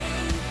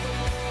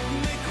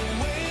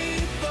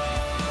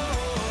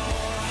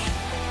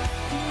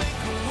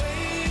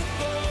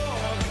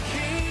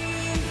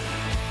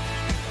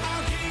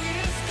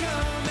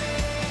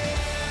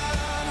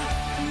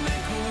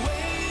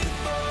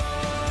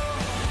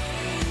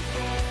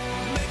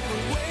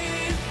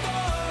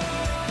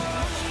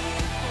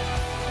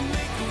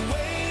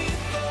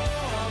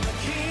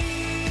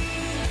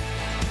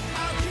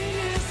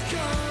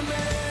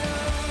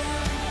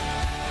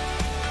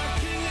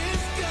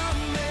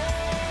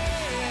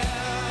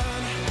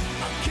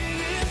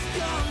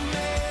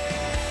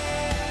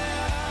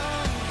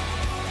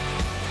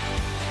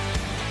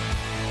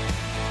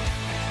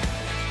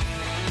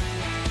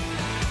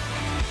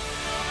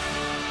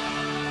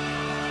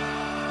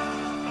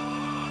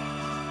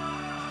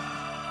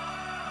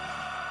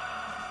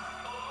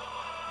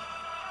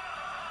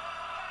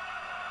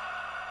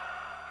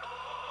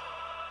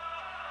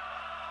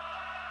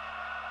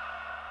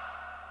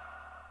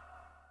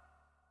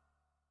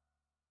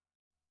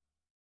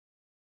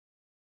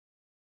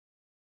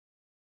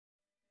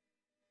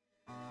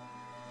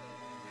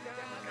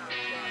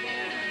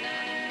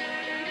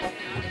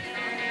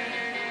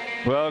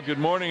Well, good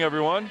morning,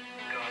 everyone.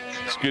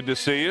 It's good to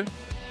see you.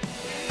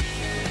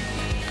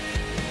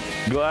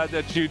 Glad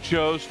that you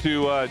chose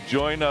to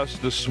join us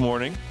this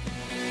morning.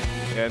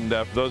 And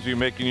for those of you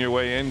making your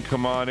way in,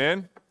 come on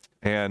in.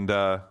 And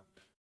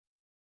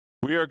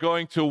we are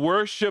going to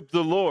worship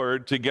the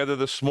Lord together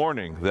this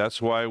morning.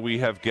 That's why we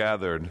have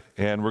gathered.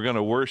 And we're going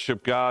to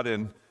worship God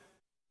in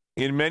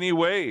many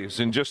ways.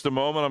 In just a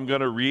moment, I'm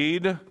going to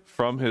read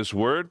from His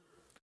Word.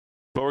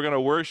 But we're going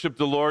to worship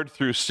the Lord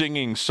through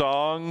singing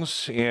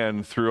songs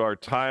and through our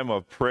time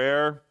of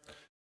prayer,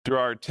 through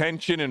our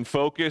attention and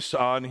focus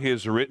on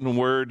His written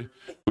Word,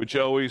 which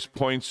always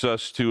points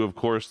us to, of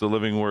course, the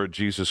living Word,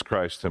 Jesus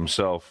Christ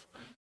Himself.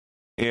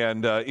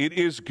 And it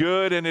is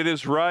good and it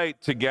is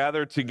right to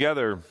gather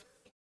together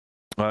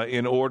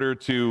in order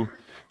to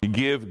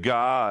give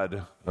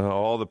God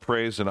all the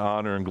praise and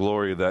honor and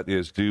glory that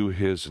is due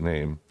His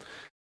name.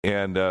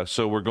 And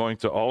so we're going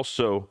to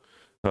also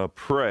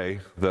pray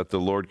that the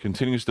Lord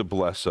continues to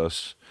bless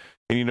us.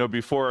 And you know,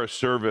 before our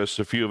service,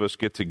 a few of us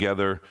get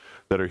together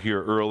that are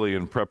here early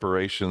in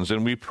preparations,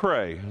 and we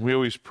pray. We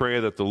always pray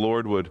that the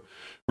Lord would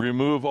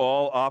remove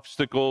all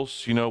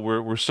obstacles. You know,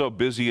 we're so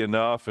busy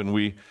enough, and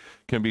we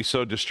can be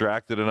so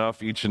distracted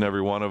enough, each and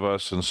every one of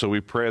us. And so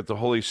we pray that the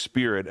Holy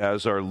Spirit,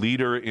 as our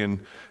leader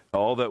in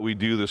all that we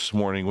do this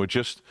morning, would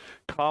just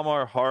calm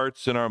our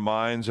hearts and our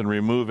minds and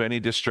remove any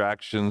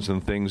distractions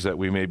and things that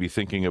we may be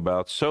thinking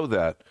about, so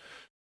that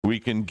we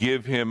can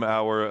give Him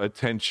our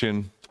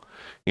attention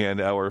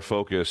and our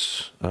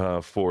focus,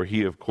 for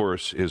He, of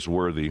course, is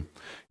worthy.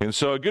 And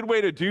so a good way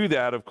to do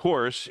that, of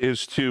course,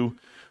 is to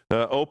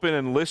open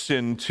and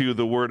listen to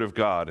the Word of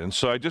God. And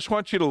so I just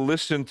want you to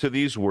listen to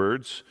these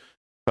words.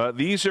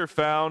 These are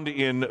found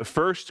in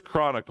 1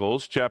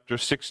 Chronicles chapter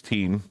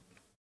 16.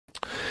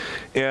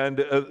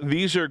 And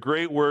these are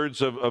great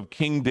words of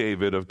King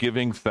David, of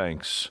giving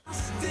thanks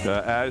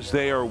as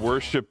they are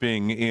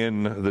worshiping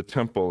in the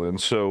temple.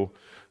 And so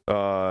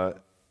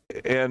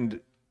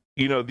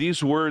you know,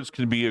 these words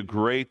can be a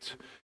great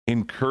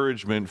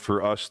encouragement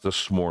for us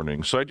this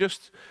morning. So I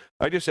just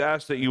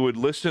ask that you would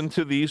listen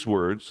to these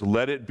words.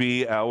 Let it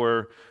be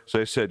our, as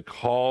I said,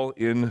 call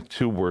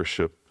into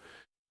worship,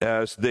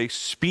 as they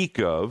speak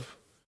of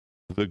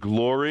the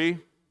glory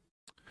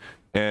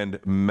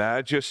and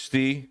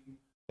majesty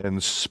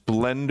and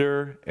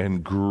splendor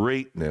and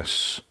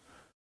greatness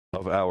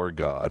of our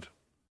God.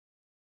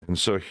 And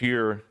so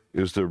here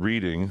is the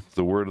reading,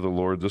 the word of the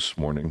Lord this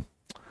morning.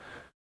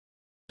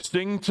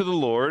 Sing to the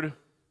Lord,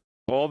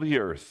 all the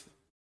earth.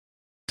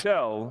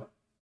 Tell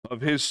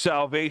of His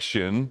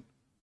salvation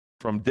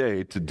from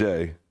day to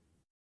day.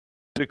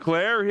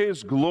 Declare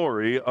His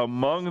glory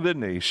among the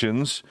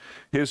nations,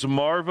 His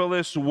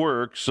marvelous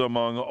works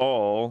among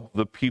all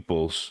the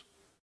peoples.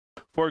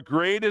 For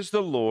great is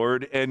the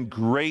Lord, and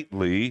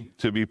greatly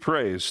to be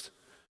praised,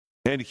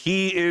 and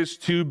He is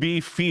to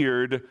be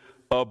feared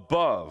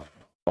above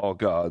all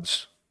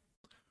gods.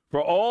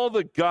 For all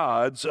the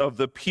gods of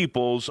the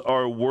peoples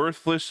are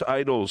worthless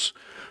idols,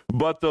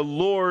 but the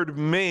Lord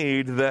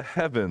made the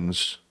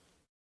heavens.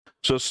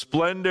 So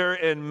splendor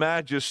and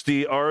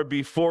majesty are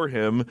before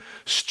Him,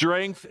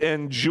 strength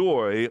and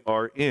joy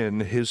are in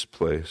His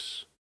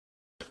place.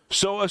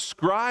 So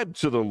ascribe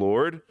to the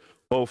Lord,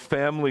 O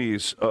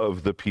families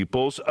of the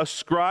peoples,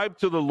 ascribe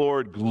to the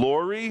Lord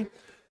glory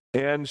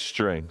and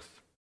strength.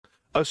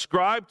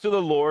 Ascribe to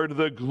the Lord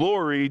the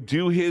glory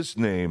due His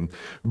name.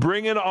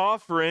 Bring an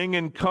offering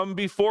and come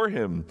before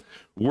Him.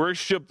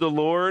 Worship the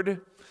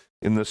Lord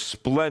in the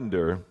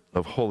splendor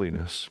of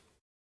holiness.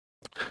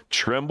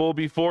 Tremble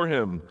before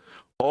Him,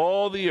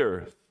 all the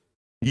earth.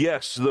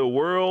 Yes, the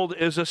world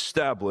is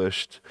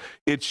established.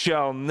 It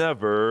shall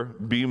never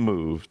be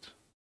moved.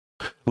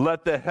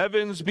 Let the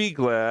heavens be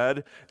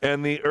glad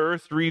and the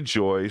earth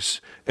rejoice,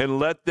 and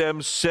let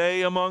them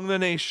say among the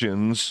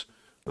nations,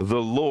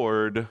 the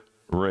Lord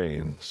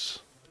reigns.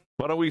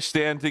 Why don't we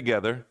stand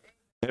together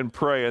and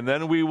pray, and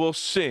then we will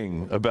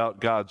sing about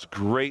God's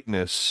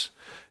greatness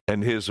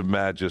and His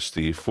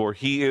majesty, for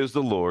He is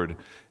the Lord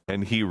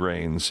and He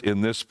reigns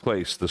in this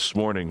place this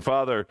morning.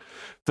 Father,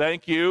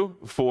 thank You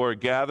for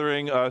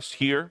gathering us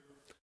here.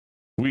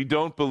 We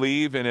don't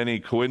believe in any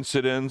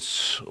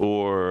coincidence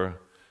or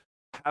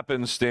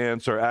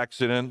happenstance or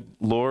accident.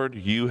 Lord,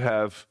 You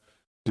have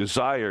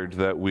desired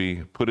that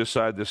we put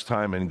aside this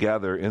time and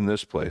gather in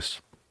this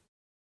place.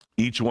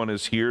 Each one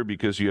is here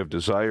because You have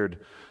desired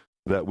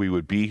that we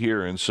would be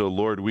here. And so,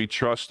 Lord, we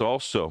trust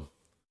also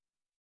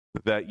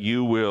that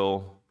You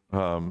will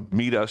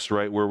meet us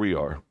right where we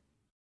are.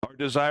 Our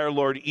desire,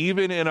 Lord,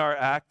 even in our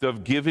act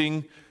of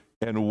giving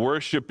and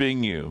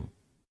worshiping You,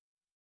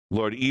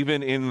 Lord,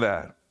 even in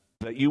that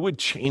You would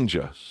change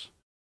us.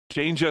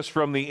 Change us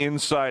from the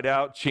inside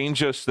out.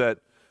 Change us that,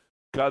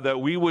 God,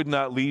 that we would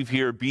not leave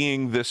here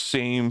being the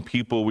same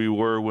people we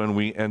were when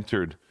we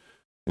entered.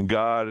 And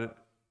God,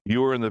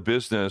 You are in the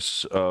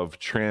business of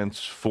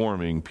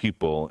transforming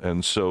people,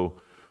 and so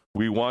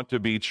we want to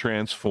be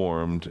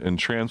transformed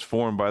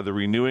by the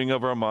renewing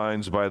of our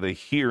minds, by the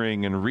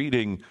hearing and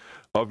reading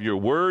of Your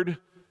word,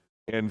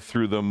 and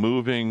through the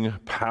moving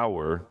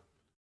power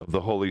of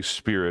the Holy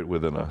Spirit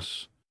within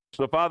us.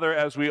 So, Father,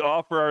 as we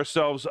offer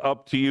ourselves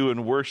up to you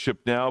in worship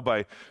now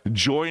by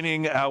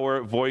joining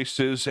our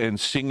voices and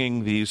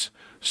singing these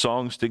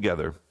songs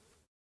together,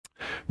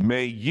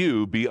 may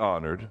you be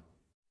honored,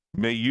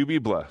 may you be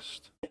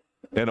blessed,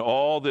 and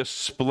all this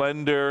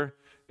splendor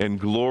and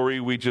glory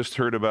we just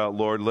heard about,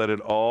 Lord, let it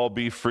all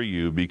be for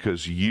you,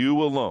 because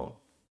you alone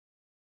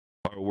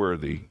are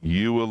worthy.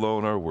 You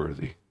alone are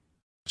worthy.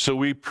 So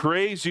we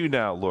praise you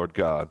now, Lord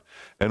God,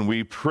 and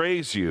we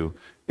praise you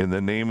in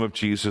the name of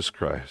Jesus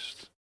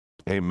Christ.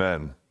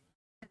 Amen.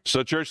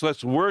 So, church,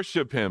 let's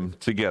worship him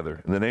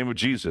together in the name of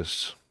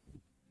Jesus.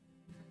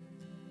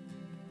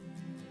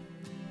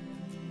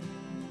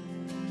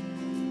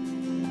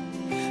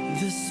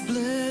 The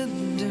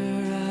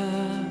splendor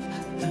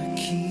of a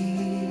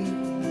king,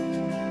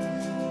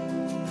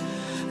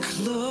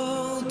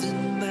 clothed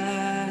in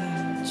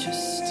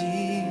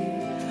majesty,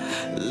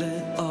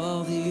 let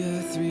all the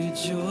earth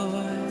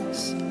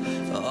rejoice,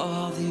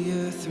 all the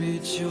earth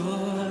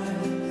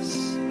rejoice.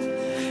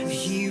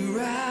 He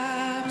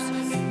wraps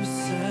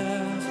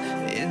himself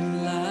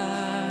in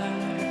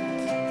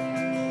light,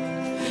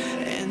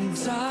 and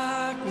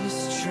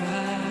darkness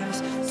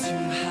tries to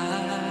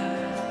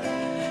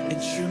hide. It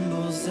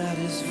trembles at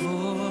his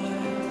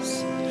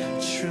voice,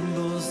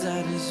 trembles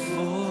at his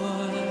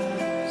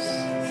voice.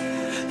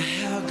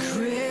 How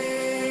great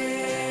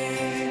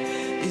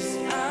is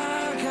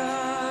our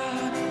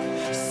God?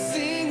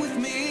 Sing with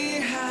me,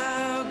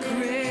 how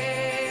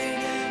great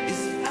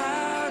is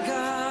our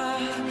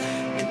God?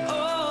 And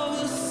all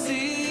will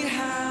see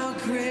how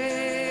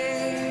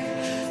great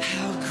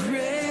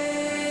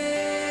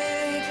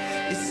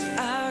is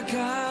our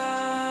God.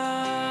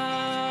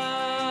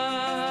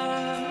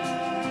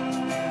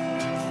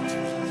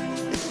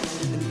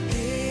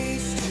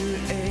 Age to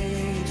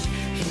age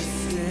he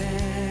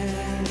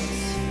stands,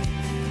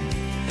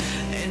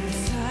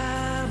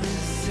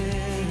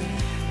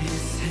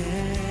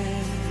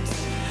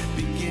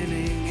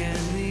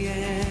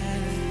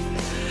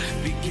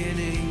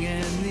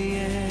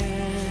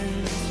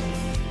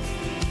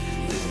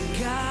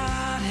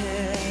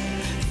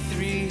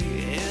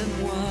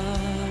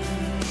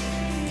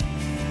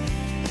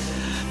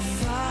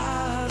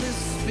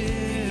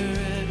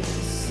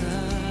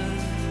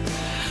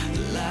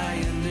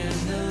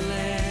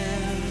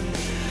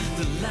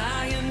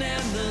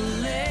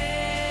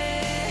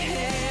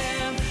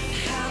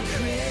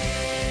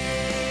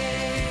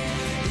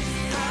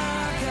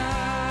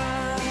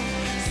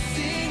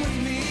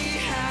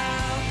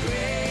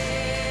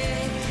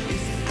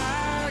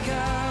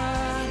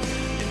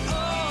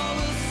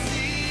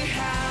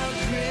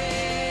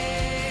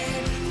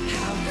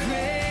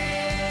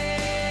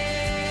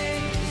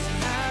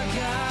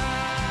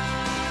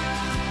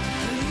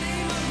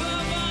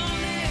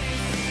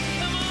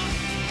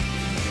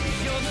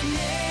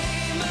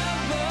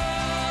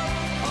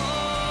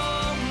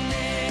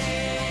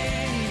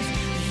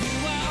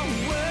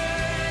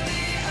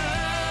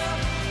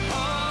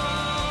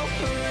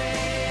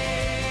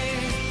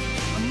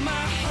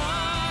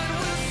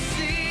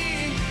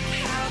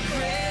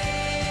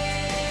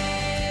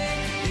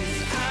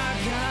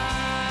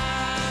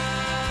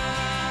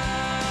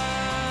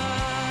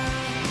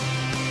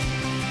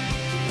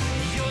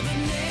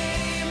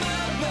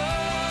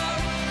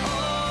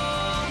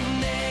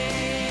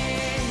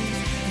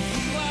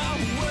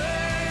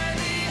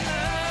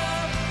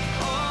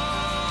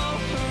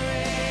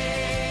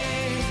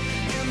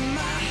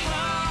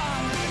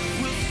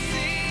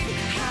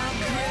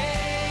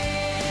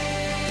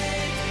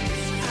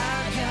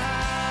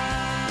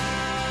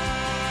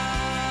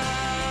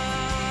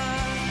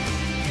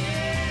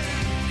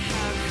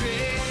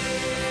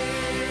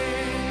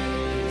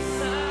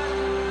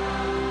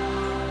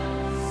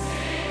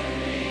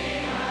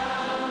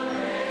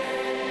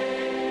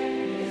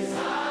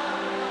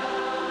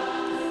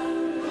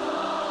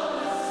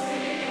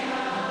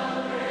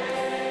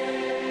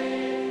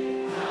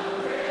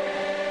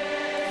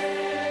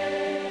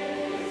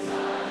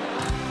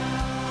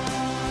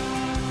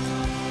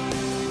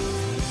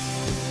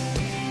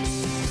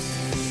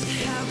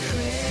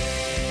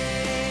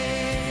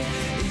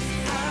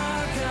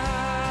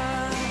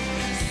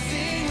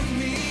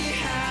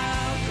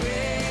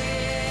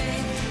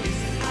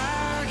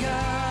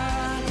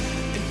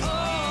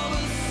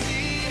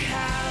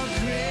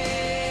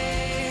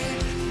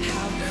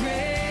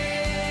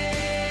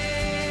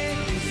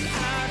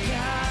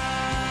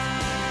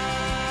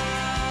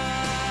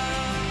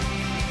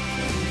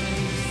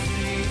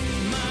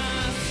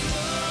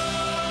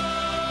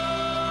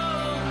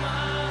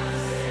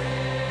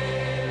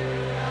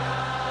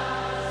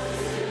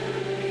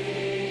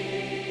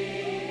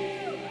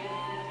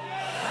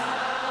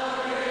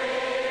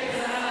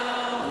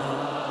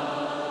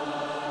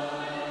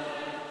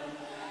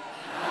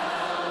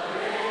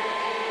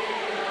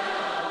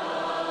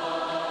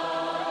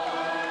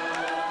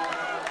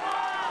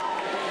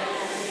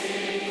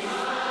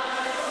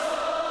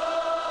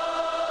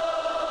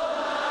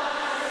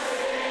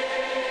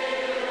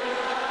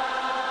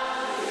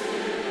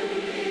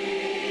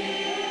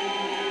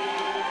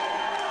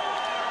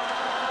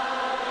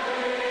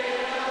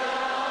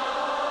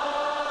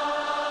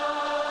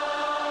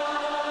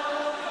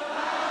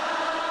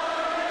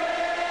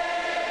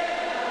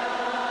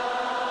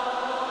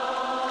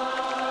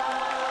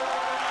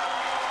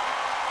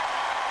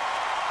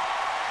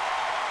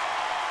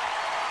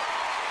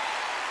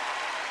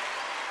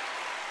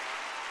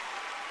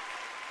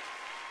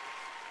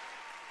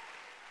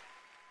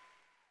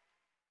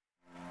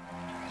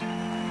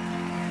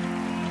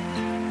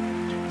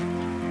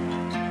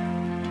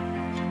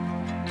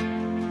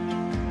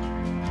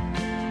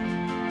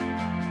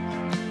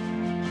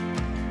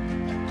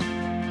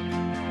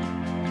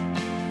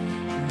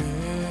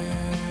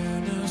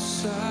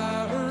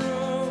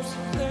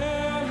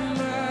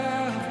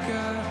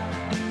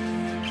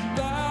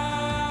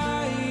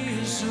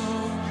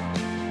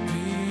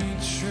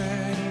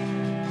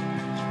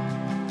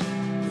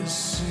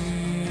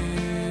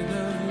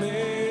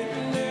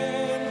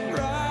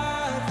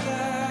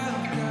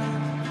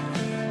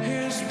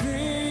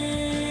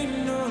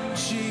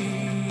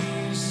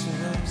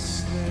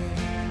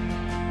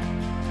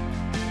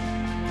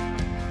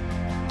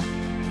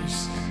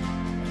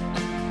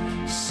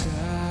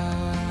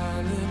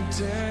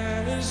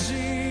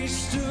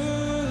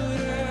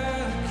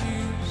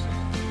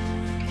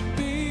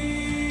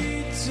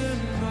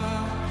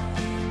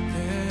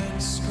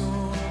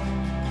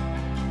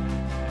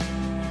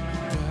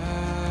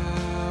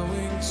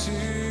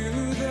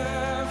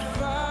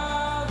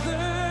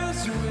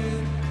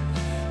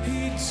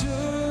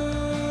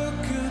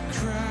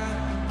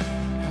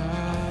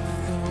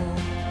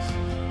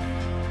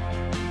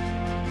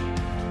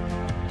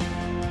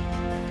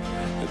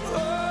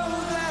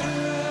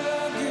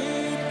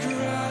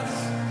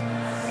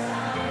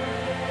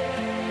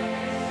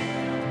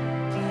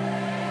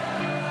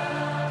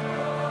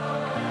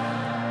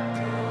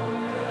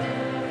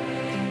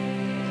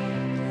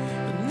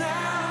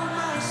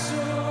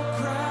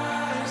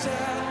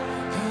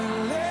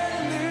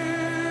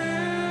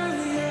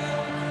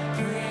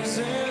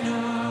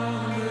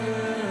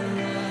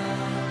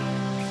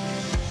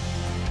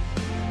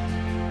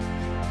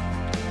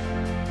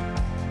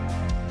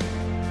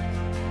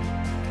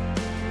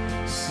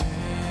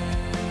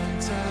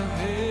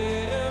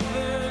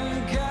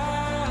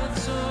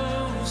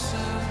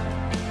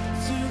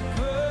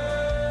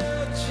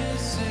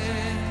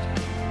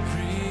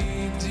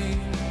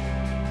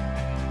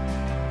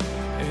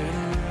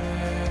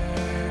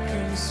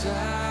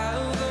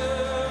 exile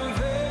the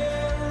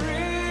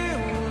very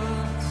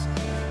ones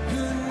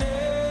who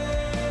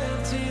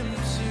nailed him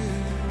to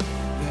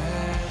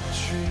that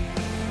tree.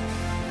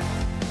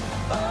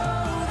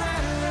 Oh,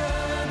 that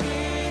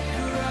rugged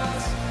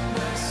cross,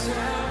 my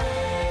salvation,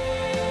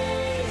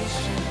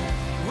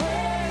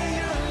 where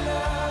your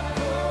love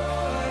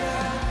poured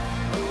out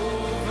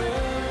over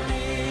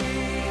me.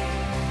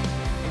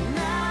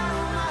 Now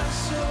my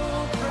soul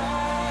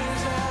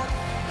cries out,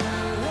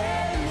 hallelujah,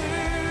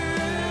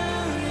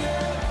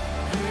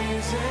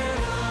 praise and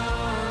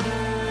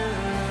honor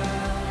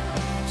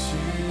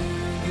to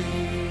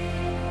thee.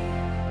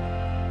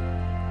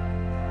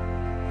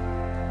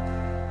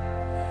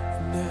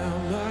 Now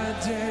my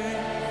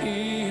debt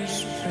is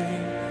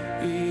paid,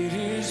 it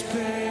is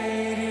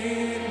paid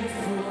in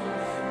full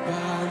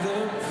by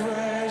the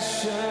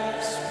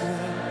precious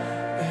blood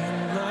and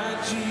my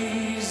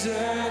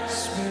Jesus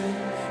bled.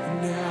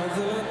 Now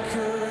the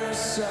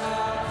curse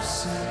of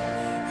sin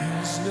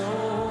has no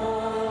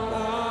hold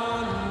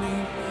on me.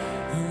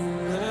 Whom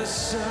the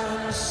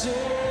Son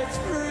sets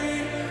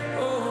free,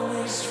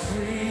 oh, is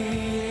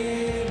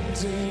free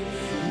indeed.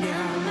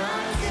 Now my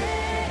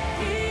debt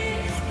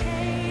is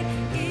paid,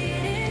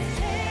 it is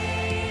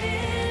paid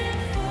in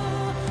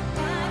full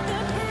by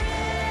the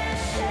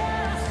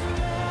precious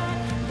blood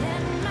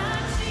and my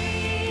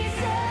Jesus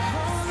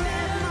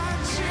bled.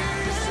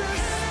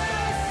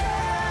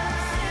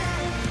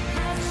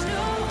 Has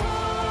no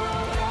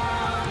hold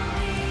on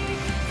me.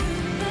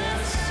 Whom the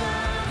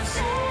Son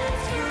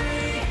sets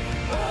free,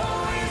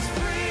 oh, is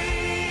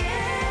free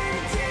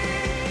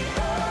indeed.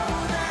 Oh,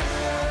 that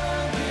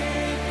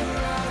rugged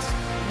cross,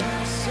 my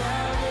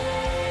salvation,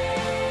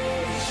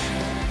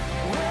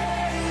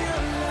 where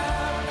your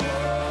love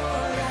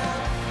poured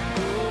out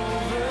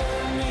over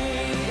me.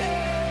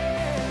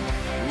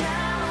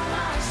 Now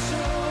my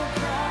soul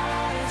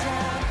cries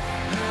out,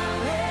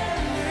 hallelujah,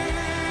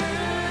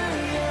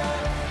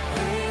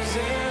 praise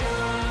and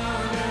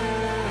honor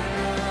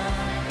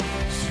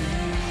to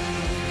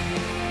thee.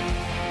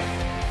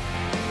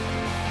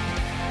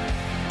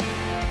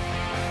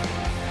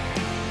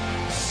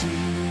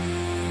 See,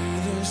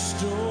 the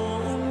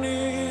stone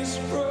is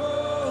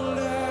rolled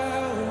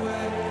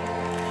away.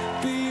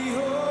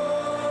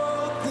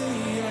 Behold the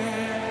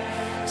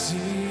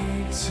empty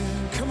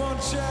tomb. Come on,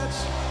 church.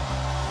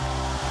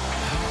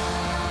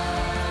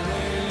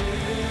 Hallelujah,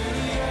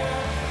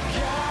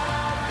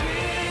 God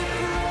be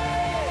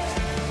praised.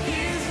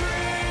 He's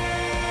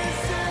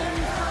risen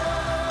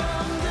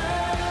from the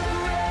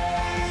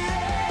grave.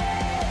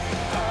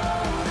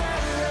 Oh,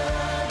 that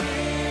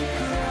rugged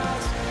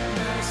cross,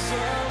 my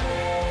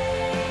salvation,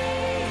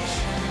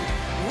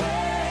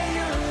 where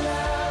your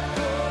love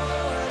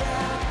poured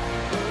out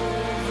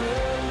over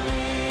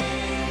me.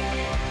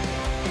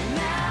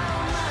 Now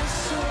my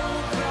soul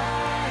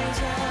cries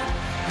out,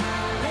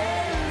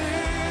 hallelujah,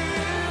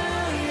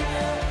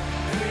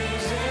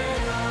 praise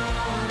and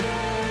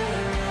honor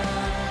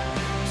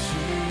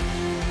to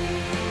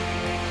thee.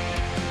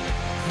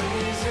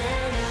 Praise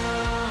and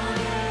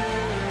honor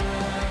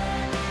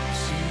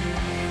to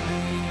thee.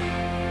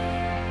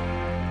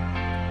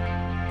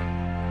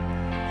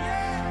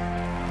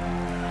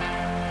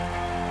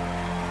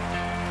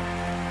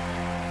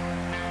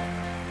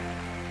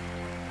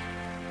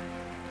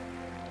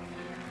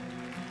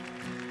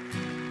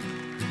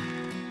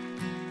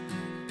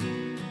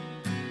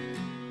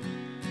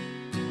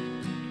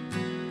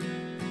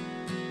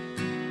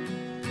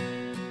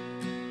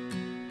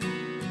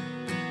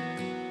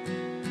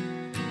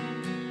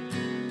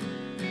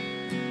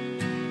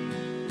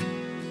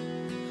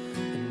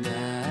 And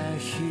I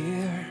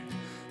hear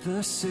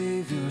the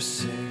Savior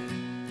say,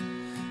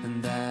 and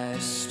thy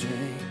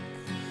strength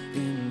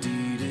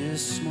indeed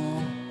is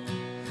small.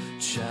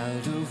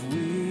 Child of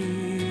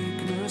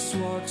weakness,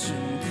 watch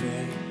and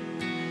pray.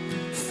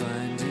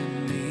 Find in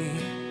me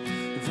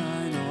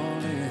thine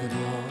all in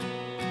all.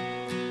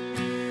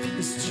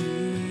 Is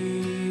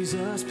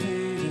Jesus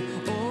paid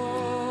it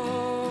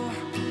all?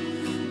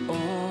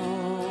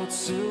 All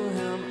to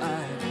him I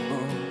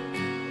owe.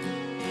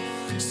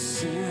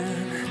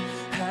 Sin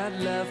had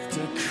left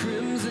a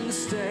crimson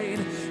stain.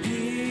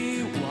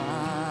 He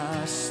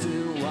washed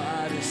it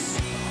white as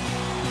snow.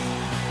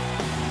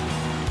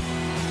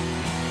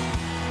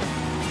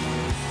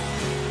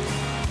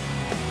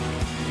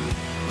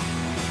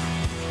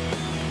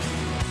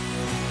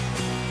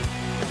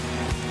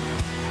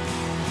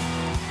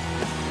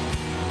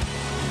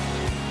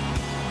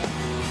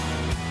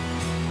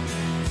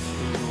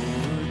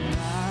 Lord,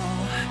 now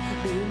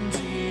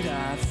indeed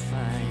I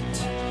find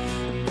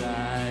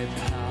thy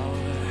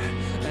power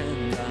and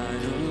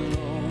thine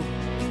alone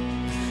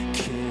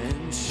can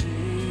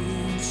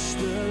change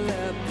the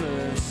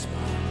leper's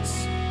spots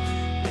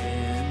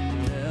and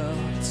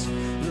melt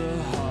the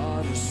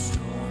heart of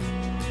stone.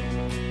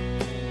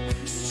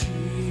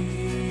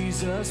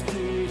 Jesus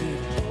paid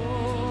it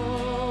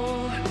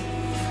all,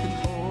 and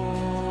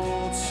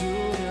all to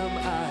him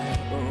I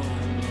owe.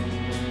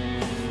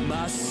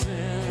 My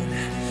sin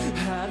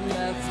had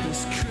left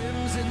this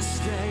crimson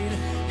stain.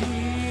 He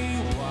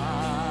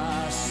washed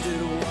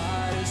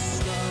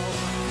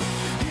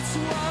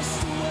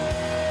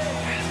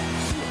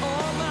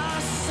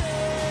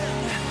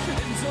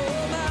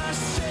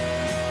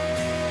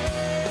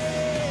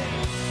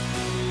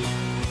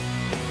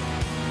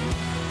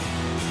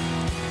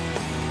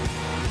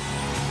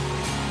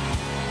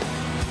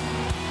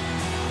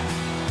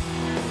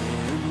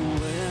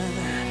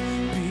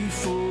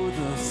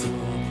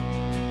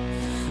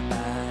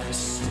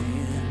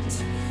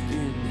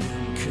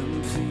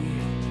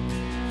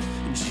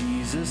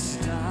Jesus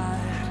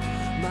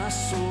died my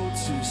soul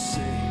to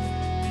save.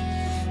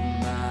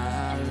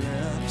 My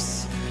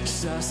lips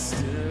shall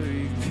still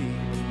repeat,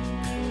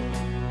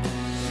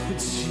 but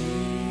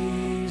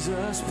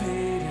Jesus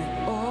paid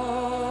it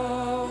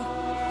all,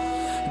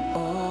 and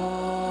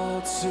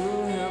all to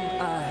him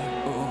I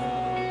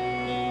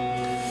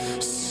owe.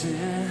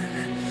 Sin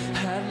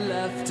had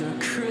left a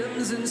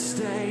crimson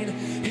stain,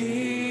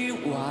 he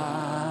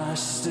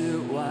washed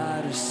it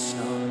white as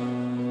snow.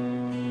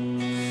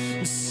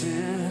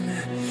 Sin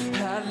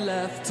had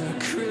left a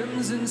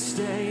crimson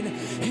stain,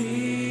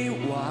 he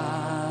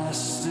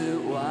washed it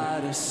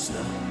white as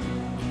snow.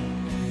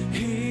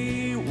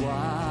 He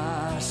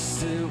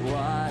washed it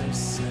white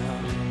as snow.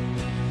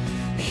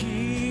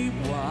 He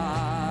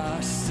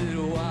washed it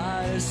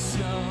white as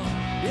snow.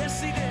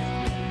 Yes, he did.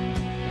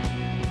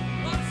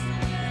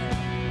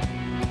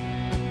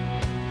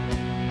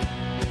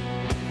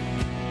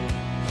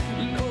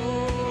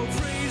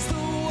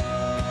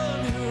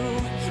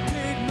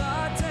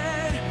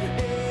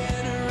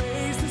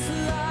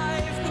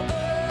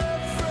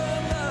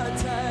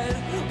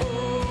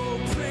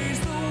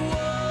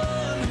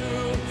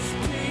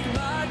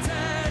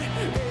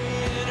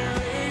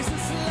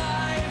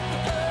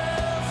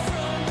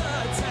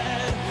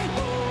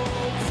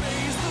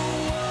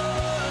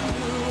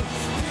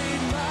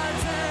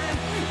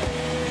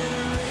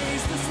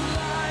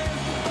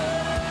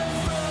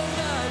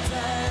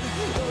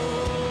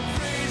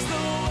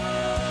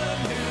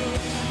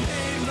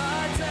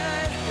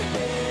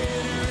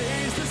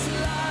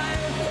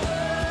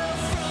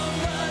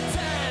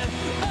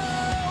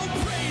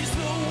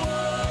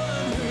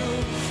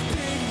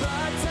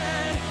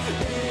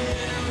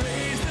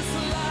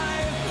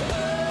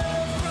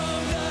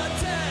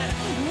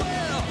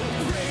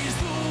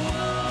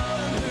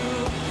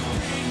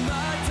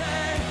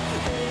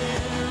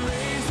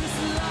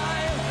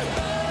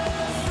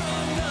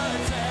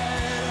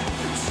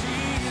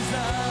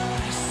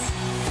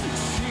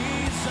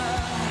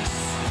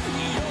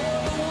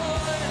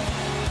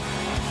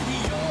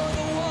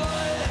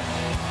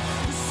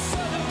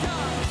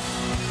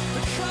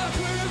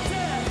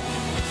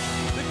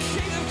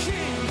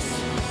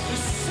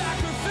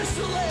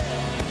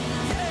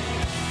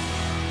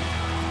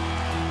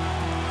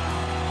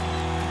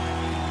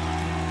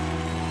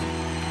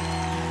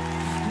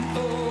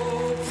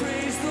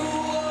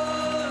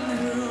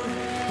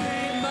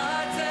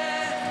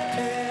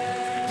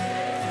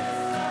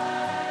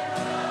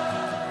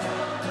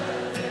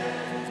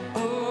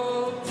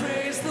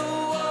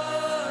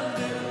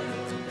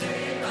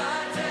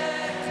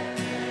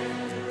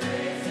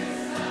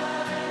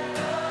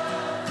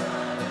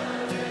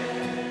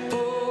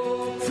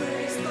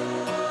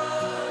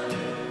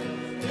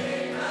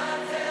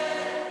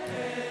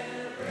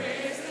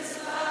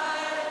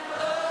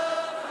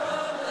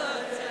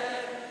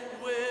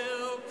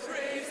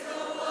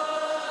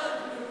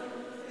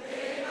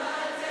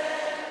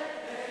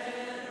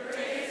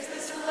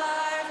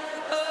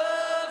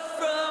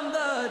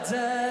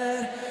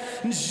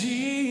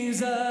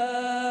 Jesus.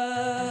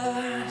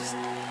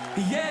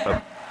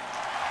 Yeah.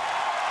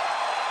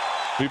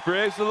 We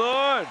praise the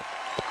Lord.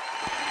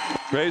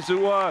 Praise the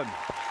one.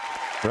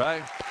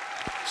 Right?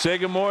 Say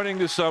good morning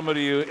to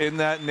somebody in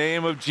that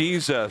name of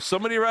Jesus.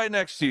 Somebody right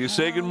next to you.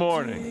 Say good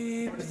morning.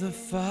 Deep the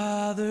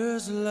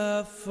Father's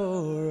love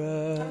for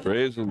us.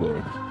 Praise the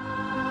Lord.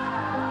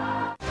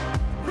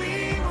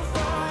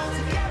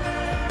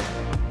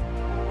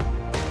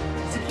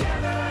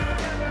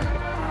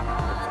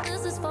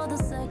 This is for the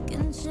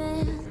second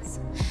chance.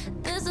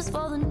 This is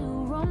for the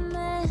new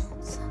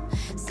romance.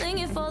 Sing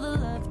it for the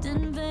left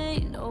in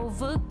vain.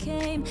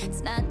 Overcame.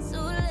 It's not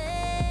too late.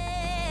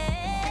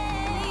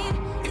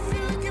 If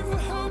you're looking for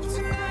hope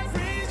tonight,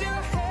 raise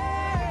your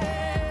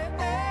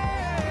hand.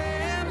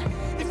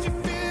 If you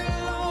feel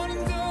alone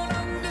and don't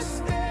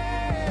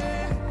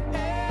understand,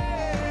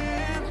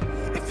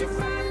 if you're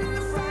fighting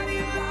the fight of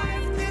your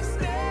life, then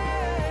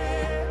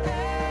stand.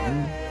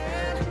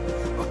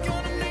 We're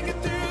gonna make it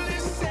through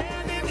this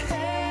hand in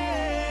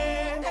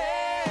hand.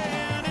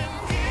 And if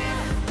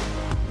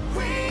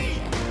we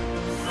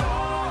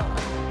fall,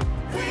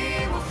 we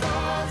will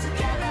fall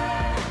together.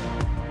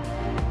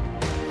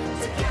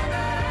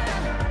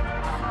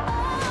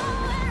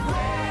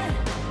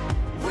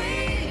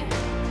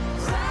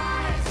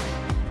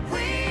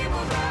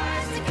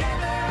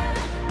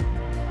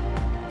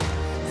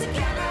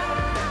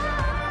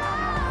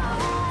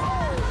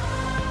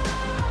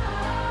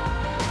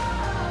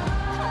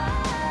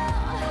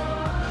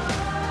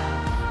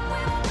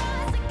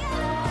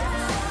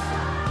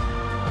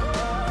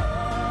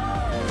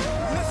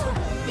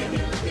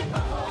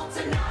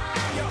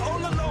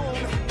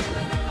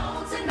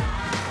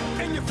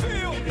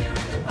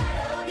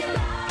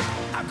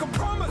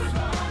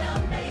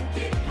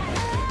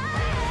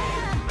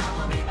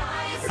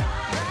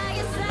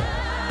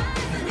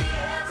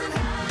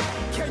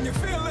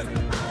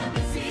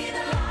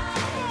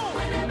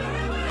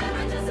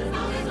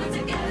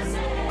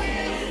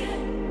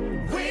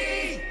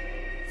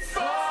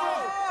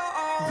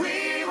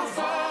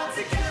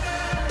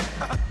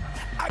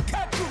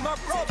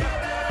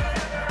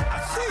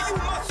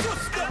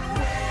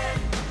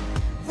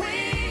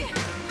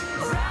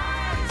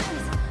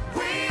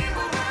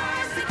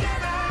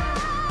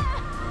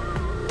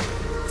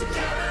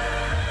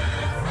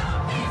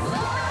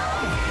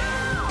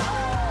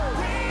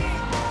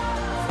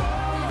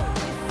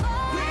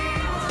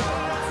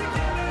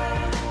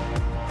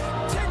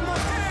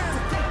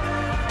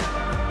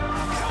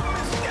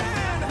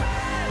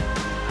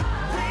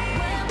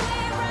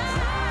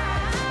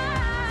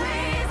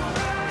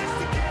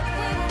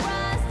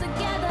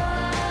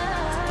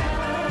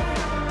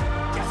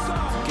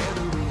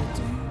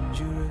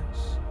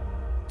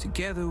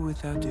 together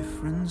with our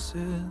differences.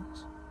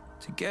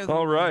 Together.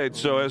 All right,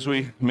 so as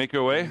we make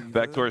our way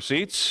back to our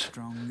seats,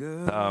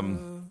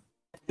 Stronger.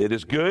 it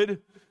is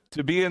good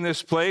to be in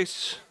this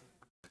place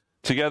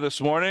together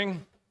this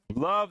morning.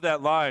 Love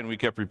that line we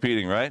kept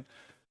repeating, right?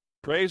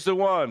 Praise the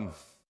one,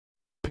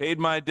 paid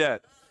my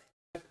debt,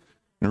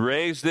 and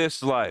raised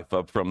this life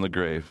up from the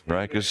grave,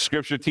 right? Because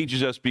Scripture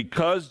teaches us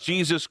because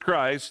Jesus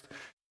Christ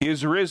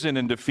is risen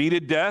and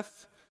defeated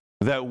death,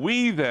 that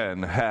we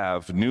then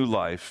have new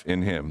life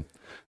in him.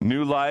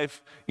 New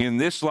life in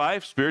this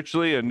life,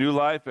 spiritually, a new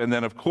life, and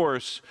then, of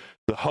course,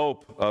 the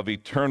hope of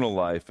eternal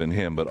life in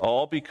him, but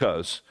all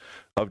because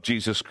of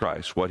Jesus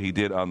Christ, what he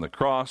did on the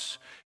cross,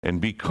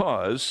 and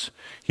because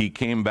he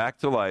came back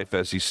to life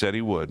as he said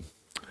he would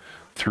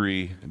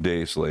 3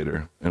 days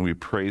later, and we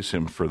praise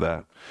him for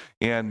that.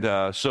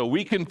 And so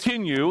we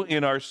continue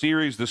in our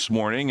series this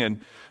morning, and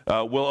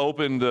we'll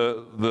open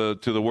to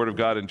the Word of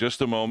God in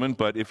just a moment,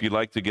 but if you'd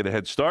like to get a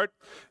head start,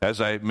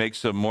 as I make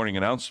some morning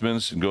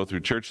announcements and go through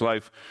church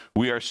life,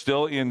 we are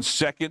still in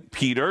 2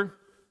 Peter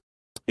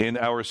in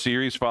our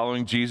series,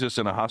 Following Jesus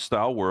in a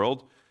Hostile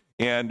World,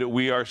 and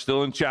we are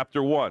still in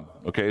chapter 1,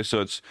 okay?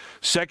 So it's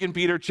 2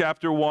 Peter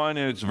chapter 1,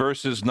 and it's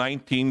verses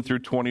 19 through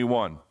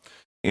 21.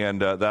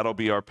 And that'll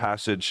be our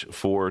passage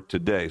for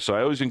today. So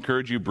I always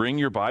encourage you, bring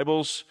your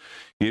Bibles.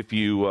 If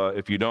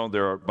you don't,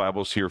 there are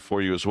Bibles here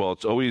for you as well.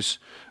 It's always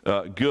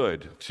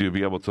good to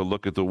be able to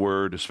look at the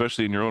Word,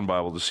 especially in your own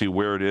Bible, to see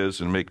where it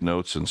is and make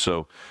notes. And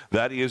so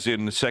that is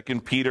in 2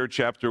 Peter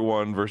chapter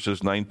 1,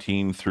 verses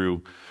 19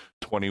 through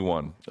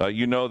 21.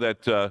 You know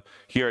that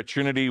here at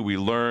Trinity, we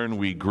learn,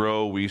 we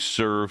grow, we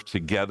serve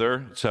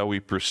together. It's how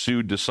we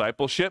pursue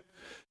discipleship.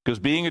 Because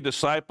being a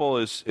disciple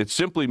it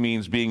simply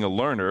means being a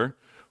learner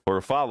or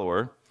a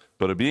follower,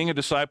 but being a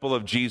disciple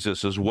of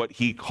Jesus is what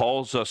he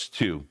calls us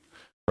to,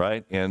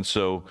 right? And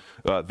so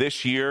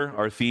this year,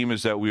 our theme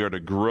is that we are to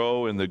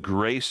grow in the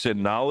grace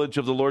and knowledge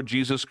of the Lord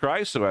Jesus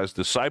Christ. So as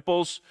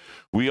disciples,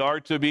 we are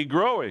to be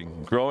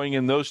growing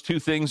in those two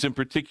things in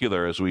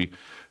particular as we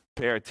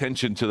pay our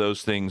attention to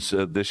those things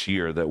this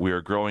year, that we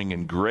are growing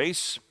in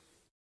grace,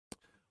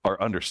 our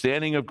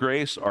understanding of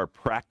grace, our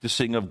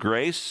practicing of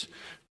grace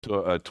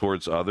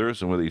towards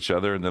others and with each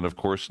other, and then, of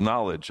course,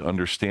 knowledge,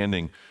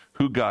 understanding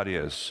who God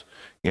is,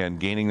 and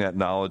gaining that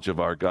knowledge of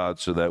our God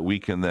so that we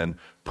can then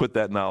put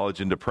that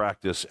knowledge into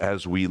practice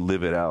as we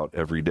live it out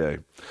every day.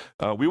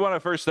 We want to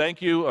first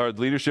thank you. Our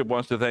leadership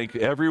wants to thank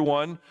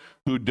everyone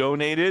who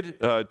donated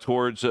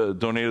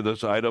donated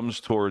those items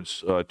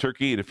towards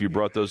Turkey. And if you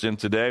brought those in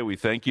today, we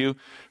thank you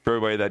for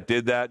everybody that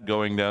did that,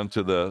 going down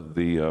to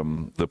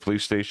the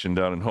police station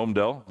down in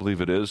Homedale, I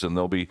believe it is, and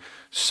they'll be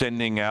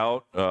sending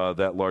out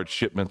that large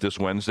shipment this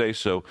Wednesday.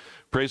 So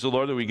praise the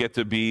Lord that we get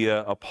to be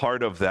a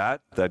part of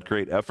that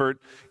great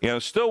effort. And I'm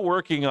still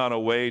working on a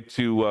way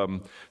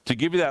to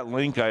give you that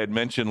link I had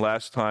mentioned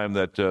last time,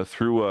 that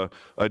through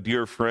a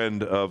dear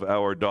friend of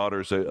our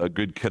daughter's, a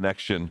good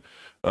connection.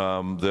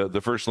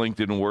 The first link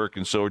didn't work,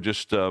 and so we're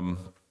just trying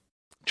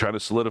to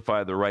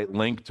solidify the right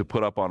link to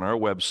put up on our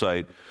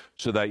website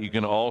so that you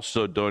can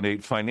also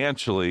donate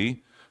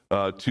financially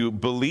to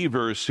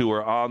believers who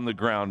are on the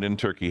ground in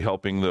Turkey,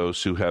 helping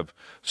those who have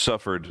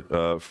suffered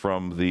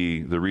from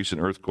the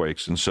recent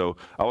earthquakes. And so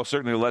I will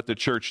certainly let the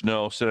church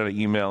know, send out an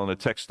email and a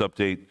text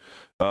update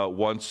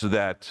once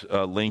that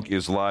link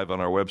is live on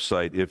our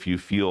website, if you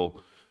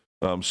feel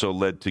so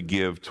led to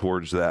give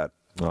towards that.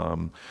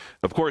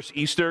 Of course,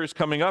 Easter is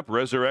coming up,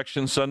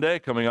 Resurrection Sunday,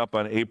 coming up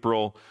on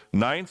April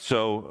 9th,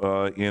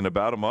 so in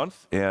about a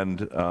month, and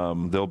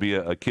there'll be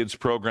a kids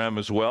program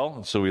as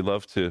well, so we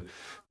love to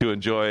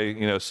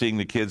enjoy, seeing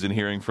the kids and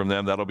hearing from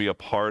them. That'll be a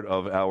part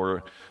of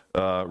our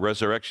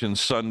Resurrection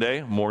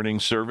Sunday morning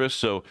service,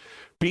 so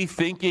be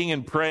thinking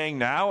and praying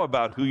now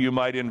about who you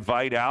might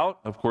invite out.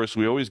 Of course,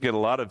 we always get a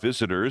lot of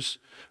visitors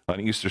on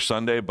Easter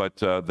Sunday, but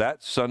that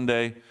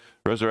Sunday,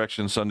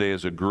 Resurrection Sunday,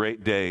 is a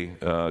great day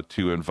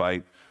to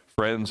invite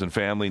friends and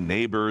family,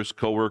 neighbors,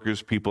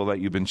 coworkers, people that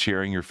you've been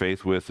sharing your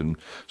faith with. And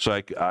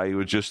so I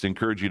would just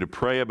encourage you to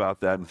pray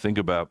about that and think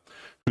about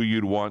who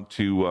you'd want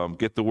to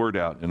get the word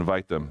out,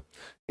 invite them.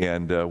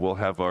 And we'll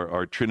have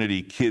our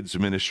Trinity Kids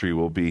Ministry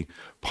will be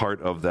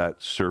part of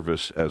that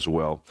service as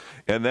well.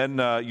 And then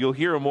you'll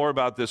hear more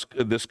about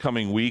this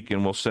coming week,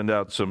 and we'll send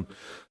out some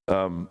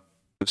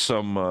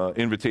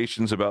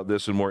invitations about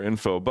this and more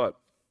info. But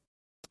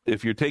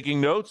if you're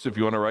taking notes, if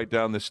you want to write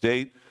down this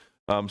date,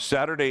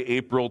 Saturday,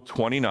 April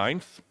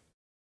 29th,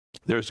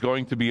 there's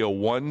going to be a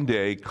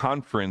one-day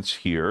conference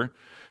here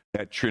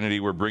at Trinity.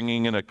 We're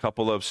bringing in a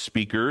couple of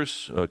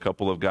speakers, a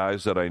couple of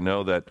guys that I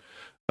know that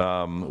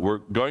we're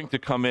going to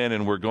come in,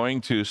 and we're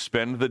going to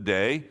spend the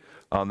day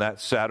on that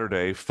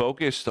Saturday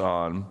focused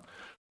on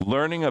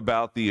learning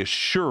about the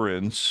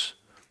assurance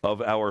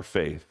of our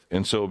faith.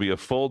 And so it'll be a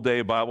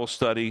full-day Bible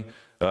study,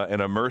 an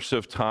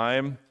immersive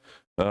time,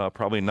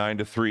 probably 9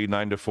 to 3,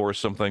 9 to 4,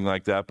 something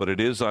like that. But it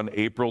is on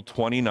April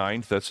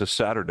 29th. That's a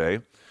Saturday.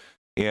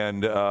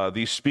 And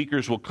these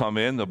speakers will come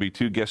in. There'll be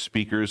 2 guest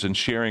speakers and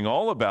sharing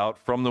all about,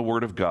 from the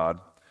Word of God,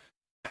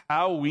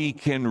 how we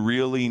can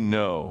really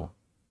know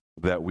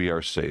that we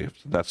are saved.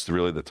 That's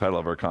really the title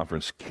of our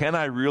conference. Can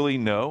I really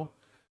know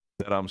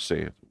that I'm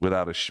saved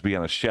without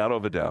beyond a shadow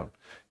of a doubt?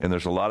 And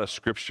there's a lot of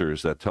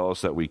scriptures that tell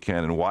us that we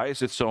can. And why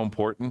is it so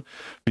important?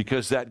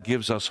 Because that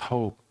gives us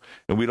hope.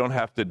 And we don't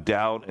have to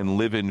doubt and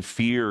live in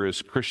fear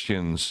as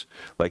Christians.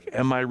 Like,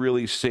 am I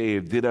really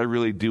saved? Did I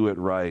really do it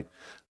right?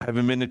 I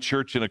haven't been to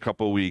church in a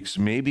couple of weeks.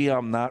 Maybe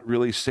I'm not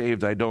really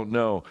saved. I don't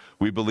know.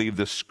 We believe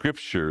the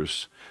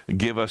scriptures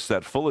give us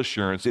that full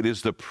assurance. It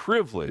is the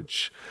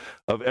privilege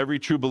of every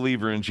true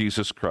believer in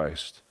Jesus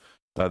Christ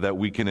that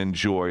we can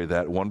enjoy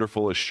that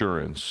wonderful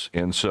assurance.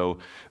 And so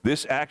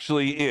this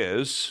actually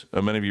is,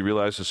 many of you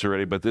realize this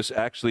already, but this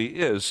actually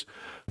is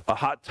a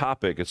hot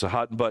topic. It's a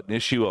hot button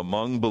issue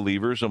among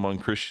believers, among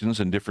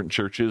Christians in different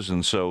churches.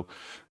 And so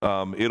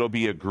it'll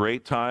be a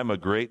great time, a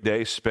great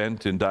day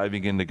spent in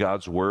diving into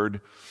God's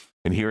Word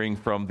and hearing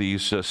from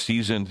these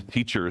seasoned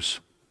teachers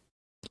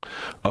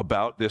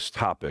about this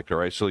topic. All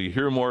right, so you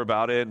hear more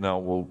about it. Now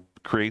we'll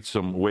create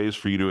some ways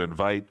for you to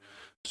invite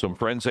some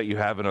friends that you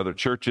have in other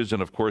churches, and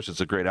of course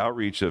it's a great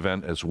outreach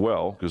event as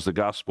well, because the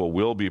gospel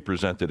will be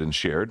presented and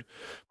shared.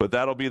 But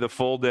that'll be the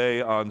full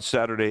day on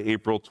Saturday,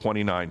 April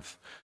 29th,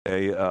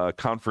 a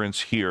conference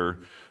here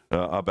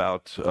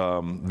about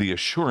the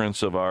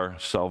assurance of our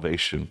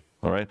salvation.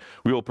 All right,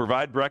 we will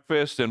provide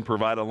breakfast and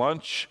provide a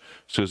lunch,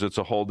 so it's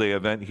a whole day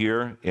event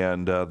here,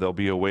 and there'll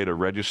be a way to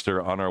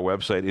register on our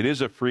website. It is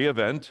a free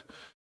event.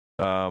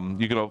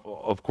 You can,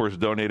 of course,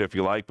 donate if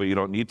you like, but you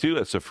don't need to.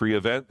 It's a free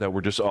event that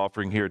we're just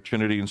offering here at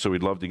Trinity, and so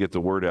we'd love to get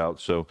the word out.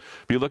 So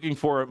be looking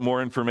for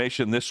more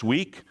information this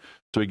week,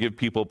 so we give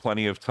people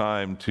plenty of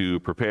time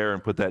to prepare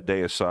and put that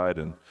day aside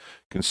and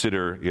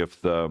consider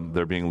if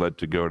they're being led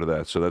to go to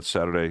that. So that's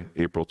Saturday,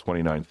 April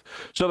 29th.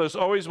 So there's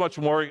always much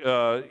more,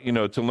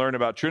 to learn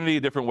about Trinity,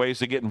 different ways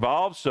to get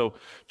involved. So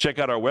check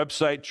out our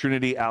website,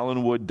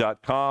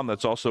 trinityallenwood.com.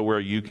 That's also where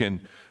you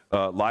can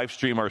live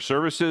stream our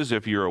services.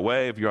 If you're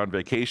away, if you're on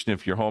vacation,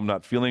 if you're home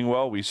not feeling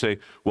well, we say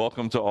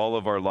welcome to all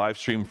of our live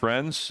stream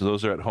friends.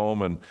 Those are at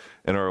home and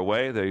are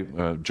away. They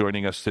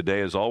joining us today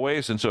as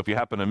always. And so if you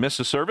happen to miss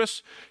a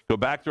service, go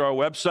back to our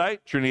website,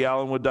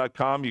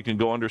 trinityallenwood.com. You can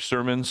go under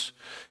sermons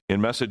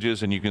and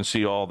messages, and you can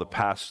see all the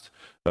past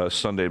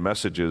Sunday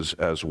messages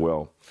as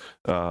well.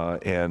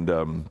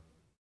 So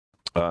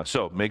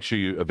make sure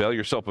you avail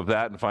yourself of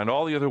that and find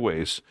all the other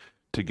ways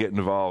to get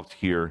involved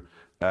here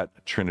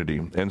at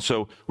Trinity. And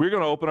so we're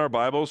going to open our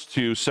Bibles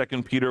to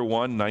 2 Peter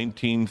 1,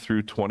 19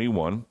 through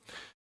 21.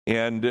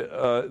 And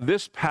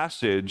this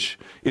passage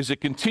is a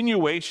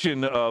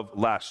continuation of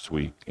last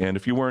week. And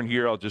if you weren't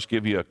here, I'll just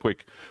give you a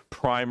quick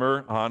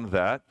primer on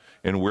that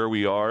and where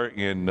we are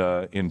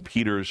in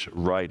Peter's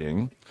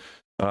writing.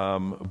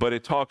 But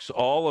it talks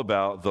all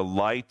about the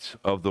light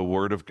of the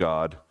Word of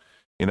God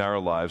in our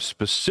lives,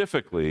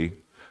 specifically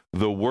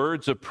the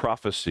words of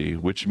prophecy,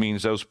 which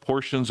means those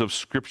portions of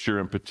Scripture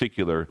in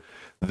particular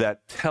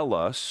that tell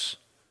us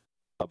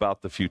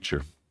about the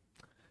future.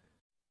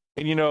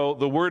 And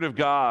the Word of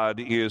God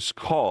is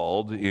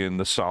called in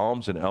the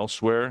Psalms and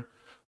elsewhere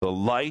the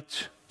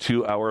light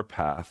to our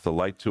path, the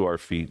light to our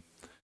feet.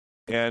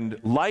 And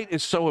light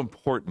is so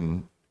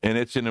important, and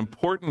it's an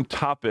important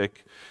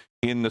topic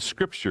in the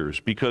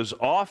Scriptures, because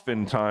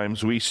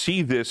oftentimes we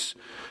see this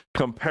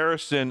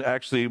comparison,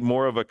 actually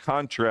more of a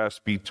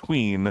contrast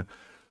between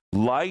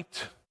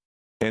light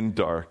and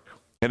dark.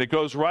 And it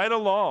goes right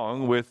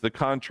along with the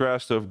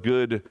contrast of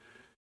good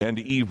and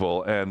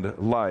evil and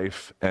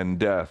life and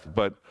death.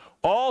 But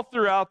all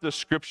throughout the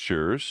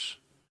Scriptures,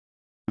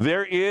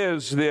 there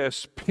is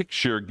this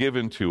picture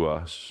given to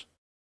us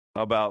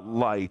about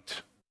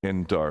light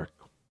and dark.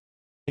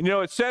 And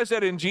it says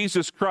that in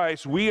Jesus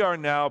Christ, we are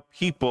now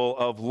people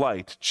of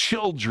light,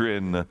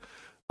 children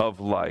of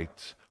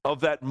light, of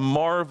that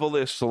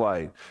marvelous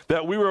light,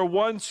 that we were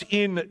once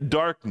in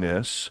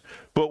darkness,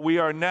 but we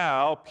are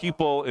now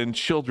people and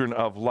children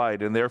of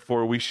light, and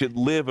therefore we should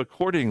live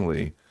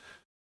accordingly.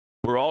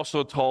 We're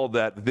also told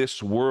that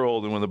this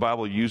world, and when the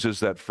Bible uses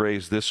that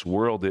phrase, this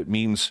world, it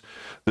means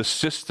the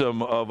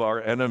system of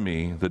our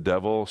enemy, the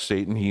devil,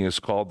 Satan. He is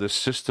called this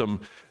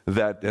system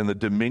and the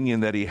dominion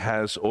that he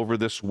has over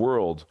this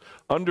world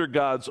under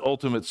God's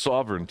ultimate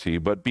sovereignty.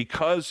 But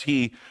because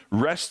he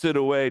wrested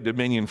away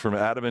dominion from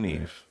Adam and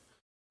Eve,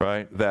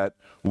 right, that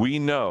we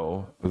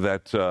know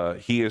that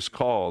he is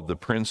called the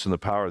prince and the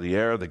power of the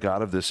air, the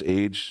God of this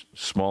age,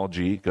 small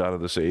g, God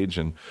of this age.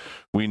 And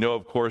we know,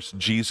 of course,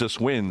 Jesus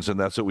wins, and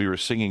that's what we were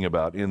singing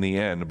about in the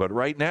end. But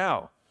right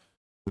now,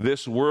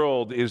 this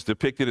world is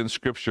depicted in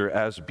Scripture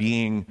as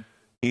being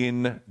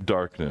in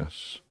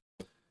darkness.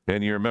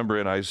 And you remember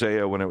in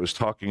Isaiah when it was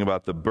talking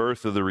about the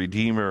birth of the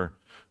Redeemer,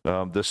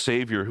 the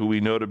Savior, who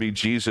we know to be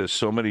Jesus,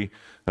 so many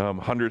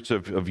hundreds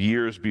of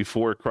years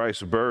before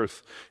Christ's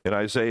birth. In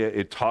Isaiah,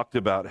 it talked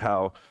about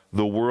how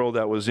the world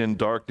that was in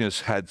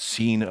darkness had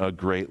seen a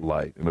great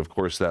light. And of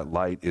course, that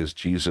light is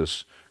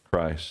Jesus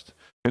Christ.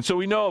 And so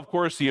we know, of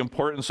course, the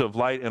importance of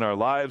light in our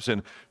lives.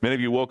 And many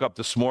of you woke up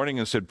this morning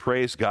and said,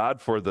 praise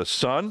God for the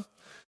sun.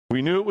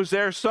 We knew it was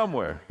there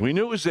somewhere. We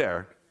knew it was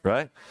there,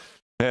 right?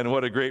 And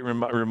what a great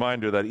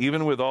reminder that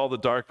even with all the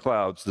dark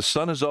clouds, the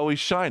sun is always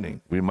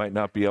shining. We might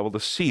not be able to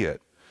see it.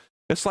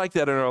 It's like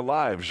that in our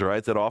lives,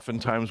 right? That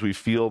oftentimes we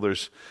feel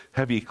there's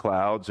heavy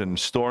clouds and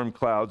storm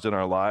clouds in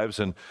our lives,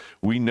 and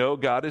we know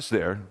God is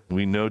there.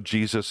 We know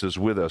Jesus is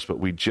with us, but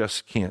we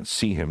just can't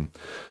see him.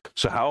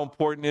 So how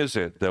important is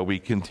it that we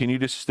continue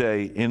to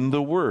stay in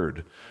the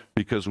Word,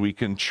 because we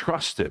can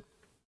trust it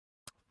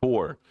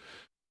for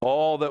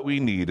all that we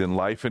need in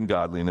life and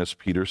godliness,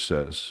 Peter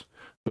says,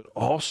 but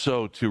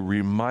also to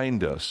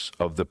remind us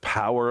of the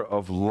power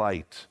of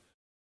light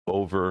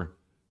over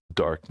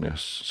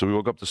darkness. So we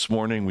woke up this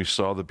morning, we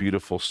saw the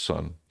beautiful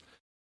sun.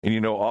 And you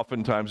know,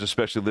 oftentimes,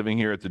 especially living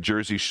here at the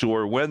Jersey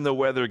Shore, when the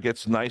weather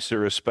gets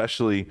nicer,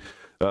 especially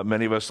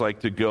many of us like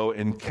to go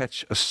and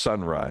catch a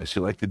sunrise.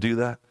 You like to do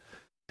that?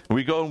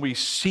 We go and we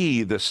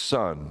see the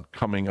sun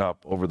coming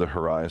up over the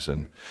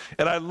horizon.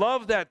 And I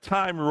love that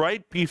time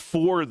right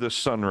before the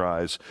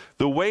sunrise,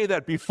 the way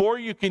that before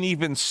you can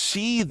even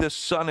see the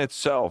sun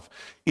itself,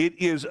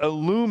 it is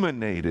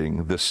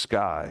illuminating the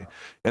sky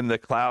and the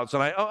clouds.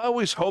 And I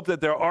always hope that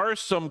there are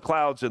some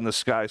clouds in the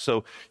sky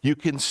so you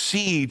can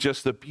see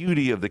just the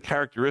beauty of the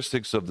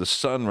characteristics of the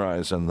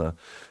sunrise and the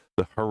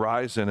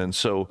horizon. And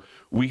so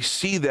we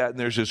see that, and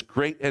there's this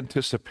great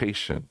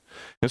anticipation.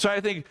 And so I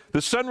think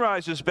the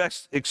sunrise is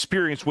best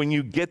experienced when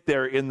you get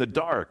there in the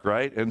dark,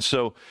 right? And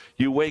so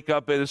you wake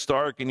up and it's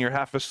dark and you're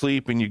half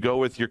asleep and you go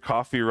with your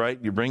coffee, right?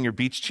 You bring your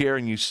beach chair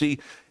and you see,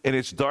 and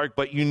it's dark,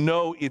 but you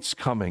know it's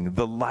coming.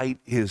 The light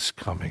is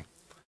coming.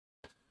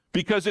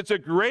 Because it's a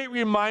great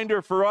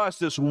reminder for us,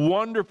 this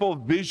wonderful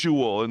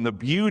visual and the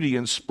beauty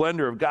and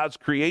splendor of God's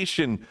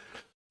creation,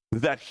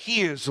 that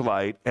he is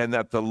light and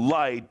that the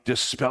light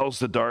dispels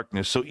the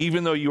darkness. So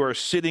even though you are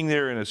sitting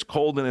there and it's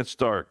cold and it's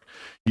dark,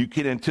 you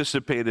can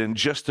anticipate in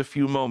just a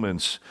few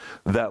moments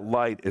that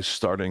light is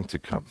starting to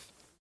come.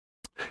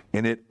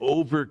 And it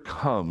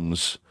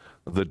overcomes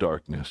the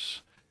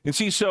darkness. And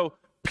see, so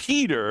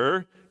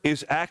Peter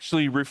is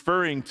actually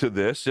referring to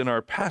this in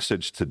our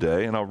passage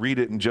today, and I'll read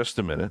it in just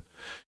a minute,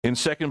 in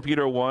 2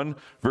 Peter 1,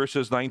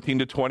 verses 19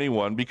 to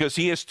 21, because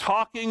he is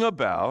talking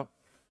about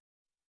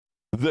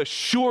the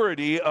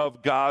surety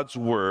of God's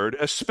word,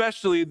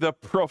 especially the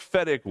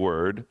prophetic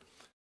word,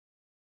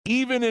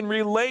 even in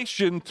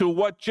relation to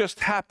what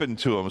just happened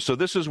to him. So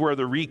this is where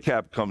the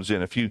recap comes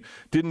in. If you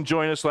didn't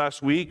join us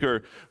last week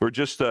or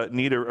just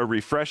need a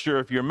refresher,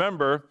 if you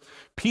remember,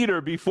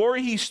 Peter, before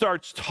he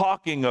starts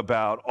talking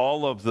about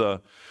all of the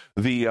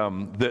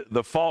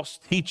false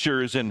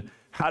teachers and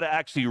how to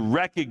actually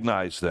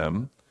recognize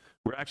them,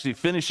 we're actually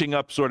finishing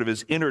up sort of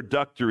his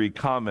introductory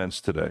comments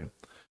today.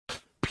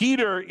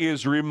 Peter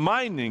is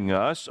reminding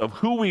us of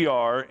who we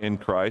are in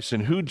Christ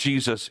and who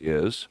Jesus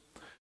is.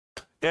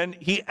 And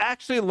he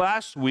actually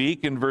last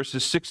week in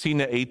verses 16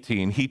 to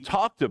 18, he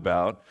talked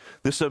about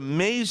this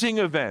amazing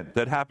event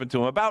that happened to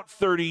him about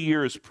 30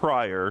 years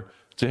prior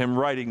to him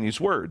writing these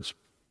words.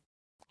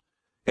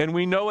 And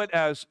we know it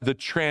as the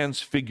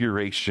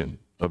transfiguration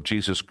of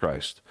Jesus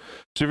Christ.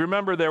 So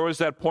remember, there was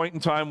that point in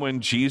time when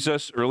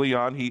Jesus, early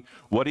on,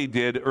 what he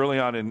did early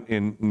on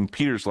in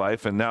Peter's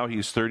life, and now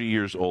he's 30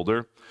 years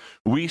older,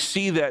 we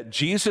see that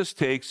Jesus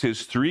takes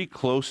his three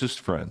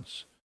closest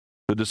friends,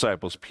 the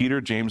disciples,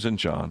 Peter, James, and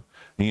John,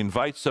 and he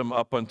invites them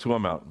up onto a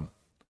mountain,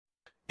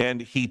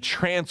 and he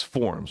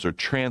transforms or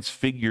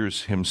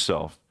transfigures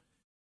himself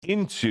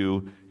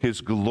into his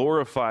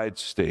glorified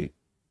state,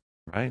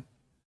 right?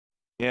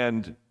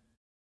 And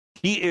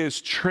he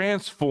is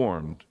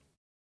transformed.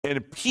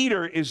 And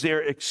Peter is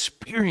there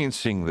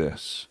experiencing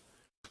this.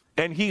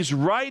 And he's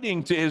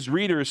writing to his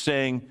readers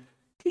saying,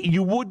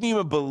 you wouldn't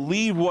even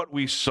believe what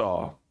we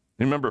saw.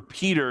 Remember,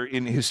 Peter,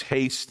 in his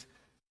haste,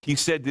 he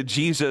said to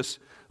Jesus,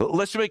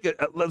 let's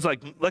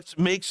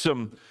make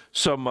some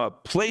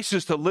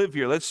places to live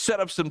here. Let's set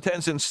up some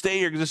tents and stay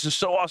here because this is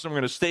so awesome. We're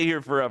going to stay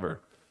here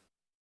forever.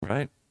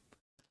 Right?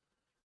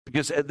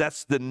 Because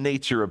that's the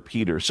nature of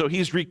Peter. So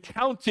he's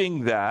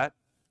recounting that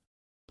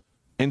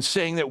and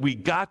saying that we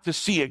got to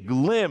see a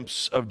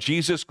glimpse of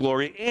Jesus'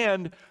 glory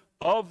and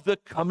of the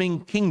coming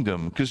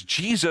kingdom, because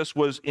Jesus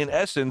was, in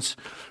essence,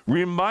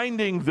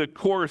 reminding the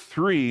core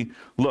three,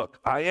 look,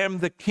 I am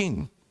the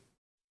king,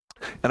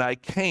 and I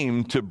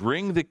came to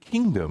bring the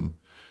kingdom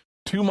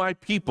to my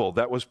people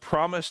that was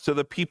promised to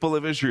the people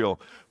of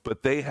Israel,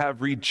 but they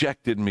have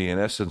rejected me, in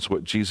essence,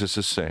 what Jesus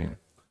is saying.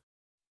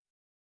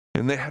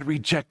 And they had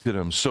rejected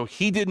him. So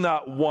he did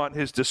not want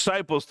his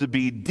disciples to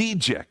be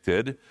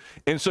dejected.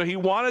 And so he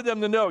wanted them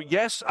to know,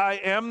 yes, I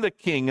am the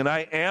king and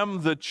I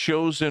am the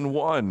chosen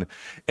one.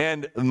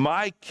 And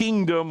my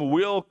kingdom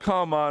will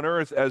come on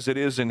earth as it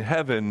is in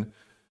heaven.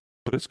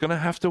 But it's going to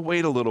have to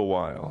wait a little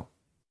while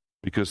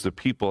because the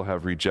people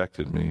have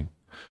rejected me.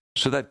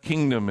 So that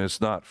kingdom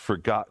is not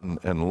forgotten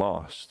and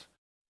lost.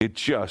 It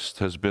just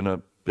has been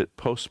a bit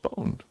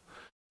postponed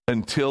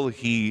until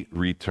he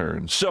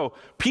returns. So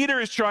Peter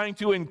is trying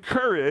to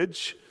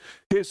encourage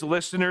his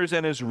listeners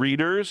and his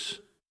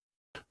readers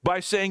by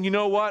saying, you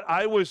know what?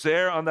 I was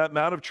there on that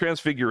Mount of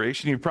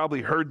Transfiguration. You've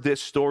probably heard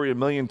this story a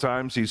million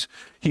times.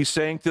 He's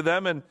saying to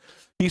them, and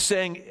he's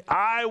saying,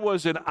 I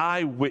was an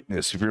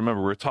eyewitness. If you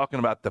remember, we're talking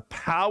about the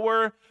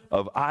power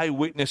of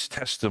eyewitness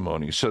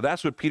testimony. So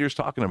that's what Peter's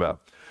talking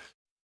about.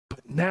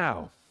 But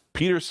now,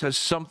 Peter says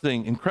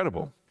something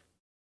incredible.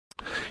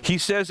 He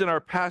says in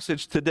our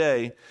passage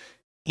today,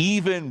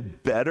 even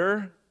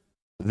better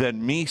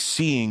than me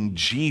seeing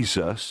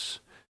Jesus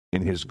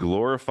in his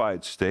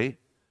glorified state,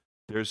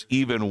 there's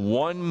even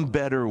one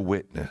better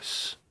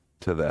witness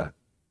to that,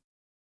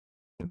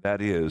 and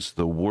that is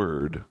the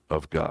Word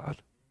of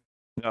God.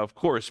 Now, of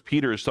course,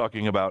 Peter is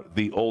talking about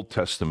the Old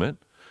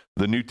Testament.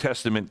 The New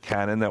Testament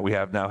canon that we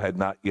have now had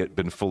not yet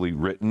been fully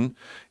written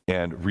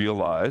and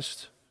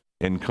realized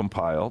and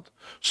compiled.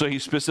 So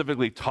he's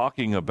specifically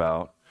talking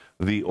about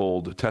the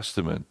Old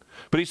Testament.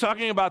 But he's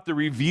talking about the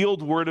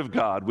revealed Word of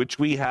God, which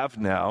we have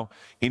now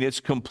in its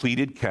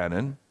completed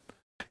canon.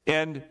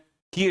 And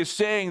he is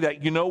saying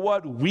that, you know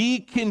what? We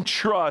can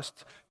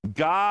trust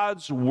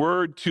God's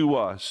word to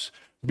us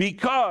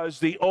because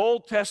the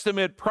Old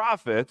Testament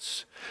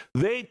prophets,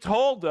 they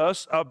told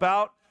us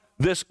about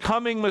this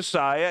coming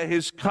Messiah,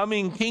 his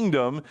coming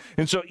kingdom.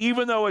 And so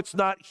even though it's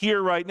not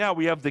here right now,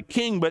 we have the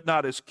king, but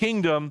not his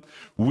kingdom,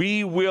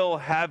 we will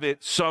have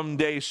it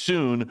someday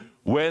soon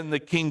when the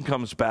king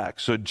comes back.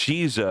 So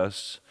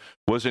Jesus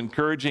was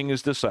encouraging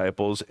his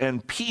disciples,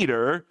 and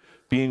Peter,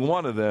 being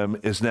one of them,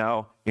 is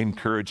now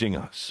encouraging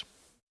us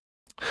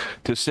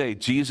to say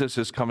Jesus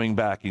is coming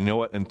back. You know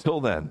what? Until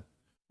then,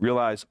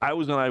 realize I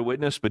was an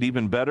eyewitness, but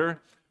even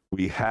better,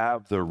 we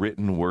have the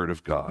written word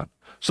of God.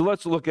 So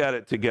let's look at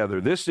it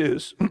together. This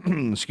is,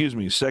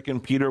 2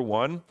 Peter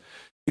 1.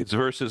 It's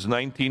verses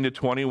 19 to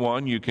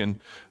 21. You can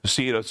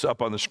see it. It's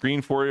up on the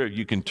screen for you.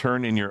 You can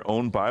turn in your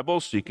own Bible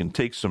so you can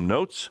take some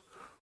notes.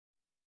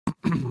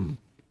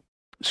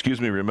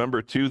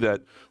 Remember, too,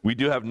 that we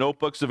do have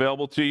notebooks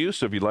available to you.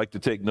 So if you'd like to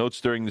take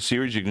notes during the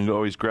series, you can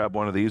always grab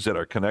one of these at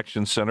our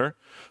Connection Center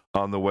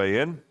on the way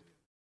in.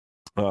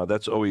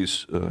 That's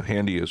always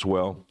handy as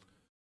well.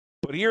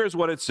 But here is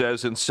what it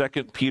says in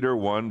 2 Peter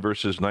 1,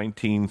 verses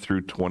 19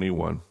 through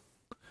 21.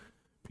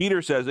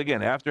 Peter says,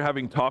 again, after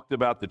having talked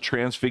about the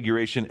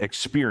transfiguration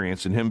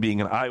experience and him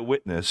being an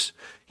eyewitness,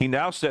 he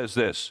now says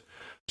this,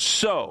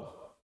 so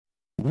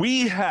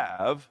we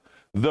have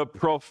the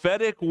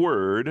prophetic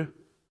word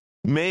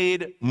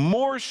made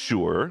more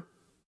sure,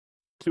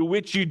 to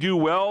which you do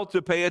well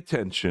to pay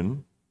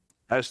attention,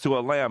 as to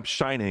a lamp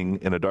shining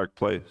in a dark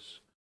place,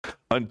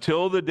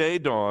 until the day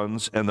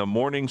dawns and the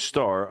morning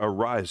star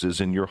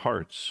arises in your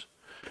hearts.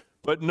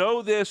 But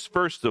know this,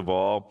 first of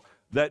all,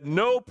 that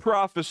no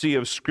prophecy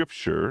of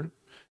Scripture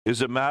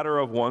is a matter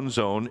of one's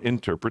own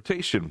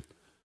interpretation.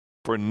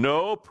 For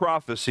no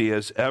prophecy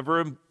was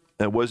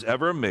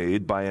ever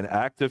made by an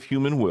act of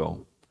human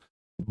will,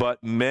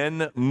 but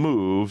men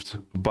moved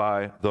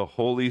by the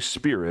Holy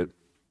Spirit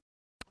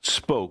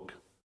spoke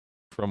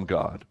from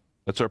God.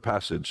 That's our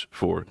passage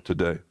for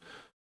today.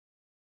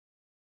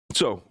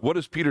 So, what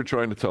is Peter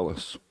trying to tell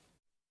us?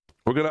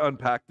 We're going to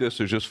unpack this.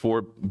 There's just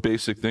 4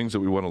 basic things that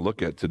we want to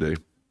look at today.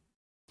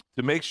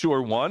 To make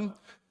sure, 1,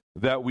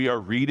 that we are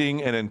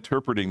reading and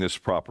interpreting this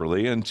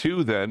properly, and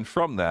 2, then,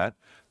 from that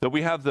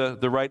we have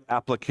the right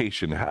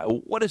application.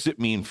 What does it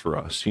mean for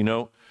us? You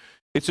know,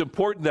 it's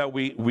important that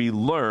we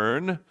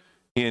learn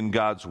in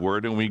God's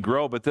word and we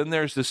grow, but then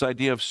there's this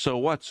idea of so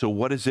what? So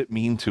what does it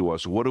mean to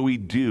us? What do we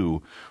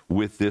do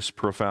with this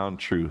profound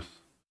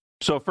truth?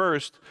 So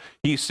first,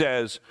 he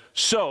says,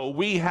 so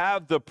we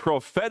have the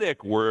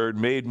prophetic word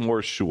made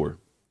more sure.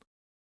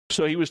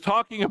 So he was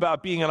talking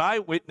about being an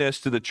eyewitness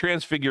to the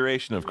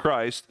transfiguration of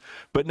Christ,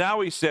 but now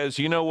he says,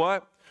 you know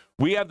what?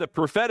 We have the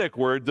prophetic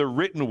word, the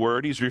written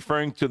word. He's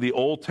referring to the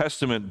Old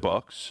Testament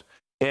books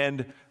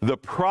and the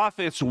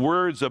prophets'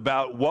 words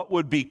about what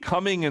would be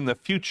coming in the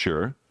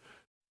future.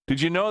 Did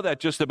you know that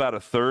just about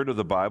a third of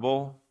the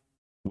Bible,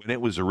 when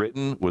it was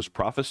written, was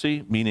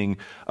prophecy? Meaning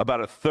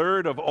about a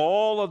third of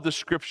all of the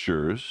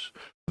scriptures,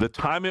 the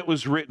time it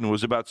was written,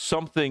 was about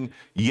something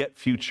yet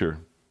future.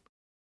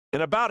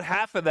 And about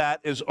half of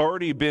that has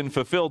already been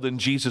fulfilled in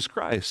Jesus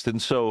Christ.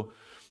 And so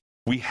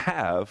we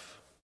have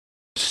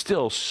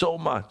still so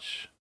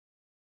much,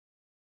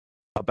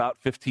 about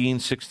 15,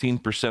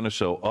 16% or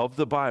so of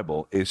the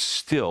Bible is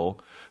still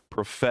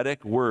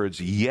prophetic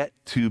words yet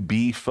to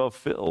be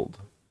fulfilled,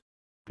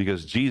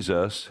 because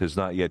Jesus has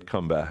not yet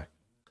come back.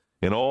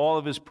 And all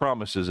of his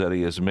promises that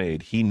he has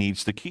made, he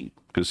needs to keep,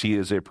 because he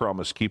is a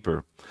promise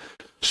keeper.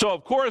 So,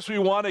 of course, we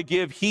want to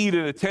give heed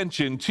and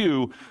attention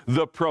to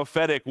the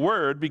prophetic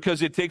word,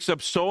 because it takes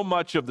up so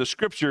much of the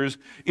scriptures.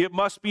 It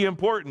must be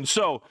important.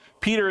 So,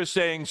 Peter is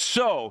saying,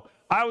 so,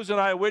 I was an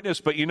eyewitness,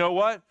 but you know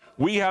what?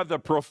 We have the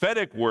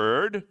prophetic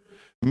word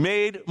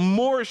made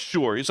more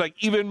sure. It's like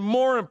even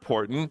more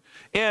important.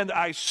 And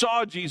I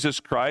saw Jesus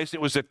Christ. It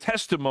was a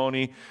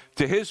testimony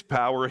to his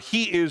power.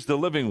 He is the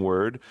living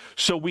word.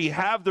 So we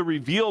have the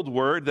revealed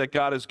word that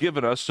God has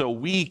given us, so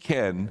we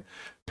can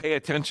pay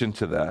attention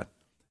to that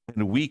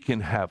and we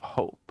can have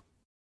hope.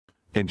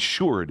 and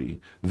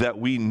surety that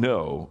we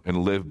know and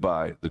live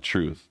by the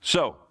truth.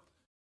 So,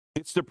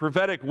 it's the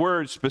prophetic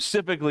word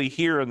specifically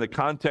here in the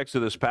context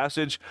of this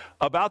passage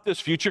about this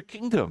future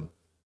kingdom,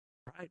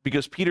 right?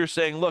 Because Peter's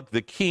saying, look,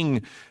 the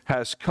king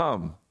has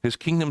come. His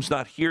kingdom's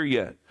not here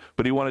yet,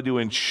 but he wanted to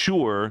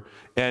ensure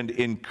and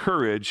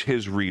encourage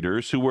his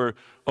readers, who were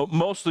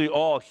mostly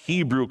all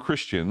Hebrew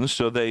Christians,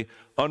 so they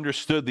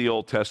understood the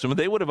Old Testament.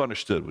 They would have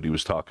understood what he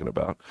was talking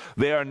about.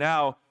 They are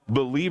now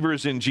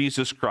believers in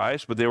Jesus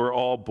Christ, but they were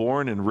all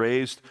born and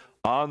raised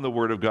on the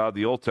Word of God,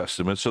 the Old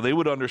Testament, so they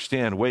would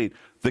understand, wait,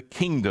 the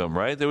kingdom,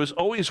 right? There was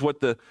always what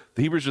the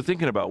Hebrews were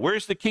thinking about.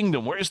 Where's the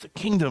kingdom? Where's the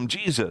kingdom,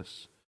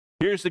 Jesus?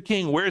 Here's the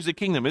king. Where's the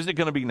kingdom? Is it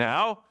going to be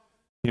now?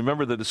 You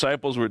remember the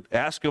disciples would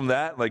ask him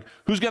that, like,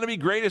 who's going to be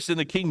greatest in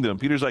the kingdom?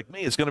 Peter's like,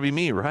 me, it's going to be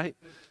me, right?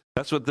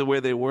 That's what the way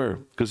they were,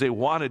 because they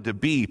wanted to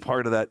be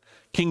part of that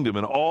kingdom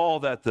and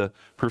all that the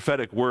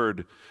prophetic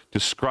word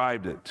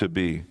described it to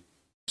be.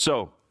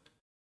 So,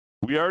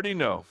 we already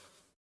know.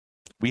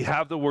 We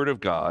have the word of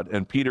God,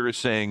 and Peter is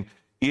saying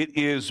it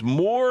is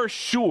more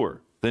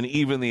sure than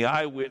even the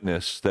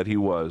eyewitness that he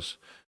was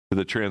to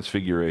the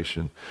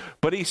transfiguration.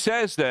 But he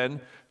says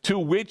then, to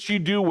which you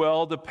do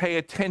well to pay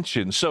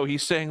attention. So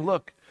he's saying,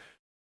 look,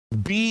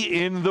 be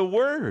in the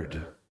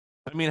word.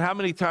 I mean, how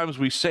many times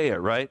we say it,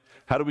 right?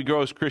 How do we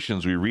grow as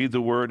Christians? We read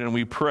the word and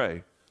we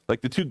pray. Like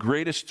the two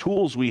greatest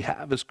tools we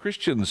have as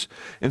Christians.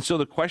 And so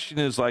the question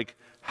is, like,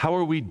 how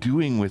are we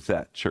doing with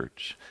that,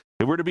 church?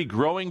 If we're to be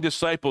growing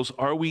disciples,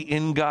 are we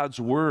in God's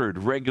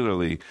word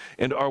regularly?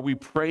 And are we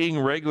praying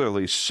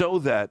regularly so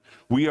that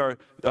we are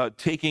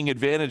taking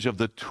advantage of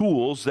the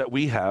tools that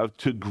we have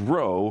to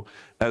grow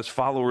as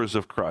followers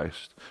of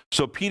Christ?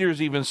 So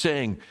Peter's even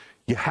saying,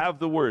 you have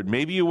the word.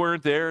 Maybe you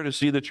weren't there to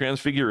see the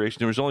transfiguration.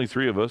 There was only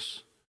 3 of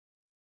us,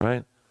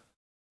 right?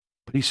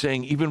 But he's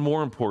saying even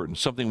more important,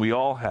 something we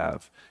all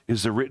have,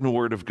 is the written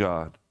word of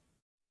God.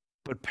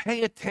 But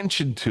pay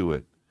attention to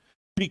it,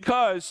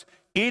 because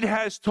it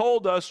has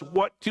told us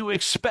what to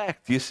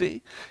expect, you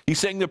see? He's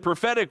saying the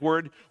prophetic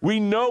word, we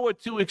know what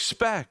to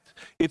expect.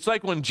 It's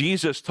like when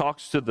Jesus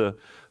talks to the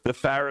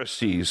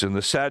Pharisees and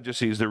the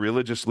Sadducees, the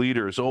religious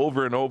leaders,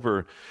 over and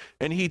over,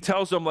 and he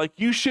tells them, like,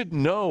 you should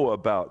know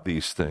about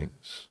these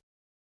things,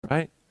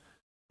 right?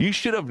 You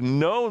should have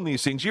known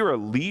these things. You're a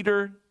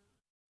leader.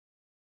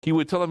 He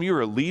would tell them,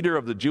 you're a leader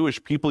of the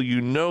Jewish people. You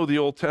know the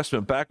Old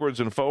Testament backwards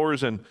and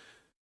forwards, and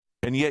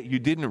yet you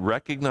didn't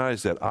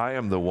recognize that I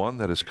am the one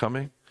that is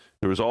coming.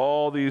 There was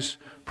all these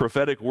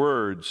prophetic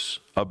words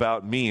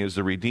about me as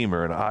the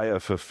Redeemer, and I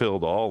have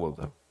fulfilled all of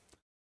them.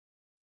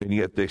 And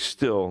yet they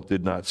still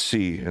did not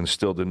see and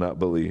still did not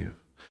believe.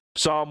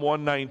 Psalm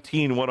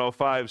 119,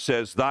 105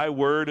 says, thy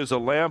word is a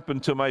lamp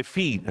unto my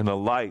feet and a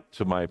light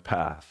to my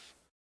path.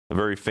 A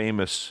very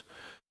famous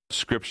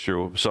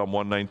scripture, Psalm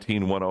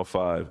 119,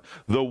 105.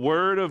 The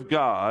word of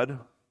God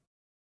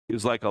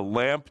is like a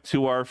lamp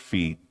to our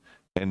feet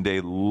and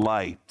a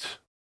light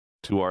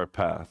to our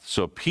path.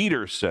 So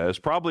Peter says,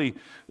 probably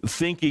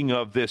thinking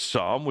of this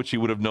psalm, which he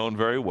would have known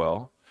very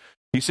well,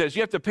 he says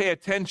you have to pay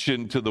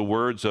attention to the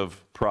words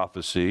of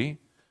prophecy,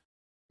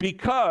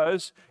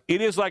 because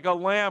it is like a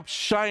lamp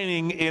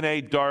shining in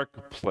a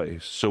dark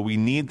place. So we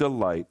need the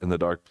light in the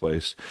dark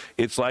place.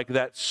 It's like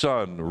that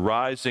sun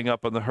rising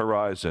up on the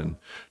horizon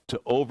to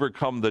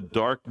overcome the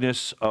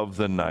darkness of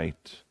the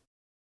night.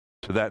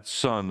 To that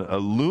sun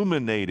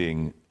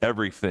illuminating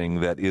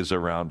everything that is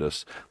around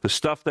us, the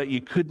stuff that you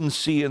couldn't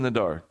see in the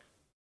dark.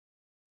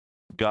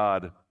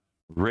 God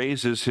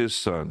raises his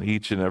sun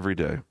each and every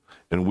day,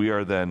 and we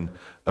are then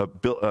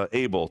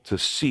able to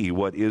see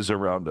what is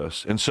around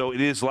us. And so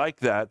it is like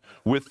that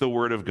with the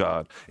word of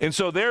God. And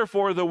so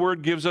therefore the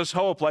word gives us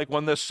hope. Like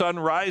when the sun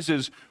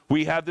rises,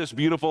 we have this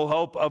beautiful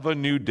hope of a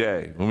new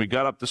day. When we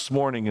got up this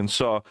morning and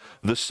saw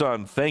the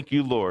sun, thank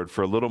you, Lord,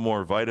 for a little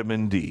more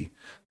vitamin D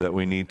that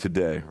we need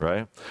today,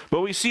 right?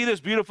 But we see this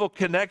beautiful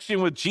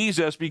connection with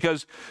Jesus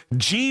because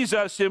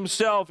Jesus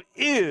himself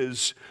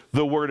is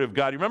the word of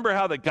God. You remember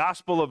how the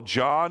Gospel of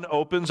John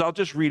opens? I'll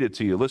just read it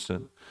to you.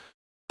 Listen.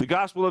 The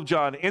Gospel of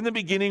John, in the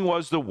beginning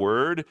was the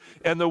Word,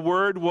 and the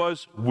Word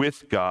was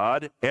with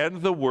God,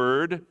 and the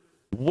Word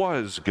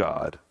was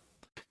God.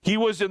 He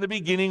was in the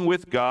beginning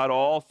with God.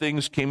 All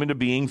things came into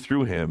being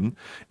through him,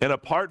 and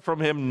apart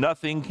from him,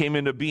 nothing came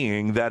into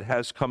being that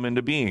has come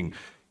into being.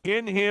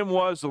 In him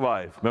was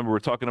life. Remember, we're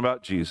talking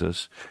about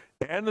Jesus.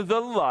 And the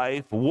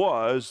life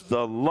was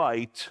the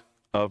light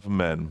of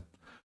men.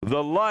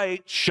 The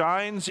light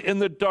shines in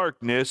the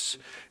darkness,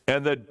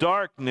 and the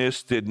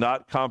darkness did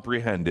not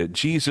comprehend it.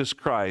 Jesus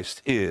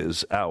Christ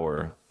is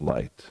our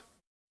light.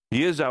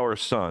 He is our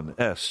sun,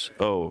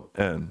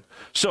 S-O-N.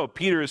 So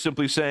Peter is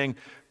simply saying,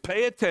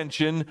 pay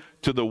attention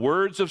to the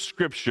words of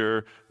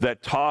Scripture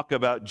that talk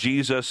about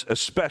Jesus,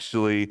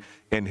 especially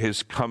in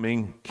his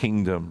coming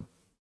kingdom.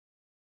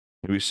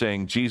 He was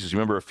saying, Jesus,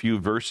 remember a few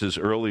verses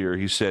earlier,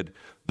 he said,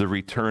 the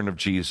return of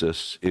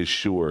Jesus is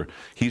sure.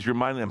 He's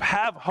reminding them,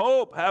 have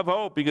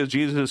hope, because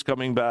Jesus is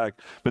coming back.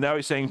 But now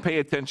he's saying, pay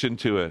attention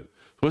to it.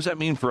 What does that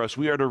mean for us?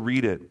 We are to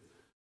read it,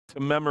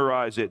 to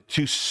memorize it,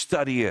 to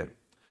study it.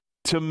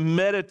 to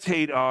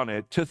meditate on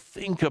it, to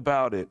think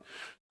about it,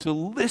 to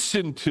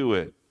listen to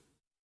it.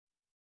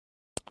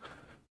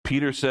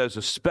 Peter says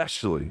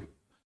especially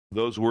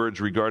those words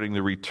regarding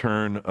the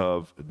return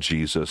of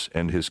Jesus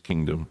and his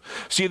kingdom.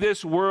 See,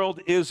 this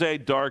world is a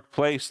dark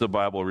place, the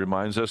Bible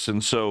reminds us,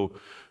 and so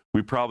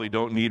we probably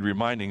don't need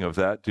reminding of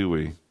that, do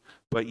we?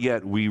 But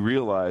yet we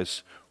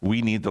realize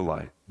we need the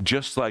light.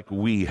 Just like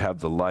we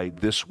have the light,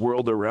 this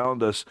world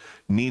around us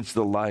needs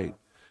the light.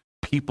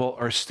 People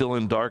are still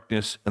in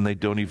darkness and they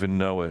don't even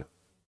know it.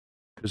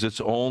 Because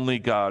it's only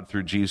God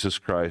through Jesus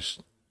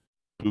Christ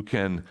who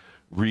can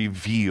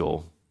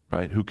reveal,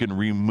 right? Who can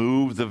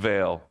remove the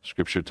veil,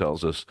 Scripture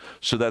tells us,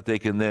 so that they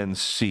can then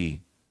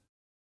see.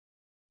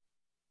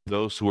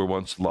 Those who were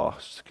once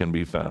lost can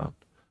be found.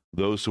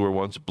 Those who were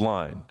once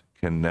blind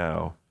can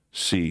now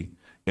see.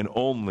 And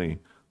only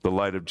the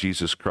light of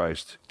Jesus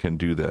Christ can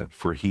do that,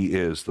 for he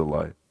is the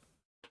light.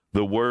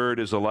 The Word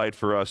is a light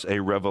for us, a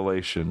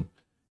revelation.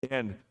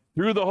 And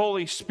through the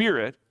Holy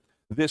Spirit,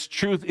 this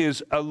truth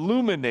is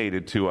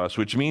illuminated to us,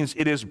 which means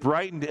it is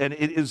brightened and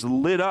it is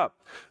lit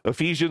up.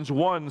 Ephesians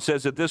 1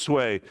 says it this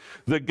way: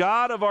 the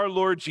God of our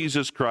Lord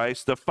Jesus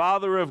Christ, the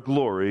Father of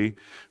glory,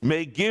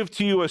 may give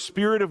to you a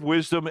spirit of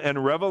wisdom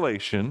and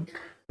revelation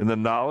in the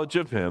knowledge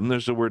of him.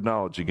 There's the word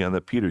knowledge again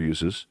that Peter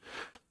uses.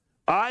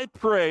 I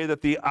pray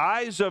that the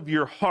eyes of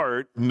your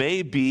heart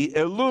may be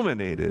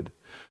illuminated,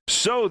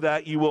 so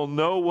that you will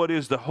know what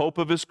is the hope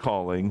of his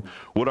calling,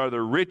 what are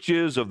the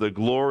riches of the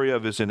glory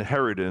of his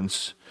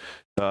inheritance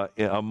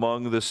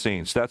among the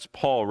saints. That's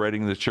Paul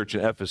writing to the church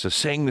in Ephesus,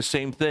 saying the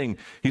same thing.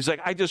 He's like,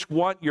 I just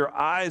want your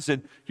eyes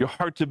and your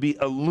heart to be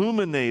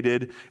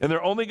illuminated, and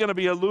they're only going to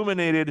be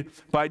illuminated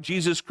by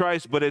Jesus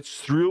Christ, but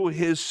it's through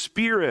his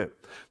Spirit,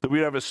 that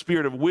we have a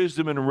spirit of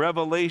wisdom and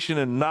revelation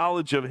and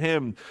knowledge of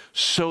him,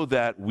 so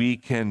that we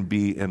can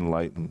be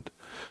enlightened.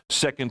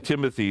 2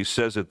 Timothy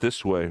says it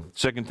this way,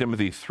 2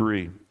 Timothy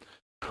 3.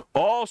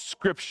 All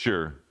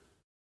Scripture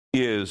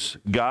is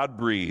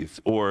God-breathed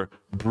or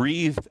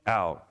breathed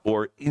out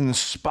or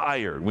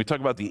inspired. When we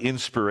talk about the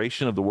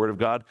inspiration of the Word of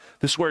God,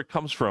 this is where it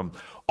comes from.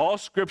 All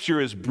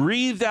Scripture is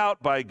breathed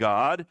out by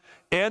God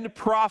and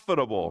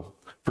profitable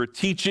for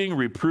teaching,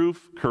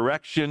 reproof,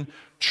 correction,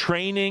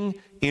 training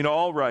in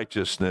all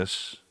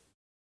righteousness,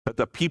 that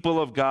the people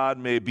of God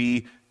may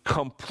be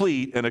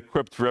complete and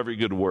equipped for every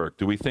good work.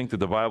 Do we think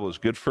that the Bible is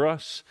good for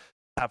us?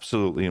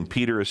 Absolutely. And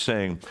Peter is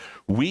saying,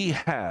 we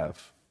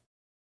have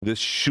this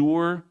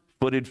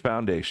sure-footed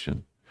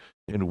foundation,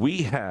 and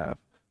we have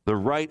the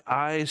right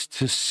eyes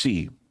to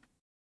see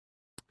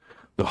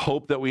the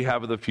hope that we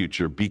have of the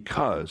future,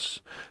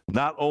 because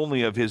not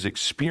only of his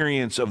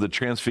experience of the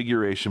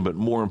transfiguration, but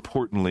more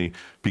importantly,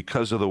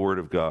 because of the Word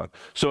of God.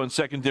 So in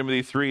 2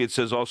 Timothy 3, it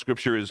says all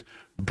Scripture is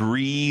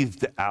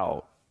breathed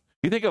out.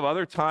 You think of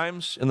other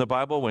times in the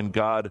Bible when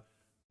God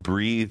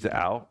breathed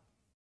out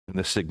and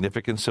the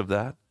significance of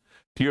that?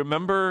 Do you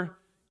remember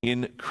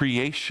in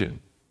creation?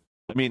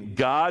 I mean,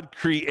 God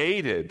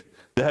created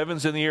the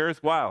heavens and the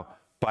earth, wow,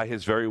 by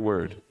his very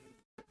word.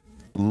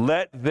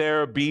 Let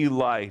there be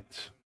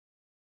light.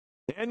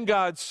 And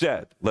God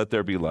said, let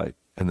there be light.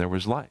 And there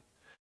was light.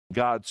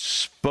 God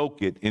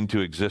spoke it into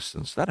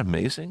existence. Isn't that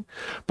amazing?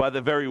 By the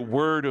very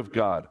word of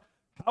God.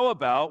 How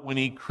about when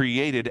he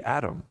created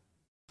Adam,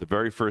 the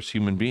very first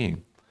human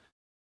being,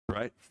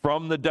 right?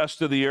 From the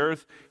dust of the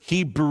earth,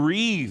 he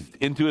breathed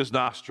into his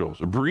nostrils,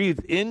 or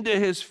breathed into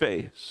his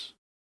face.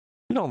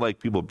 We don't like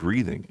people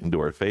breathing into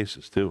our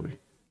faces, do we?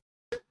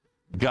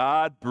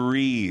 God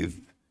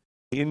breathed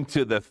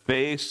into the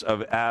face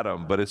of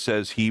Adam, but it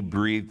says he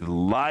breathed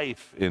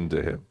life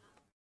into him.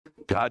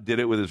 God did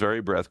it with his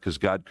very breath, because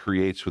God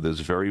creates with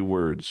his very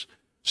words.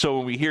 So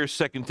when we hear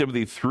 2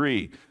 Timothy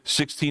 3,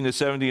 16 to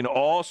 17,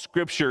 all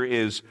Scripture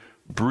is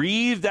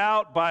breathed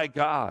out by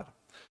God,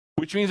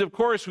 which means, of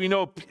course, we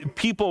know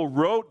people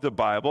wrote the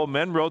Bible,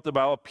 men wrote the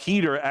Bible,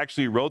 Peter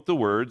actually wrote the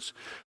words,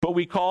 but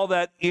we call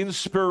that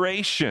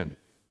inspiration,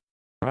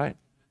 right?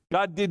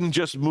 God didn't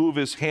just move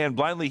his hand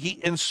blindly. He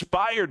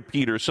inspired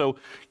Peter. So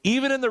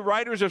even in the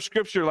writers of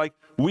Scripture, like,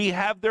 we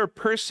have their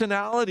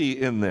personality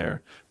in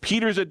there.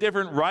 Peter's a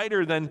different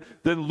writer than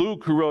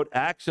Luke, who wrote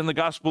Acts and the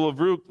Gospel of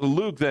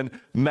Luke,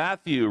 than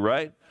Matthew,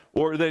 right?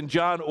 Or than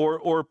John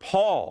or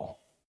Paul.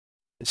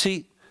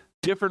 See,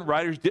 different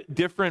writers,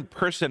 different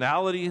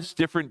personalities,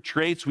 different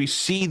traits. We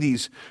see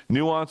these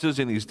nuances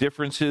and these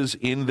differences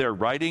in their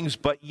writings,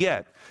 but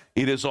yet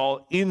it is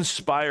all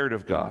inspired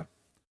of God,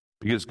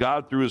 because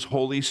God, through his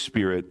Holy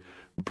Spirit,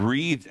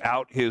 breathed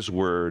out his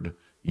word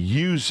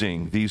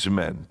using these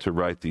men to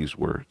write these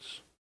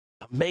words.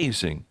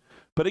 Amazing.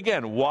 But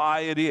again,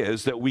 why it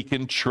is that we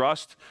can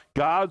trust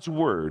God's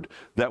word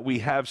that we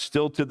have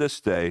still to this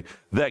day,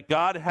 that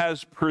God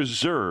has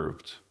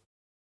preserved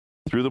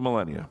through the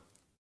millennia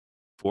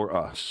for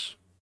us.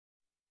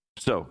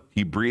 So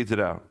he breathed it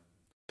out.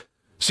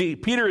 See,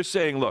 Peter is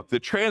saying, look, the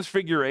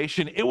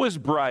transfiguration, it was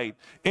bright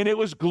and it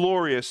was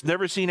glorious,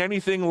 never seen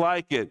anything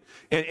like it.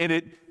 And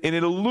it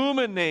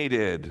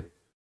illuminated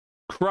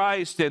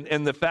Christ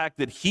and the fact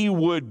that he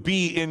would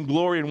be in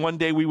glory, and one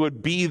day we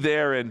would be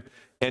there, and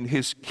and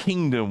his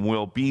kingdom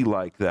will be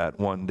like that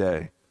one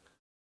day.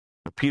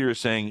 But Peter is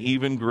saying,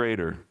 even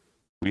greater,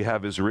 we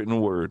have his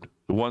written word,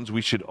 the ones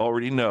we should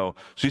already know.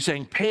 So he's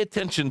saying, pay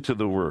attention to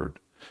the word,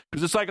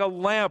 because it's like a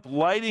lamp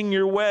lighting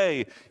your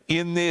way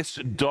in this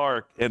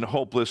dark and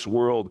hopeless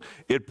world.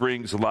 It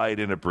brings light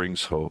and it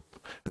brings hope.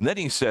 And then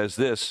he says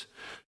this,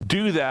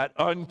 do that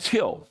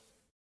until.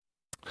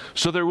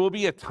 So there will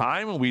be a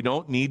time when we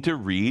don't need to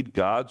read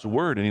God's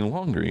word any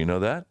longer. You know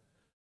that?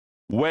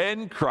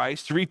 When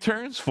Christ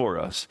returns for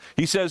us.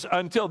 He says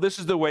until. This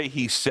is the way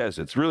he says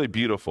it. It's really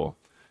beautiful.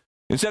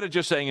 Instead of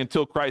just saying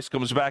until Christ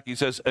comes back, he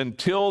says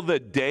until the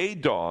day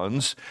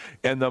dawns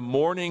and the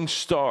morning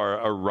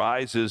star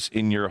arises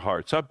in your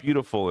hearts. How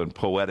beautiful and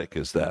poetic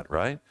is that,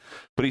 right?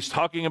 But he's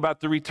talking about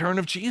the return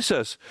of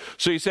Jesus.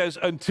 So he says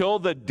until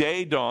the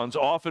day dawns.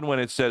 Often when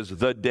it says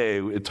the day,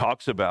 it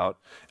talks about,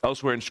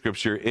 elsewhere in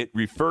Scripture, it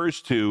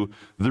refers to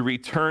the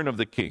return of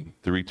the King,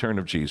 the return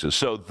of Jesus.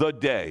 So the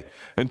day,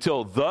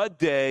 until the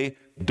day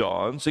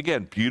dawns.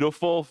 Again,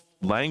 beautiful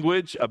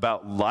language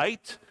about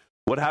light.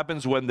 What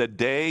happens when the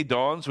day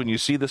dawns, when you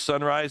see the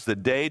sunrise, the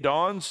day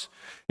dawns,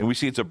 and we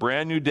see it's a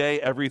brand new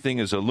day, everything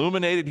is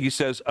illuminated. He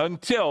says,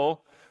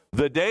 until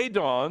the day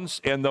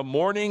dawns and the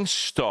morning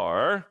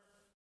star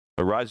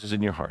arises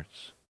in your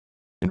hearts.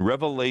 In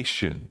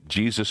Revelation,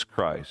 Jesus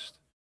Christ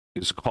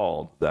is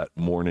called that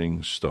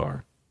morning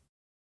star.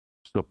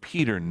 So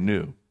Peter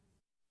knew.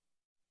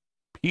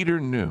 Peter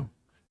knew,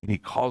 and he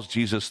calls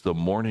Jesus the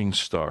morning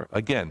star.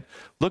 Again,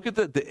 look at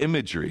the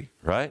imagery,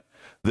 right?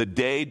 The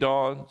day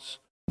dawns.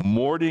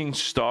 Morning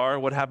star,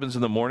 what happens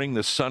in the morning?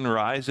 The sun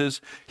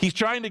rises. He's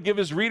trying to give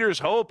his readers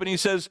hope, and he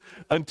says,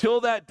 until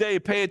that day,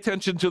 pay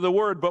attention to the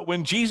word. But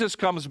when Jesus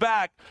comes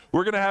back,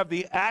 we're going to have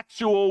the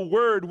actual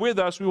word with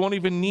us. We won't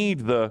even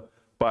need the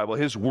Bible.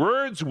 His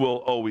words will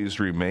always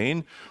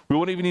remain. We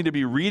won't even need to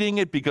be reading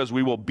it because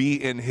we will be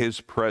in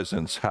his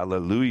presence.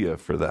 Hallelujah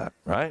for that,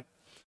 right?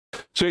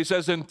 So he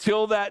says,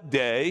 until that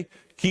day,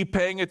 keep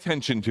paying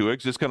attention to it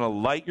because it's going to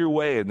light your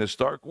way in this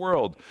dark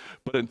world.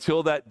 But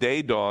until that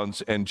day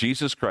dawns and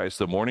Jesus Christ,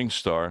 the morning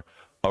star,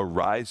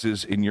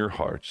 arises in your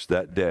hearts,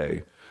 that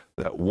day,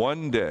 that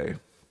one day,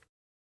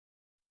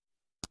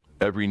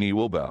 every knee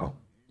will bow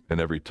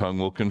and every tongue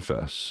will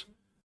confess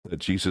that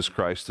Jesus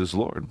Christ is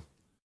Lord.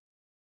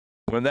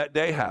 When that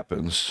day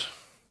happens,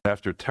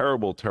 after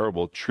terrible,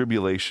 terrible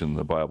tribulation,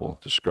 the Bible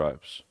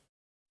describes,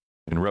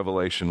 in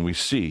Revelation we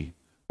see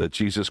that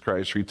Jesus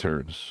Christ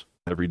returns,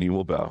 every knee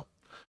will bow,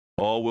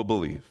 all will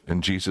believe,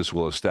 and Jesus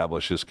will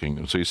establish his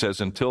kingdom. So he says,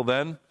 until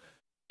then,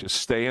 just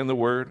stay in the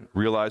word,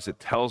 realize it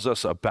tells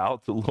us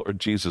about the Lord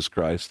Jesus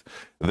Christ,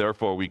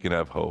 therefore we can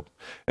have hope.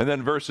 And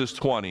then verses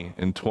 20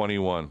 and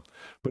 21.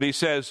 But he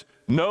says,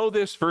 know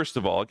this first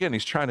of all. Again,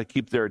 he's trying to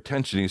keep their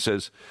attention. He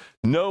says,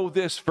 know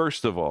this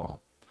first of all,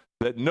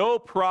 that no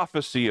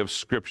prophecy of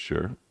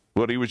Scripture,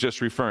 what he was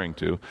just referring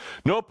to,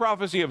 no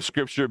prophecy of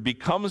Scripture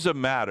becomes a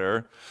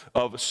matter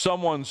of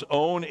someone's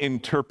own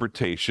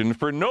interpretation,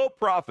 for no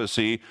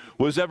prophecy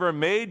was ever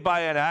made by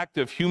an act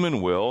of human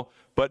will,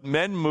 but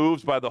men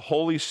moved by the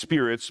Holy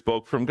Spirit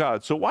spoke from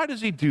God. So why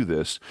does he do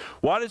this?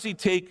 Why does he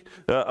take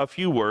a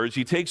few words?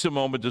 He takes a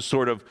moment to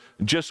sort of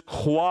just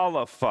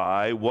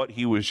qualify what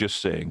he was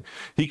just saying.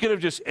 He could have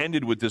just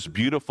ended with this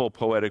beautiful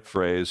poetic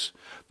phrase,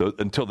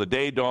 until the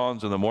day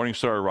dawns and the morning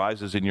star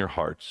arises in your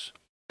hearts,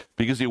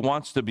 because he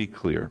wants to be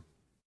clear.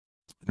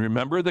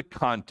 Remember the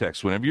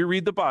context. Whenever you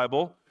read the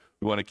Bible,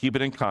 we want to keep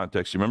it in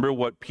context. Remember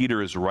what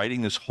Peter is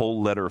writing this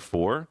whole letter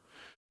for?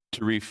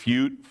 To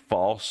refute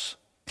false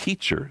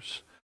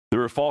teachers. There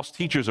were false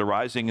teachers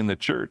arising in the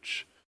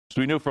church.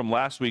 So we know from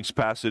last week's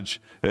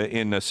passage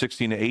in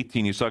 16 to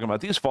 18, he's talking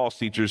about these false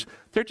teachers,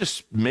 they're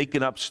just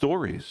making up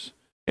stories.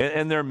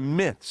 And they're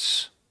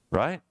myths,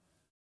 right?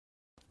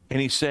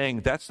 And he's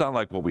saying that's not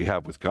like what we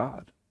have with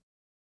God.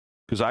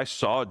 Because I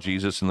saw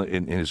Jesus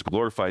in his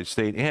glorified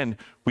state, and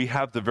we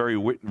have the very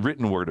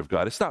written word of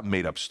God. It's not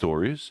made up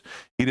stories.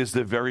 It is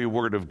the very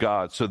word of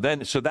God. So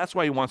that's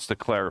why he wants to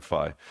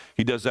clarify.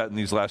 He does that in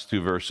these last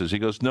two verses. He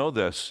goes, know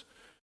this.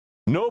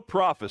 No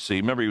prophecy,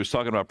 remember he was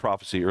talking about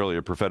prophecy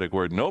earlier, prophetic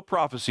word, no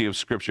prophecy of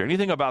Scripture,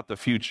 anything about the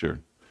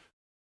future.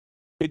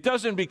 It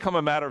doesn't become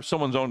a matter of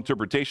someone's own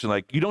interpretation.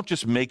 Like, you don't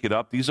just make it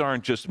up. These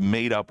aren't just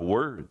made up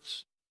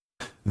words.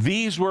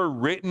 These were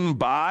written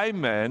by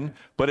men,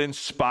 but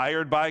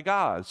inspired by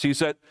God. So he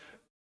said,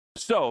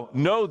 so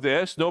know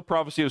this, no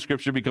prophecy of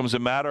Scripture becomes a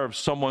matter of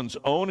someone's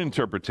own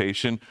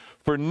interpretation,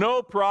 for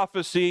no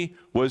prophecy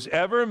was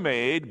ever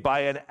made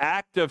by an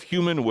act of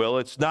human will.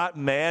 It's not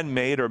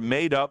man-made or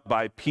made up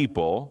by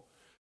people,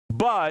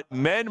 but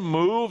men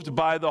moved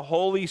by the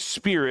Holy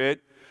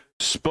Spirit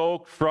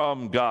spoke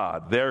from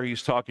God. There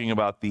he's talking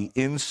about the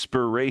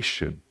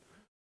inspiration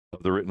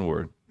of the written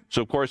word.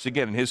 So, of course,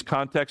 again, in his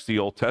context, the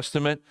Old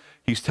Testament,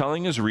 he's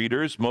telling his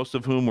readers, most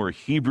of whom were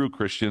Hebrew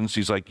Christians,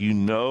 he's like, you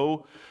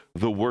know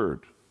the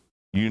word.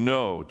 You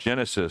know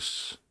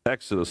Genesis,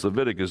 Exodus,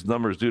 Leviticus,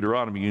 Numbers,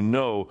 Deuteronomy. You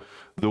know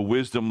the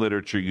wisdom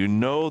literature. You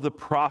know the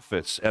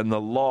prophets and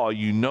the law.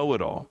 You know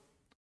it all.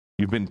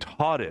 You've been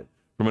taught it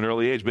from an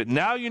early age. But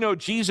now you know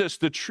Jesus,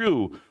 the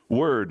true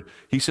word.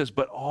 He says,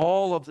 but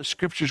all of the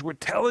scriptures were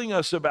telling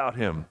us about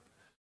him.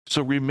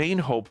 So remain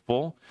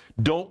hopeful.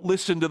 Don't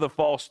listen to the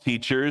false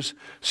teachers.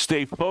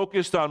 Stay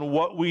focused on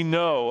what we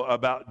know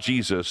about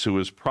Jesus, who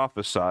is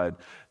prophesied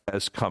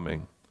as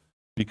coming.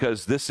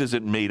 Because this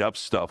isn't made up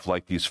stuff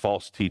like these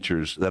false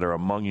teachers that are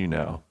among you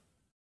now.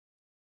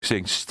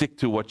 Saying, stick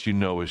to what you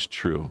know is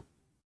true.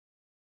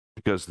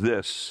 Because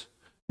this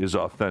is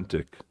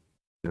authentic.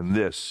 And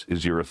this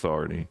is your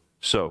authority.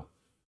 So,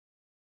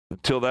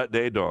 until that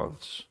day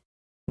dawns,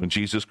 when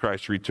Jesus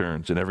Christ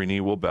returns and every knee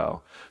will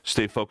bow,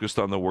 stay focused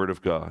on the Word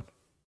of God.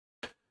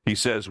 He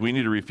says we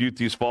need to refute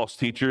these false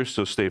teachers,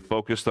 so stay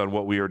focused on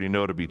what we already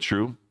know to be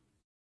true.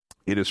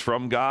 It is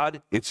from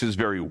God. It's his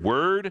very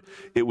word.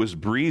 It was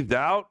breathed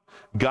out.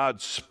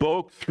 God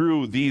spoke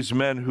through these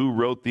men who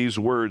wrote these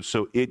words,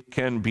 so it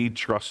can be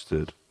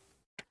trusted.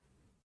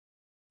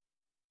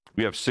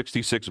 We have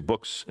 66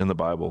 books in the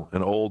Bible,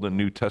 an Old and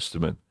New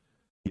Testament,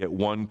 yet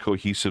one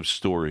cohesive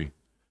story.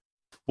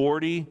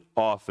 40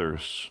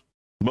 authors,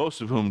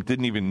 most of whom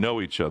didn't even know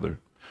each other,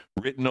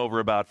 written over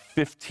about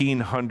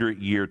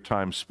 1,500-year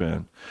time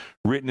span,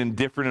 written in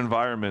different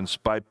environments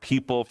by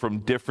people from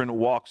different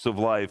walks of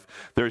life.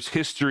 There's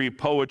history,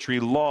 poetry,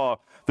 law,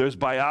 there's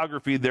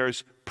biography,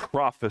 there's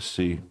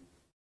prophecy.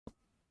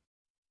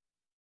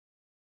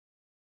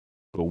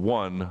 But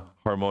one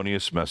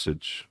harmonious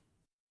message.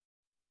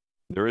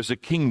 There is a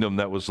kingdom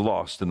that was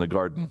lost in the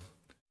garden.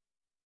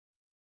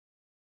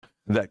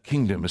 That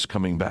kingdom is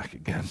coming back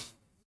again.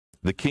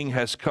 The king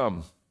has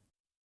come.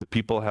 The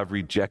people have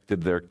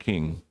rejected their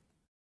king,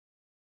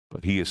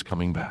 but he is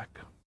coming back.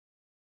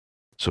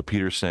 So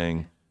Peter's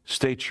saying,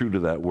 stay true to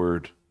that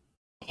word.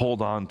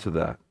 Hold on to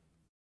that.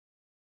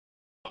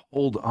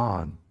 Hold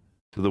on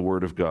to the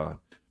word of God,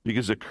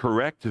 because a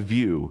correct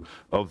view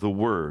of the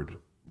word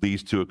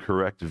leads to a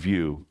correct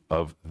view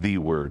of the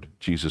word,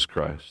 Jesus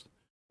Christ.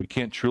 We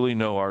can't truly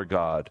know our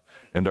God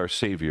and our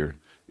Savior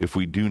if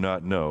we do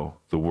not know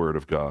the word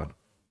of God.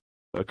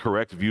 A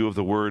correct view of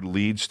the word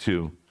leads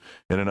to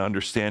and an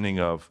understanding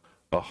of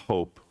a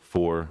hope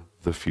for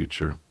the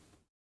future.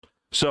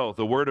 So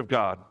the word of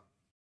God,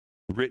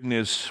 written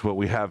is what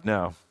we have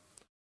now,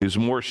 is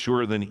more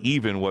sure than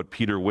even what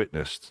Peter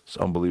witnessed. It's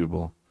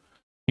unbelievable.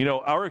 You know,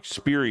 our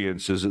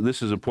experiences,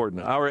 this is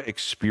important, our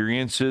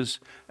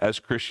experiences as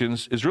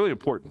Christians is really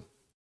important.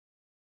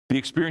 The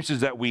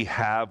experiences that we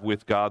have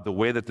with God, the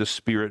way that the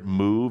Spirit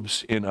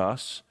moves in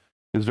us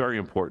is very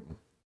important.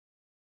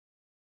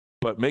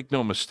 But make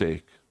no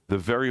mistake, the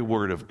very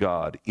word of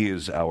God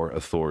is our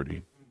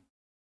authority.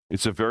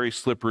 It's a very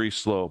slippery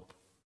slope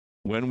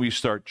when we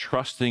start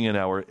trusting in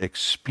our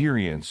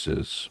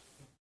experiences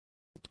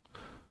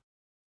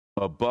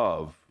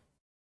above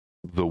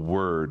the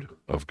word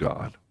of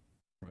God.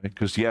 Right?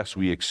 Because yes,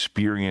 we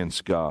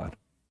experience God,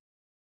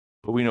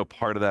 but we know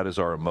part of that is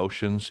our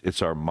emotions.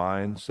 It's our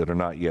minds that are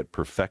not yet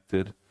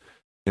perfected.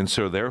 And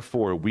so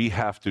therefore, we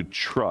have to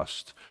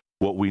trust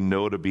what we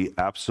know to be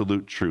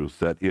absolute truth,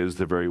 that is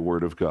the very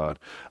word of God.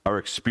 Our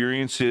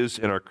experiences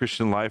in our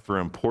Christian life are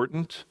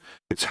important.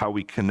 It's how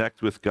we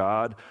connect with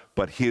God,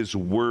 but his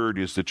word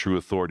is the true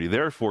authority.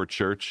 Therefore,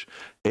 church,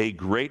 a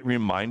great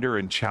reminder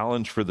and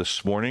challenge for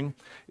this morning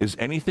is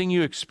anything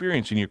you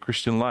experience in your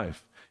Christian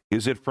life,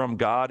 is it from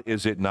God?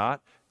 Is it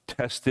not?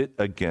 Test it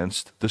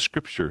against the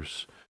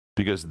scriptures,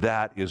 because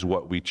that is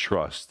what we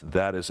trust.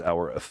 That is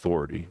our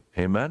authority.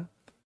 Amen?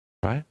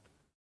 Right?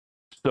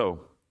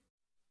 So,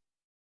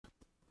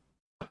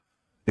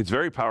 it's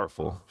very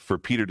powerful for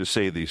Peter to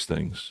say these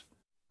things,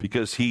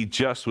 because he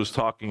just was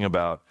talking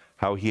about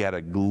how he had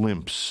a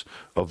glimpse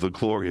of the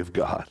glory of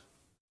God.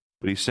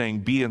 But he's saying,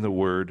 be in the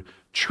word,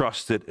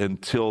 trust it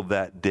until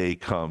that day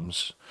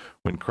comes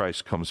when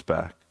Christ comes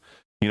back.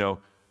 You know,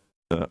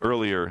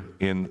 earlier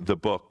in the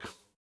book,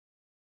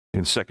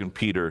 in 2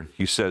 Peter,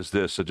 he says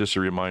this, so just a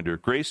reminder,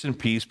 grace and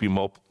peace be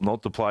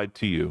multiplied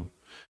to you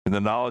in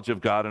the knowledge of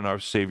God and our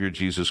Savior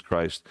Jesus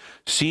Christ,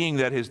 seeing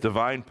that his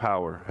divine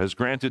power has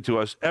granted to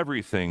us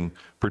everything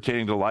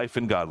pertaining to life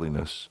and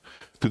godliness,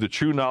 through the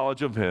true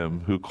knowledge of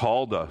him who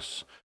called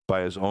us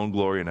by his own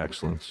glory and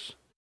excellence.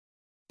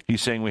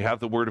 He's saying we have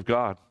the word of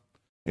God,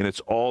 and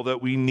it's all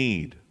that we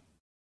need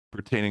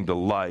pertaining to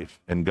life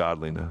and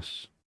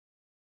godliness.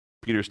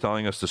 Peter's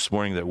telling us this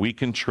morning that we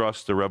can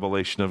trust the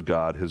revelation of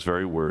God, his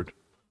very word,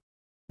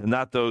 and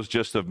not those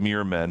just of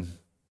mere men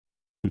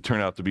who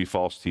turn out to be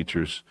false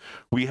teachers.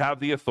 We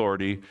have the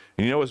authority,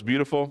 and you know what's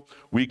beautiful?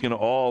 We can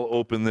all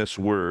open this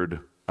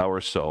word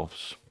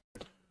ourselves.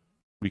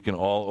 We can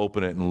all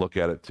open it and look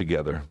at it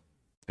together.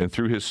 And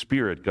through his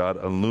Spirit, God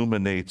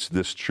illuminates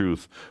this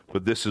truth.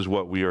 But this is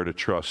what we are to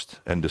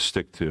trust and to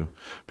stick to,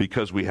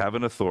 because we have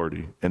an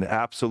authority, an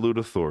absolute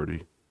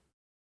authority,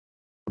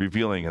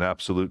 revealing an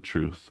absolute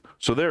truth.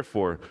 So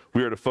therefore,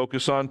 we are to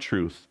focus on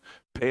truth,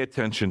 pay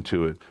attention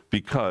to it,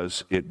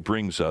 because it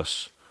brings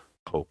us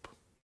hope.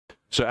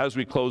 So as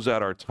we close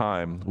out our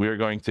time, we are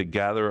going to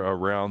gather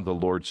around the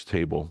Lord's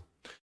table.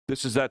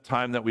 This is that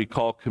time that we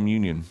call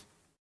communion.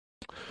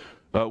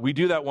 We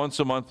do that once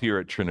a month here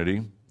at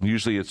Trinity.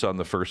 Usually it's on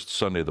the first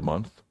Sunday of the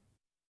month.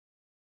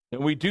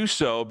 And we do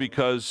so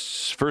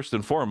because, first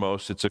and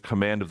foremost, it's a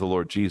command of the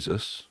Lord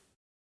Jesus.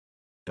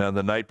 And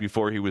the night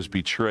before he was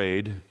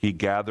betrayed, he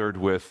gathered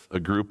with a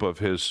group of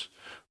his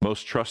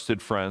most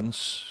trusted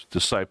friends,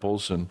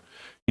 disciples, and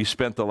he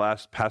spent the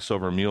last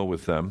Passover meal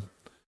with them.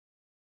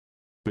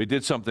 But he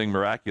did something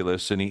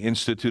miraculous, and he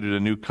instituted a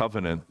new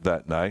covenant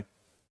that night.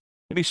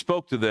 And he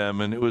spoke to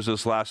them, and it was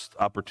his last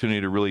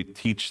opportunity to really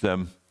teach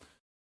them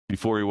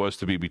before he was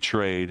to be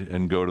betrayed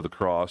and go to the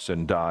cross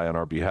and die on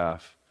our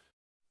behalf.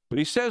 But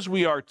he says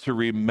we are to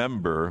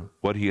remember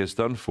what he has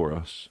done for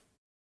us.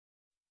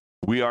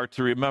 We are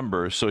to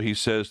remember, so he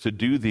says, to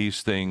do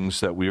these things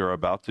that we are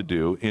about to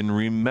do in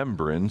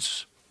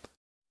remembrance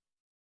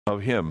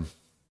of him.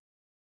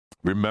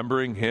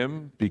 Remembering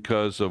him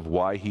because of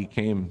why he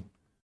came,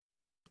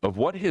 of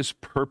what his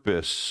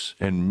purpose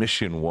and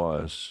mission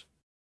was.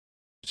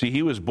 See,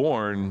 he was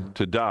born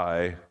to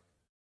die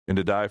and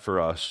to die for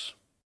us,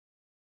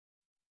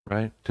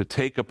 right? To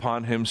take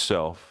upon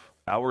himself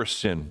our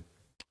sin,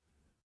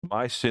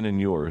 my sin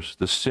and yours,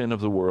 the sin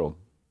of the world,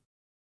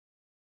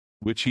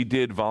 which he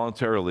did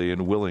voluntarily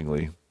and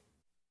willingly.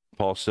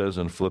 Paul says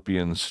in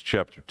Philippians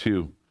chapter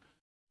 2,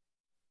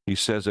 he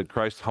says that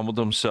Christ humbled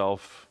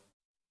himself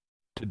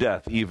to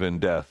death, even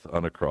death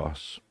on a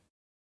cross.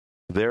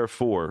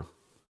 Therefore,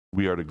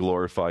 we are to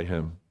glorify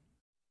him.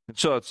 And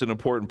so it's an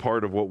important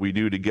part of what we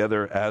do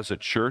together as a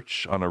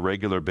church on a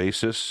regular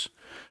basis,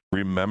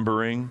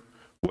 remembering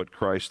what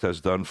Christ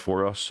has done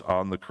for us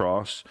on the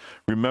cross,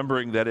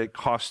 remembering that it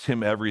cost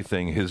him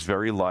everything, his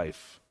very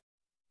life.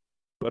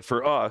 But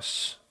for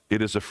us,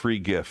 it is a free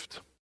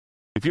gift.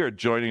 If you're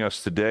joining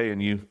us today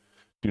and you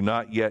do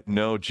not yet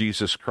know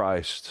Jesus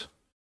Christ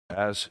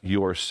as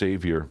your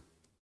Savior,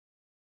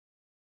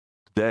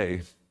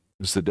 today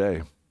is the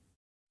day.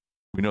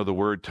 We know the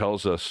Word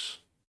tells us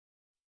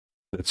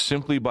that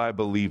simply by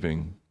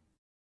believing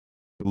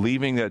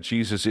that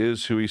Jesus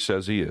is who he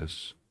says he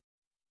is,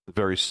 the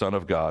very Son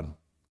of God,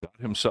 God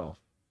himself,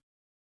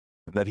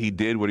 and that he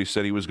did what he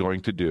said he was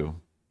going to do,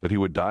 that he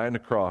would die on the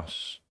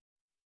cross,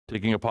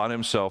 taking upon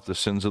himself the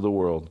sins of the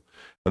world,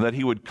 and that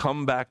he would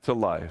come back to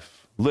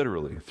life,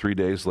 literally 3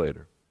 days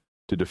later,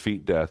 to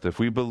defeat death. If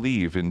we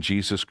believe in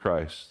Jesus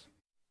Christ,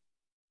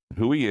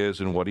 who he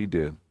is and what he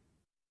did,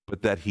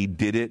 but that he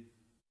did it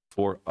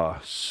for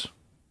us,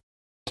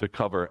 to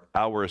cover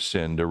our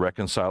sin, to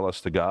reconcile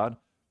us to God,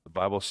 the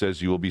Bible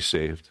says you will be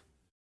saved.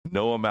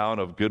 No amount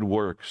of good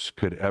works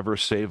could ever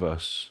save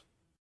us.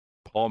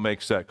 Paul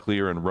makes that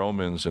clear in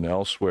Romans and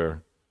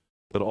elsewhere,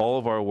 that all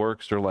of our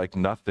works are like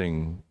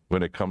nothing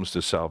when it comes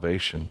to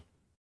salvation.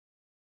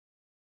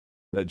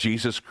 That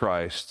Jesus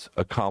Christ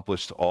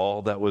accomplished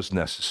all that was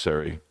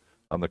necessary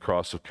on the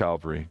cross of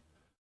Calvary,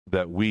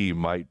 that we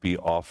might be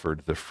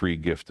offered the free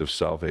gift of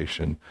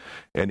salvation.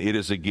 And it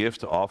is a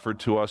gift offered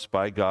to us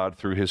by God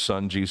through his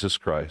Son, Jesus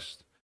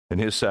Christ, and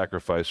his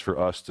sacrifice for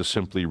us to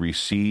simply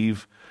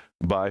receive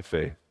by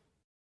faith.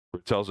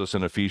 It tells us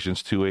in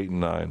Ephesians 2, 8, and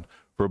 9,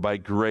 for by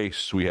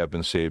grace we have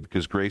been saved,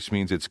 because grace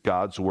means it's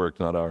God's work,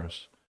 not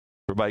ours.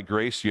 For by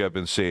grace you have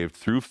been saved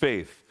through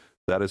faith.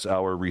 That is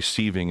our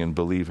receiving and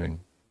believing,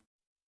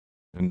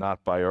 and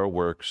not by our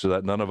works, so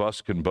that none of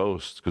us can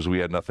boast, because we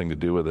had nothing to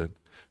do with it.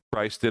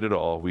 Christ did it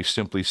all. We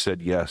simply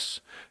said yes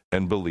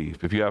and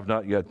believe. If you have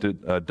not yet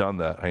done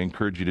that, I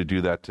encourage you to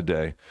do that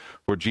today.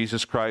 For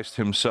Jesus Christ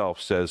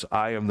himself says,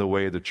 I am the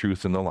way, the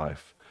truth, and the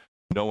life.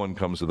 No one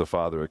comes to the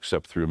Father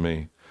except through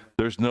me.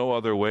 There's no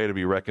other way to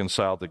be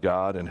reconciled to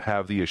God and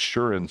have the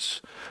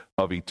assurance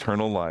of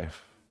eternal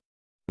life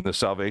and the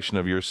salvation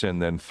of your sin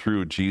than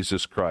through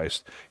Jesus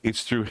Christ.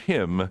 It's through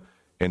him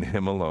and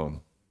him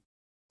alone.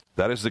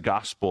 That is the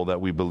gospel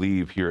that we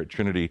believe here at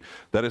Trinity.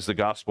 That is the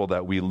gospel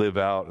that we live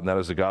out, and that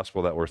is the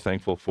gospel that we're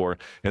thankful for.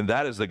 And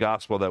that is the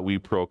gospel that we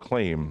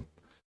proclaim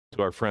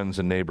to our friends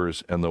and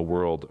neighbors and the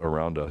world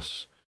around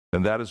us.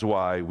 And that is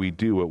why we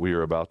do what we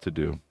are about to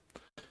do.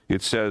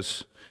 It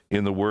says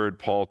in the Word,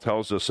 Paul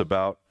tells us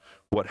about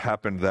what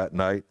happened that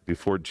night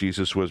before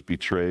Jesus was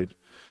betrayed.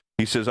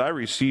 He says, I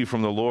received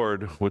from the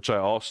Lord, which I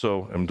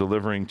also am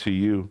delivering to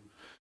you,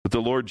 that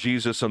the Lord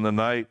Jesus on the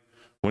night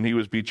when he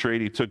was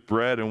betrayed, he took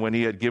bread, and when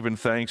he had given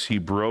thanks, he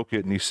broke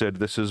it, and he said,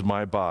 this is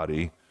my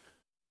body,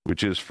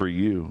 which is for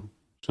you.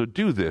 So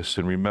do this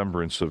in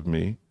remembrance of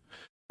me.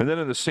 And then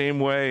in the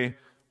same way,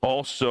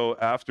 also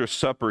after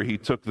supper, he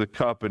took the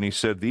cup, and he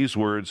said these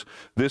words,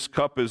 this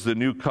cup is the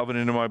new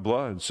covenant in my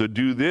blood. So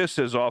do this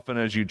as often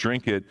as you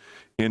drink it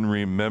in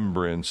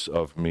remembrance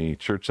of me.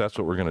 Church, that's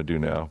what we're going to do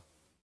now.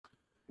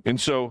 And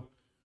so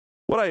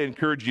what I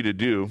encourage you to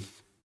do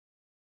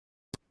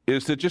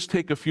is to just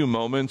take a few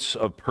moments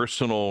of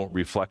personal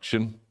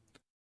reflection.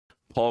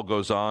 Paul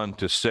goes on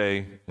to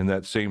say in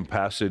that same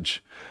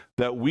passage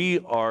that we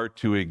are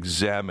to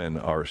examine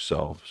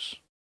ourselves.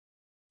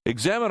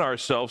 Examine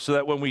ourselves so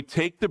that when we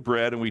take the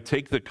bread and we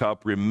take the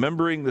cup,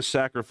 remembering the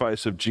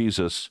sacrifice of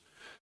Jesus,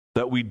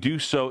 that we do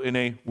so in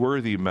a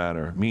worthy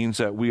manner. It means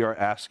that we are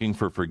asking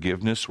for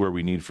forgiveness where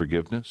we need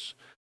forgiveness,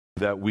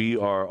 that we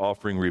are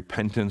offering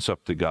repentance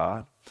up to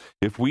God.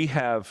 If we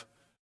have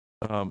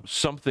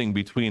something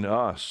between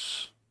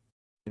us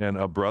and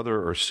a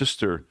brother or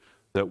sister,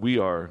 that we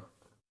are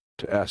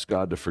to ask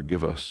God to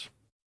forgive us,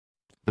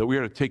 that we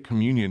are to take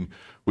communion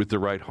with the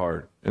right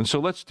heart. And so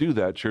let's do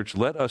that, church.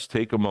 Let us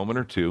take a moment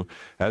or two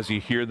as you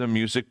hear the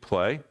music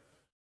play.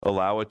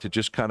 Allow it to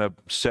just kind of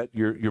set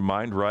your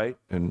mind right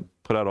and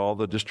put out all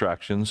the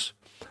distractions,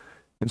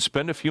 and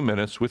spend a few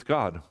minutes with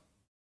God,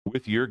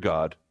 with your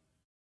God,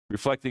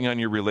 reflecting on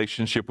your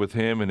relationship with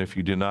Him. And if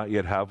you do not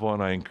yet have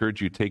one, I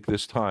encourage you to take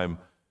this time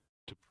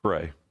to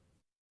pray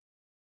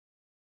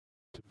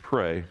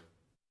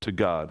to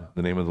God in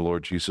the name of the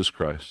Lord Jesus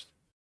Christ.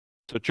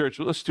 So, church,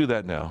 let's do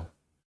that now.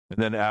 And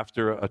then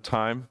after a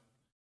time,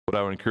 what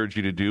I would encourage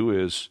you to do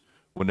is,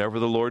 whenever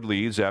the Lord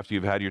leads, after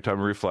you've had your time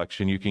of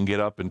reflection, you can get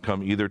up and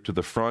come either to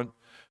the front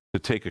to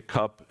take a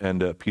cup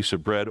and a piece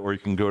of bread, or you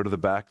can go to the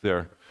back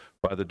there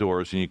by the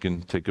doors and you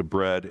can take a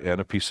bread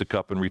and a piece of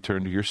cup and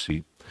return to your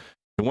seat.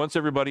 And once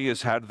everybody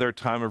has had their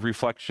time of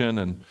reflection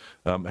and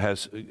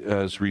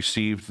has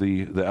received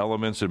the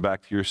elements and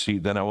back to your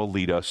seat, then I will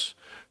lead us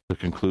to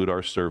conclude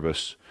our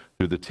service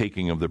through the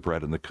taking of the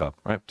bread and the cup.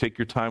 All right? Take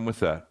your time with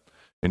that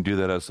and do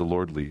that as the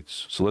Lord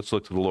leads. So let's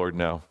look to the Lord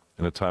now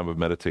in a time of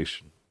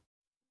meditation.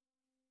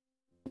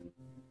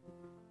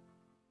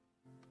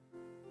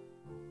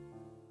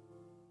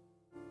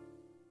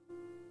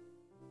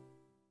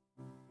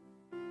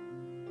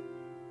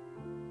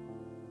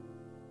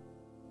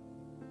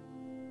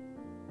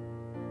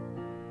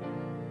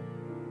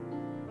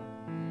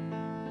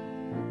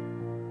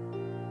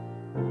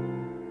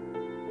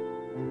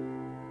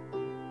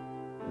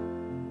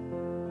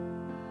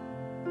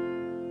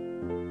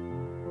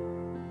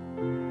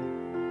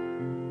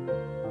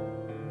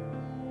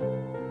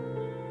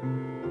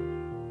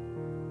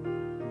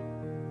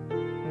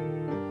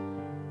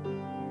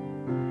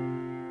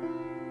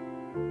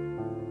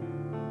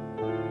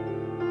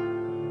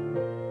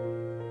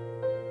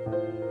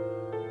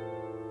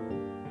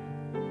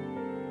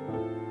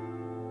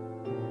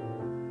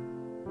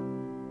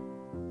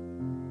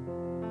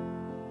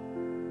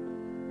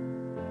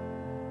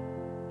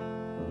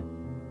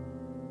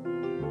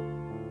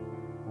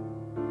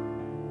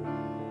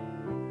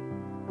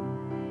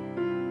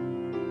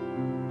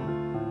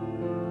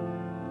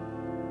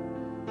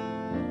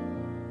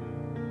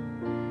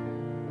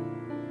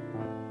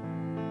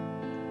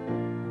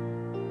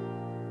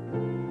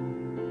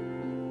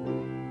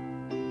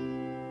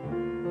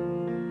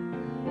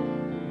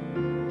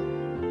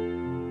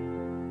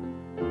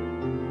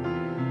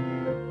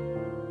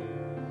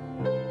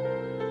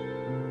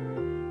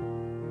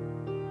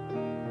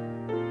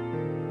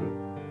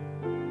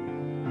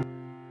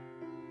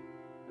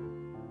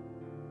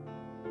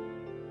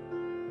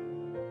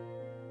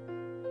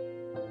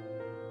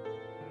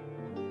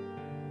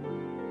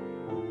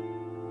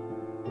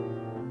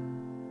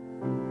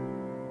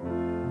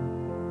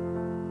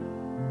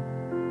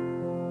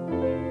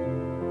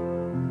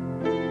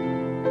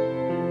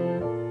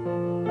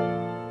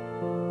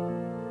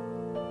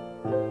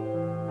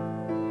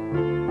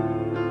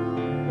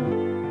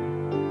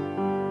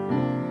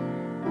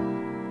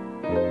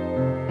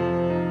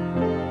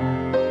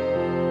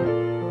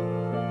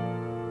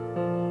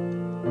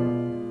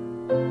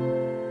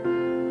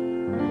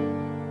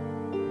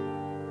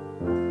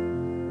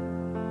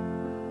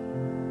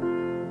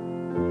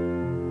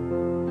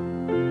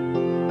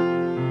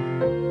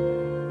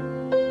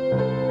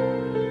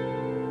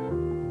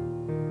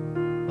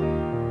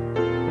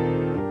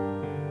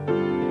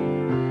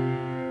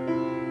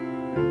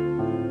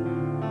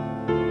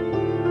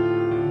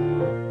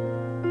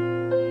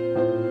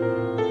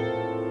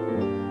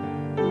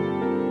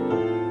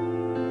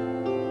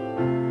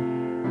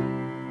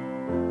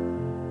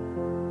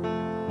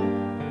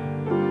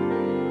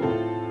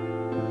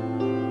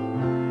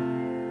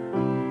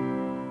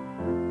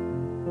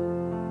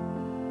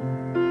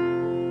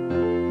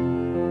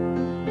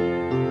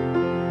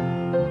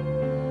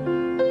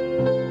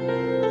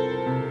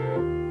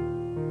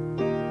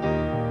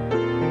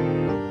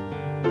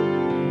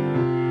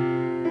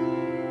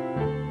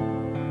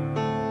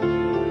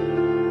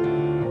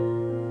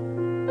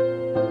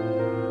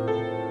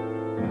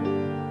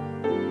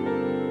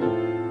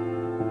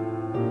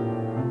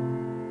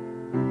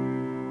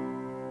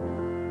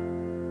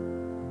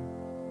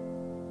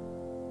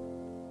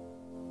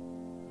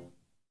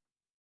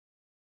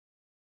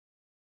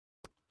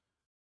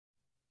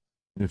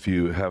 If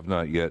you have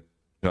not yet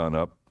gone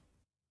up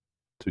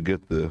to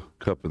get the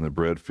cup and the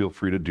bread, feel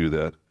free to do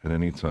that at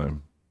any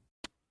time.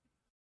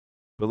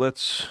 But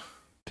let's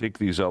take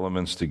these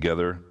elements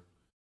together,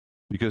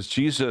 because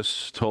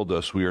Jesus told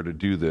us we are to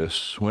do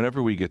this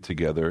whenever we get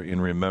together in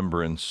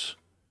remembrance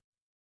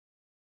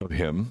of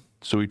Him.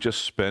 So we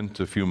just spent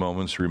a few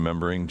moments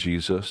remembering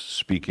Jesus,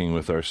 speaking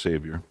with our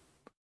Savior.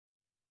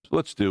 So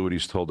let's do what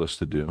He's told us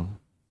to do.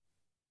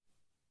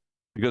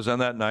 Because on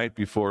that night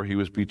before He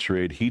was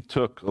betrayed, He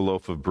took a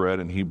loaf of bread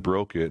and He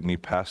broke it and He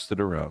passed it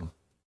around.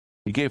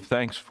 He gave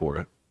thanks for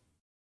it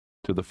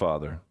to the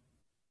Father.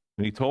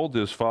 And He told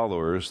His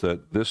followers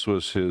that this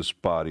was His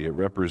body. It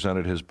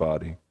represented His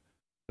body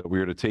that we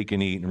are to take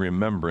and eat in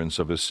remembrance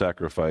of his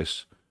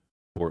sacrifice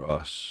for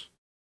us.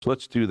 So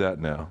let's do that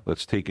now.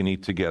 Let's take and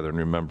eat together in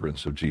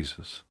remembrance of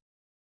Jesus.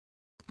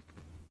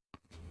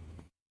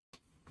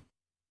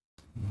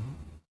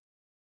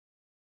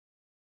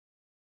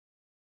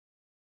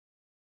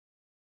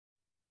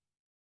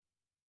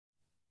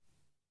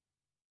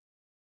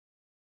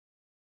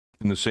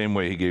 In the same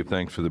way, he gave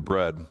thanks for the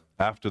bread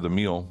after the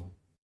meal,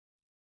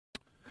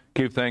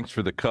 gave thanks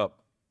for the cup,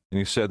 and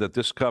he said that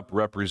this cup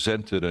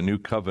represented a new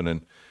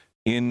covenant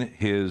in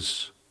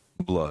his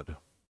blood.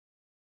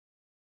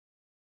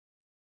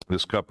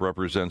 This cup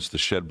represents the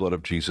shed blood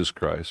of Jesus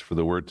Christ, for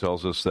the word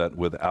tells us that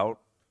without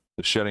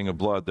the shedding of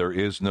blood, there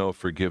is no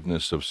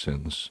forgiveness of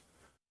sins.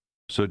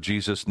 So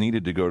Jesus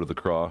needed to go to the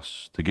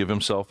cross to give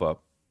himself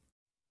up,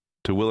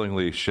 to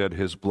willingly shed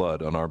his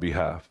blood on our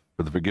behalf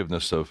for the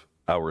forgiveness of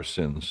our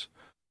sins.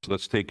 So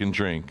let's take and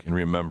drink in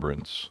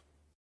remembrance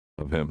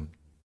of him.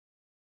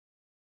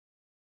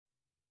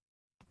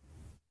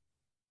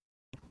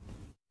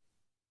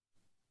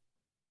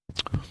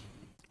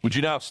 Would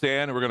you now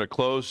stand? We're going to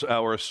close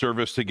our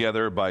service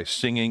together by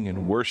singing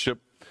and worship,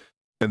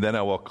 and then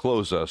I will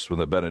close us with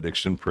a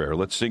benediction prayer.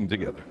 Let's sing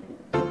together.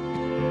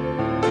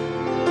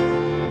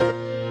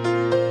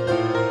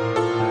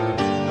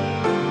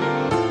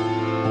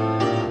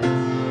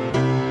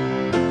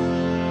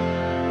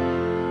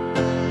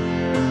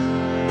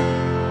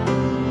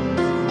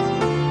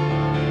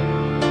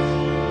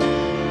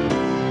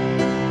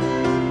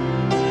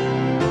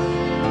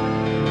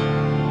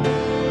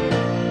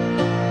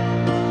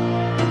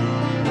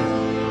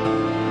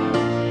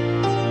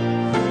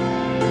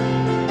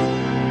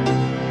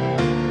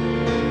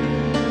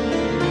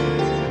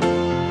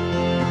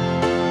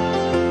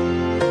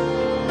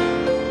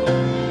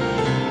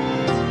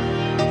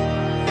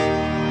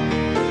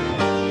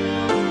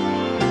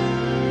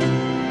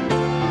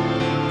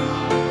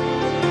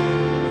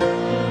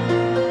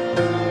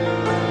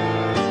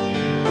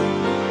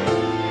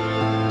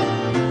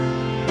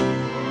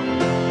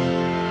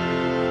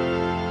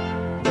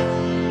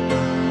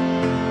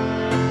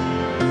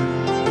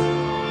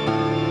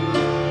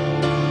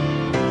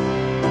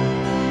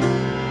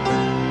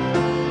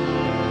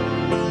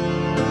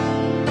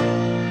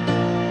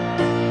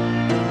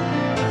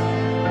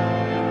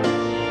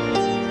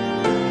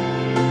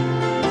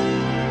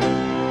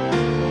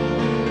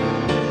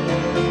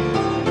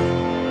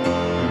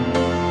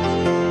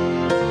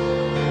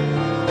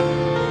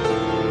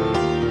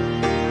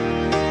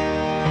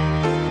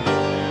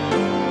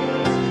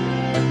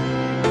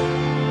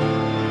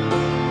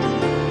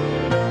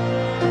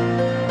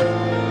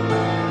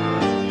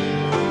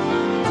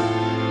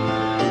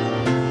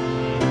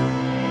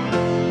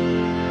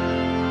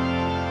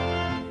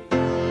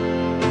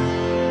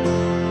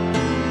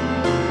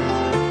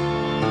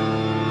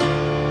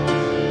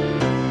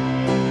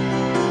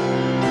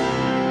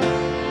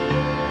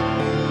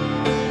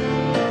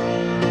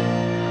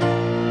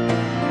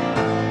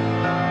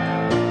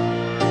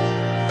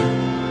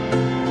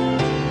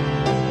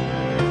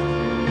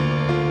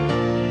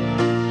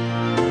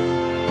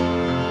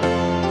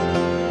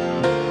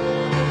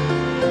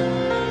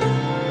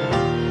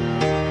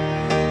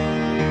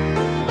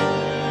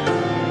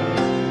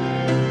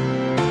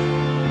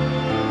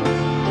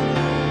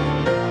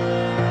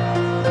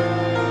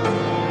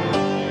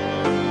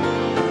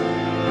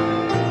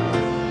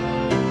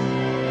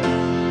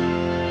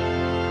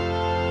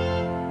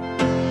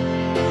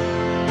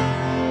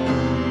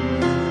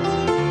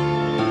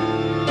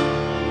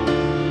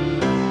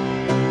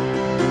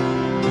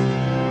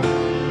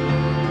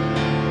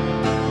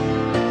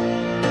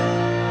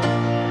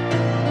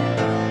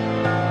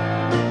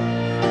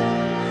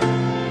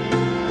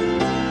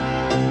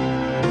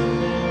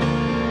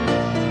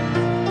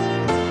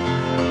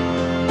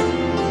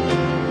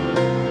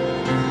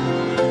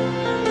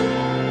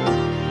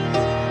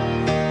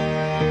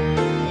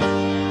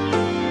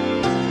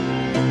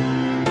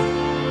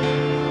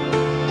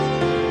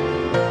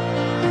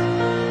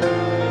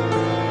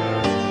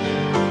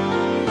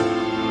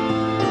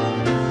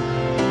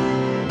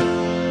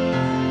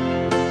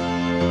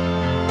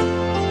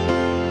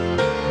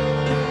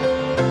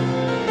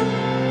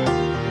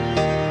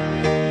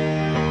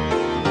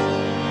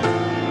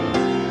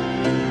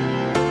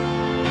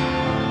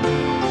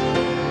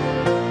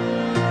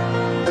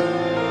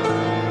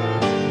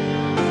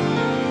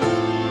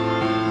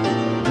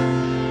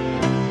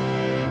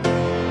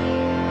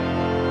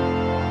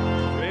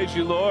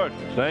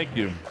 Thank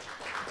you.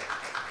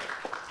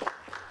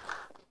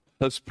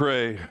 Let's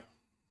pray.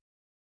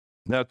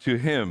 Now to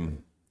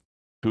him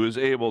who is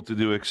able to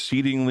do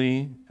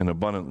exceedingly and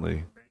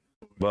abundantly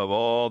above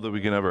all that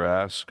we can ever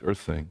ask or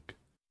think.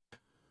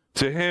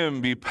 To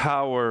him be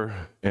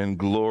power and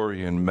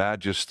glory and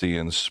majesty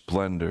and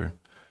splendor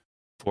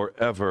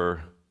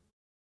forever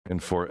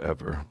and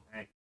forever.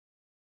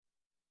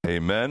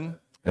 Amen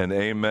and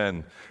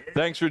amen.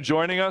 Thanks for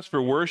joining us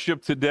for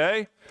worship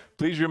today.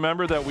 Please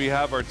remember that we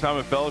have our time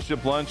of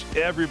fellowship lunch.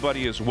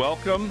 Everybody is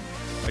welcome.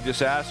 I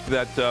just ask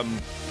that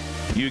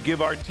you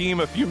give our team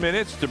a few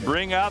minutes to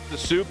bring out the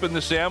soup and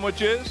the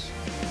sandwiches.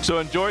 So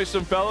enjoy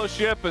some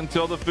fellowship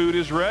until the food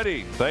is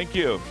ready. Thank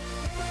you.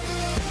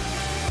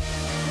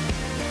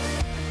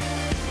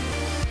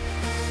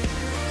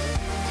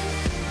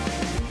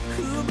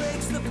 Who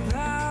breaks the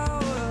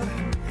power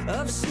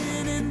of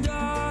sin and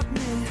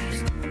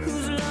darkness?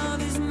 Whose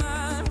love is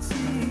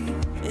mighty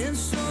and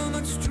so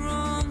much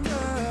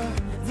stronger?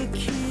 The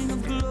King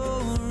of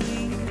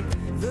glory,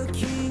 the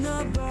King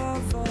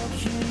above all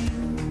kings.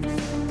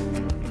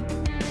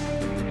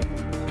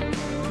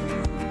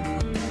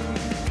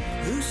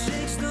 Who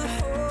shakes the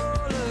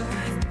whole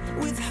earth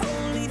with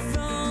holy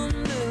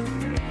thunder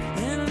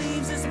and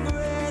leaves us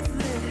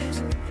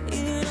breathless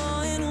in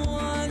awe and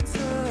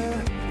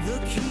wonder? The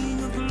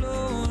King of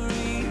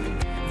glory,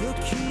 the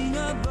King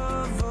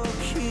above all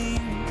kings.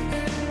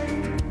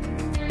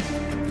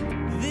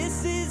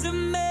 This is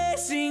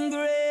amazing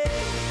grace.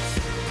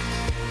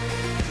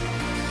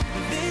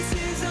 This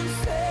is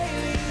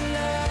unfailing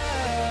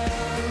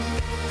love.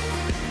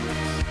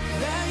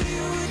 That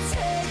you would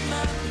take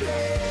my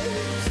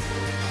place.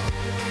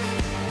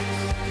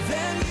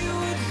 That you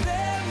would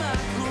bear my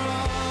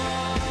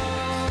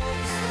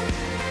cross.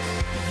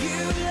 You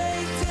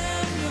laid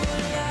down your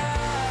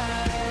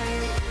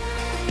life.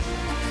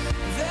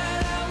 That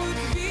I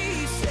would be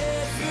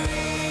set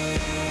free.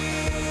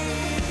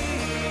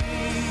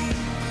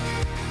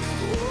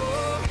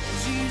 Oh,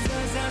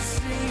 Jesus, I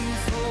sing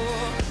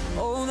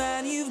for all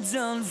that you've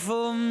done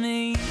for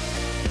me.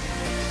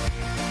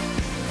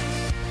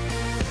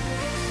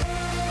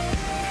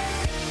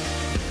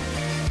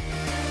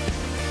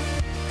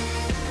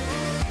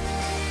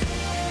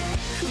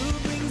 Who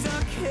brings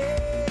our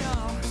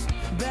chaos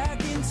back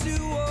into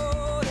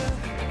order?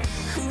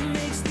 Who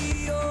makes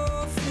the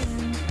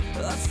orphan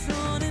a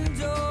son and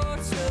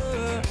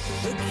daughter?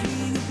 The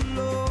King of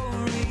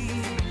glory,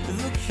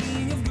 the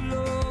King of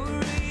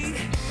glory,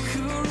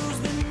 who rules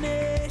the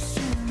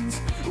nations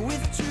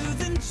with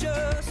truth and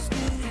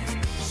justice,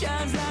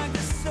 shines like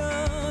the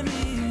sun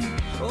in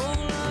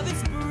all of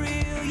its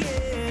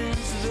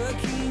brilliance. The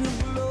King of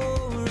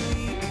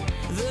glory,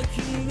 the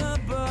King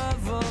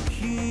above all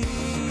kings.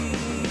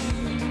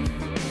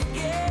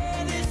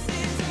 Yeah, this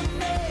is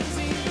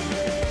amazing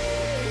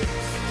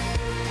grace.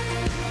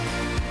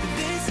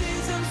 This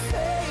is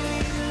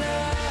unfailing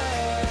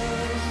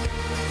love.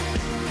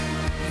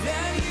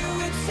 That you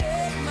would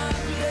take my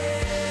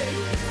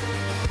place.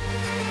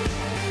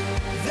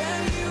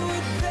 That you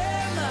would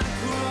bear my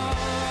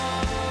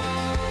cross.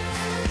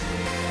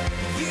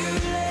 You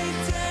laid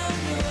down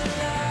your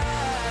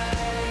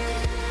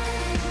life.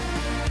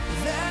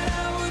 That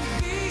I would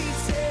be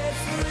set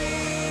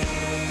free.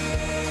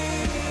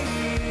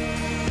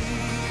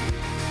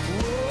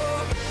 Oh,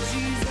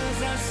 Jesus,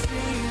 I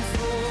sing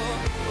for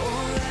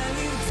all that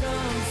you've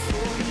done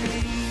for me.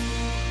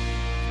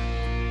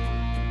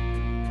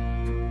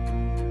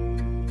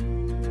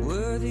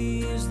 Worthy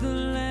is the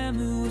Lamb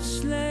who was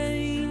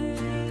slain.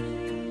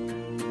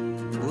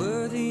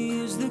 Worthy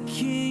is the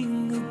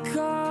King who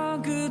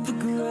conquered the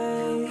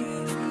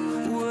grave.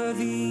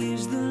 Worthy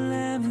is the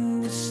Lamb who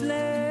was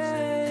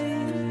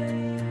slain.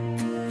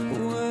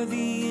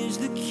 Worthy is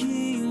the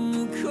King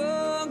who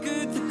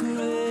conquered the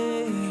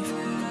grave.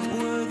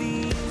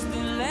 Worthy is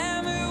the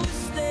Lamb who was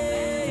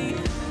slain.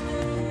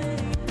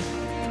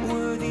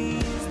 Worthy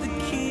is the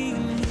King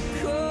who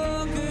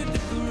conquered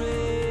the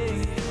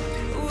grave.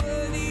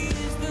 Worthy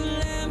is the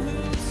Lamb who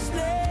was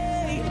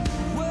slain.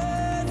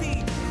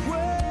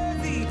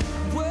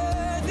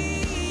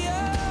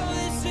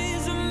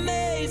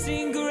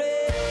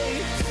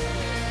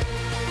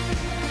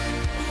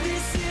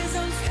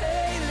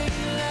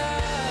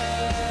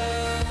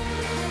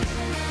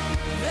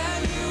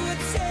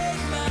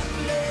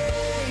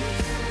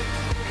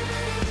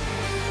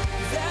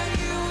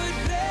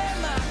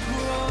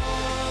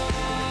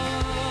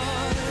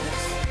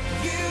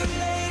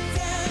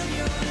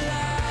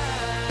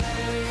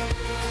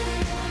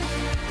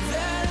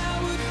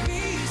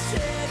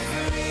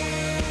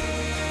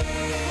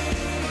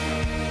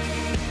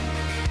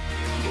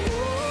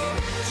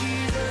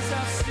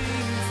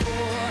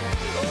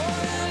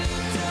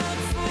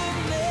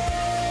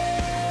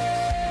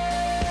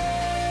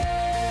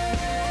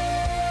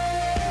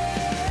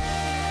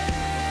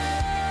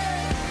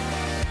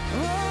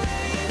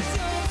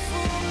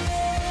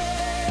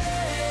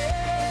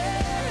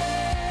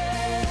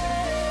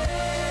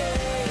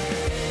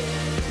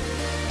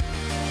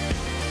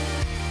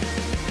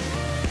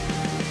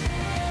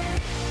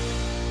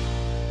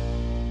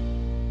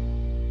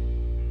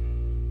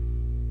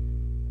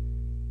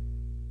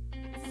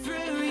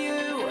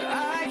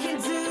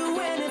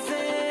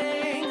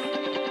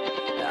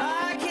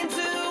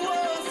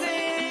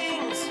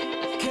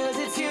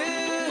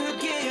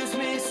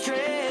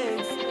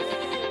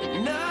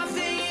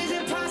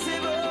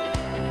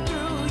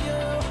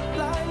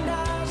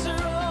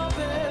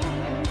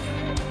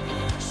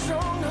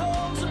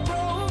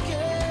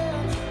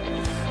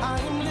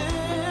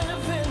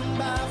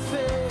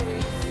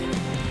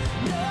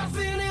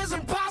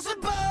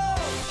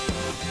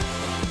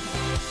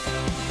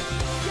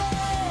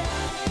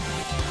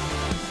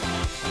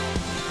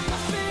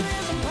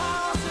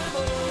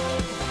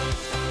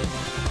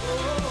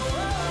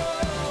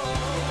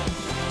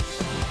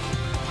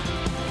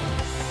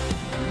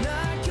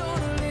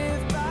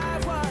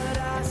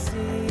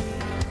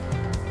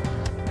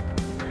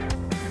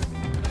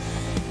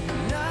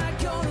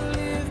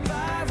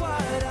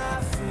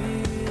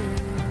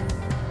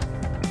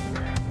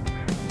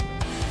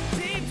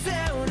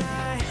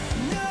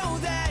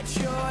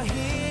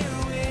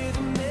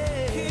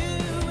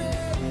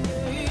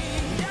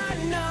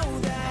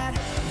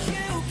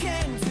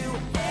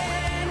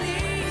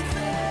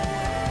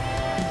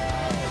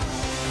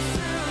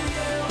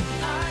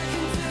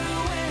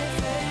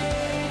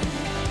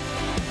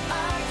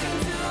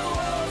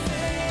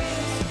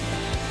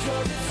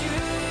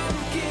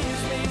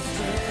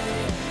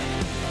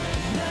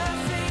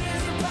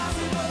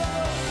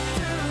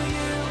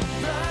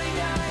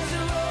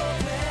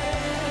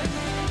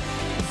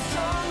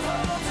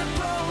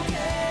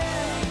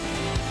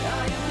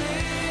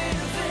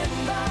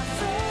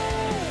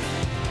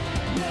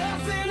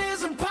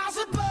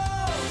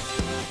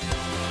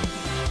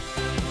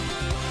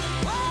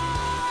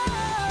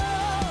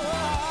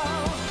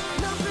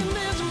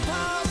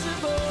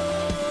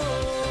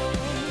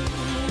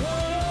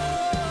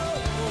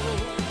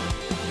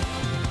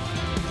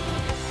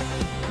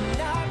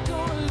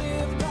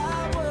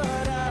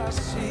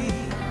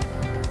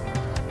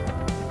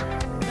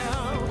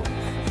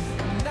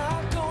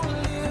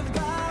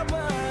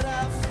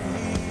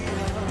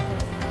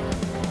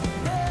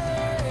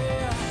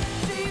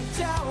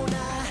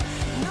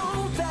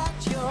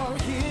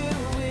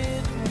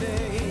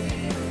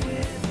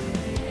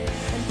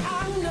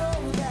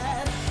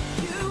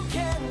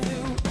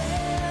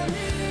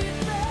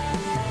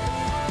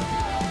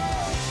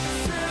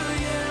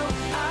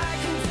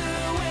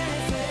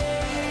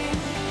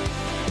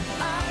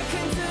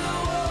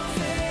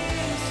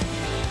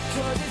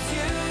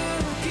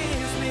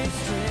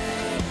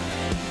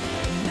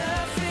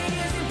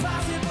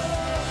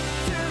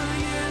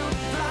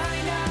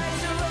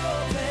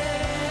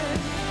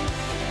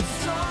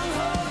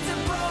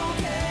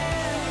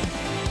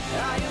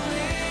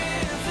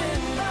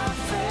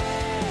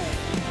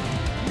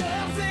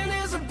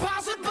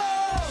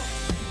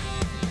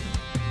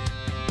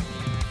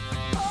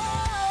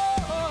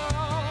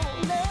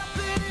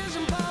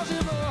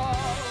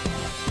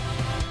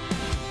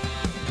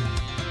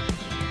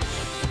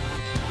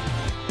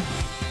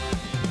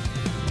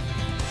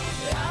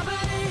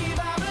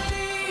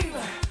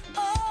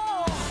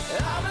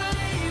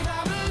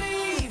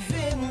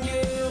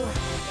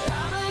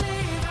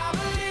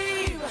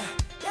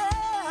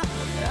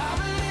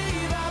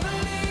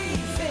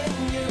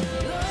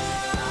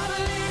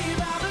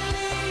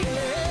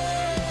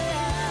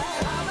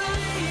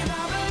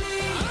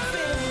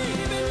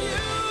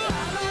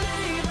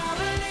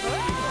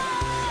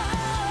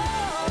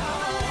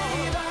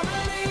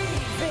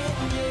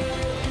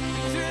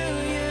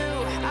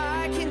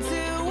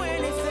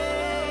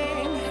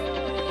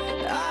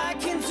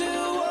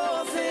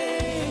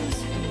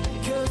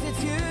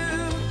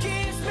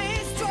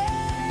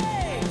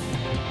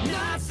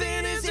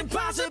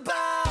 impossible.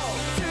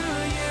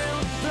 Through you,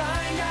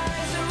 blind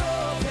eyes are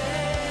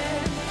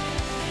open,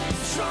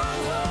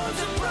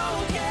 strongholds are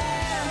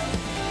broken.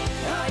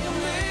 I am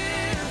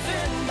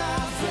living by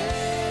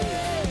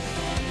faith.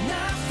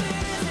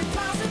 Nothing is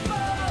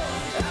impossible.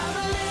 I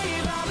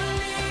believe, I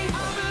believe,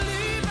 I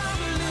believe, I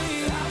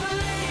believe, I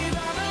believe,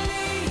 I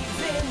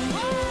believe in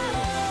you.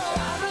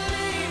 I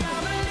believe, I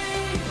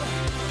believe,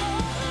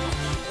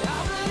 I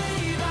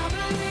believe, I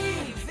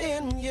believe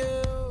in you.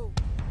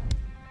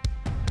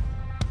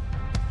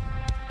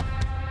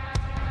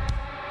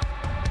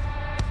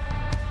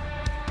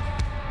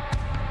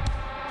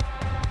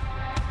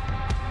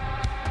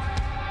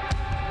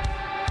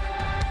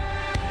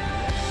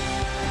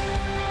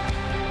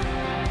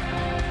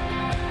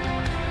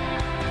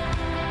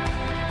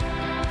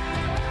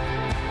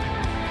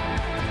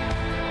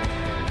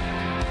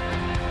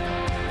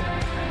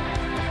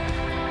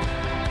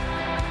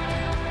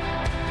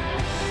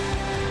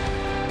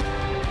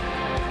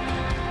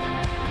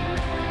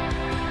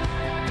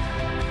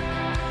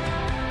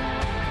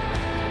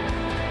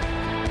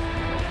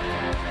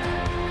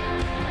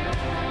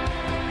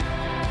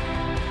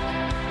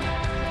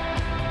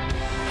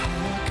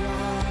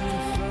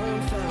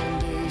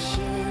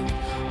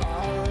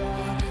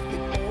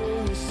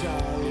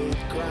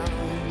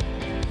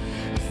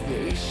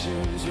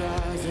 Nations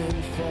rise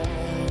and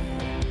fall.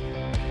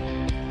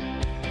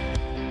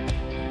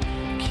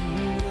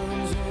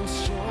 Kingdoms once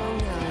strong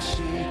now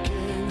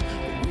shaken,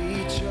 but we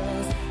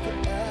trust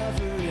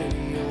forever in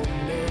your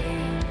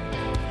name,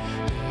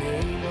 the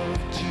name of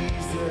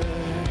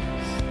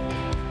Jesus.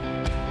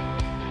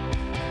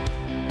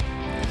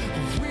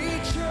 We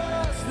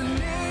trust the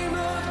name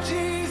of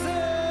Jesus.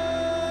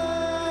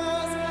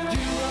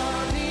 You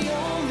are the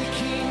only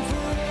King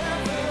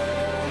forever.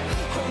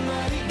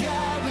 Almighty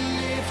God, we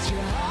lift you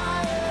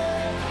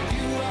higher.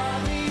 You are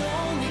the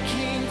only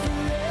King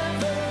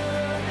forever,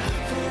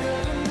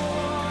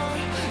 forevermore.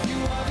 You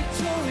are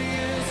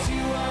victorious.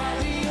 You are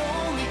the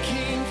only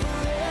King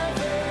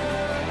forever.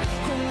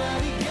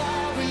 Almighty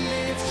God, we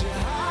lift you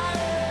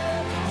higher.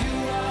 You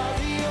are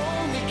the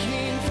only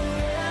King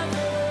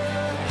forever,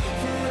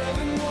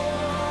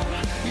 forevermore.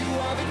 You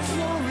are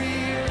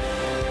victorious.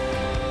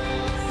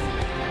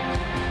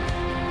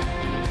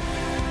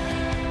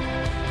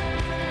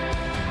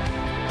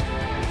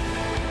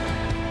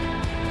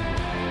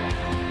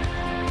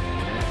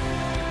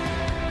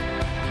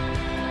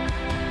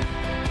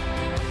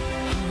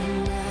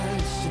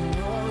 Unmatched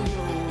in all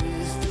your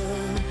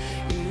wisdom,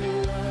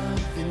 in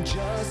love and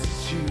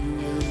justice you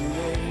will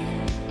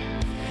reign,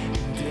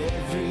 and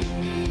every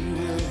knee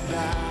will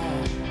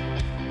bow.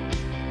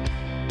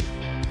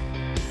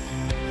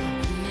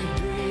 We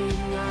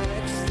bring our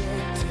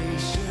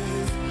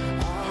expectations,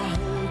 our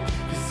hope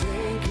is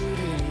anchored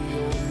in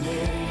your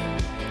name,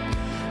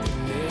 the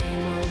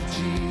name of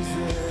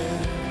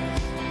Jesus.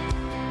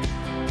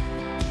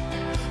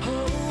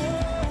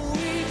 Oh,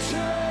 we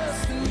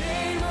trust the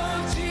name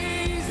of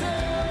Jesus.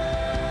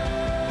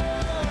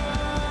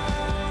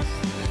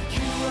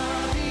 You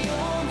are the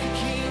only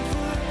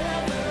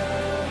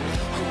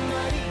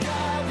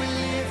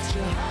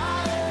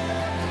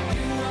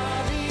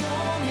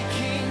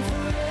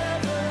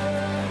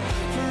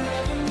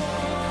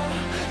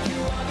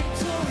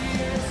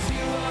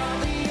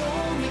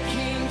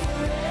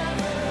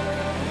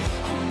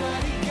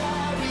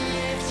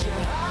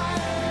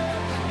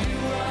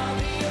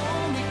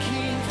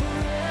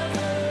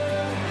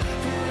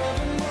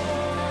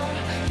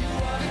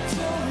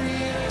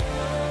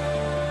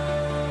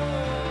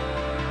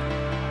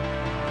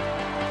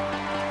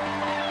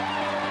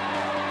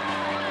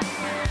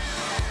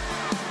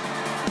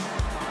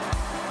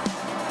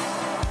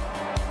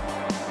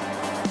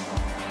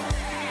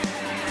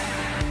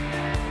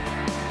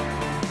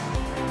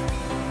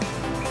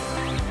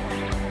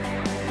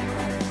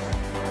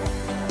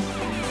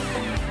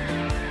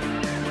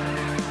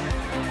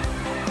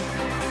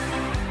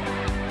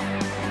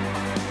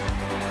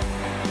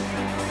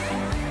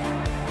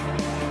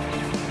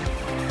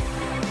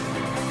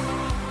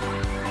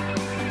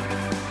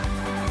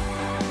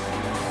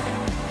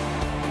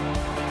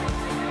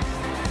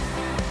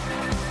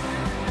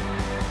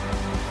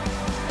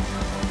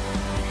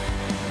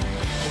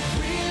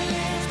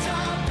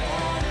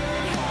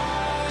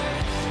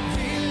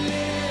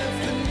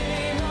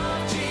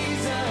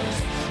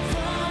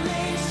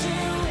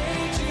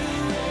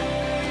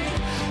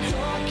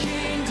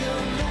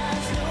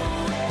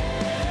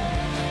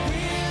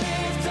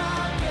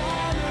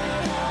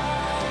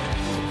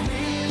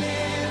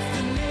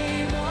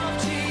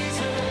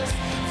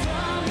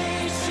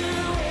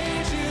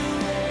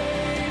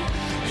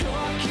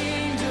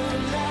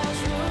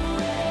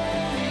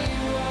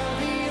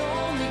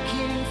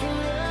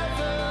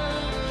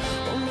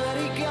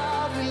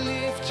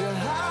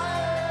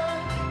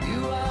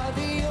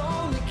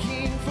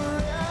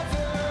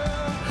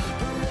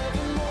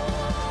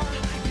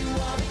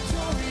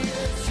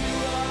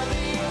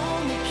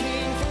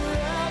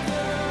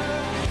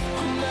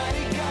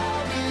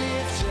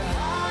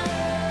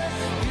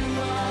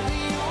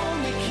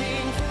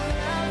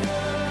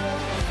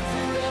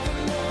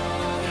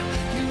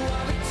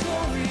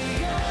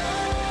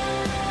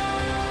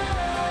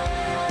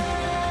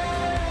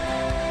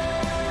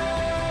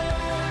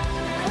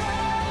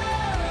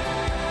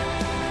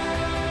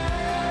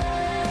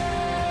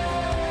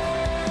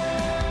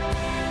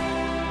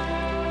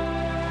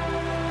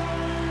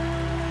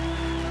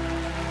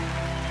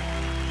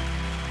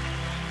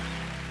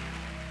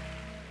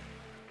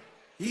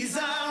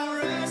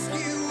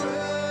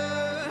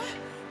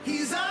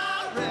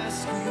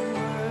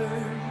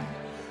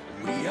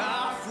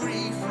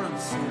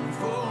sing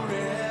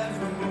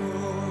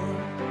forevermore.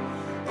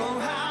 Oh,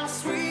 how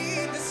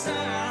sweet the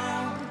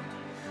sound.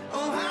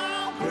 Oh,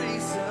 how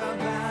grace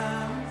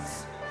abounds.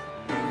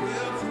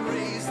 We'll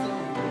praise the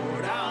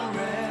Lord, our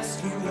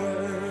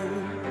rescuer.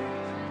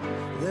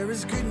 There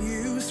is good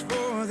news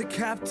for the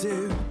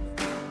captive,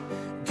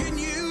 good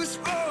news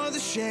for the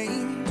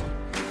shamed.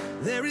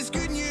 There is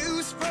good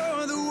news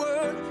for the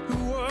one who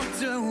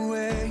walked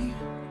away.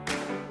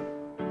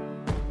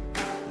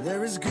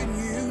 There is good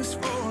news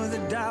for the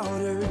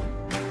doubter,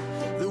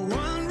 the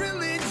one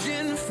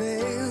religion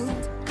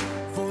failed.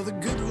 For the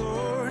good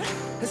Lord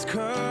has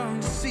come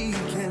to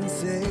seek and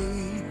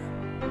save.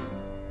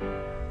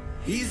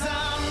 He's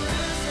our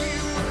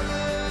rescuer.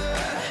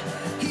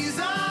 He's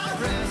our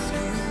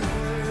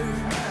rescuer.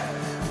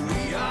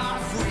 We are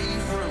free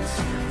from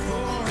sin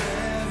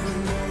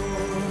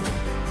forevermore.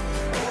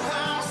 Oh,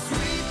 how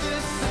sweet the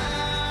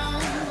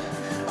sound.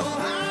 Oh,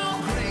 how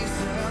grace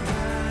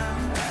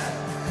abounds.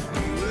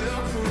 We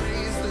will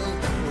praise the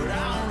Lord,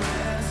 our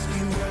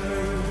rescuer.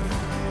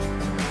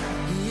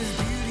 He is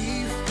beauty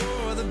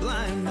for the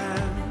blind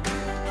man,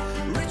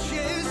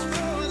 riches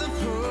for the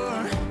poor.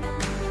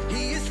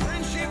 He is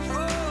friendship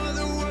for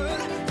the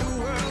world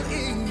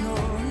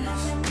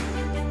ignores.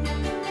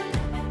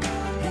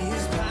 He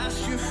is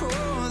pasture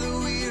for the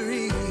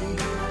weary,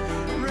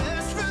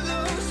 rest for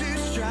those who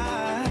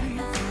strive.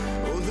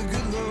 Oh, the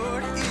good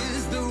Lord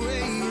is the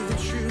way, the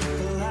truth,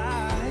 the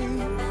life.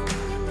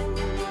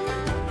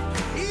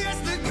 Yes,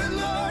 the good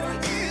Lord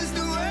is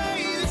the way,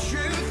 the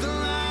truth, the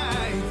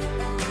life.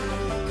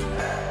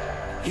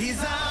 He's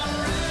our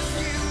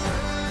rescuer.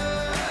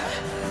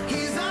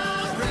 He's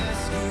our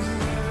rescuer.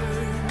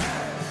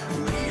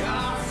 We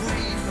are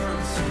free from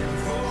sin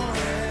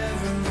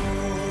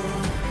forevermore.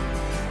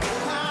 Oh,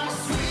 how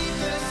sweet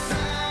the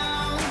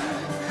sound.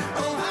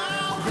 Oh,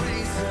 how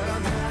grace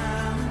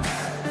abounds.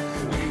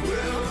 We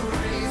will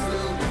praise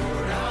the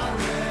Lord, our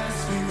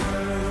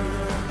rescuer.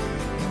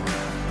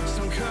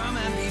 So come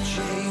and be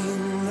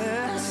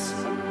chainless.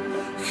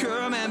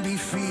 Come and be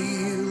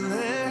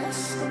fearless.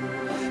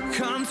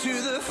 Come to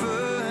the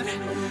foot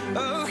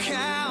of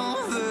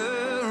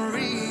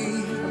Calvary.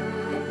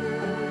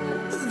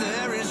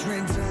 There is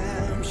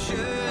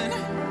redemption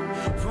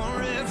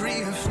for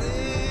every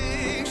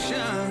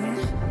affliction.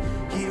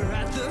 Here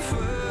at the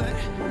foot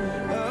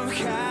of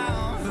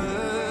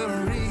Calvary.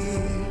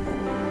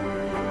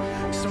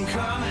 So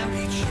come and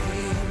be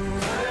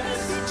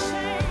chainless.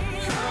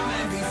 Come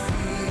and be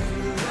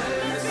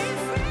fearless.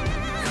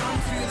 Come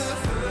to the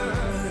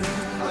foot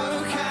of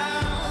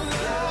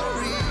Calvary.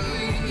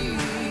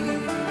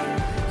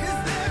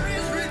 'Cause there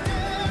is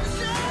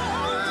redemption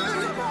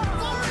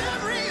for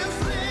every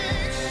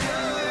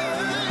affliction.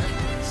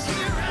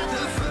 Here at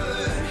the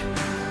foot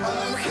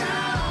of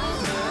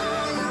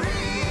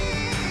Calvary.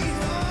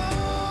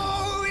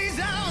 Oh, he's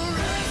our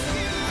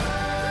rescuer.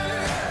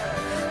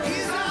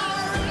 He's our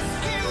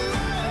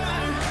rescuer.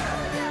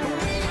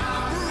 We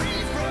are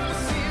free from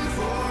sin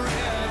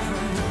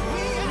forevermore.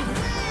 We are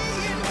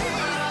free in Him.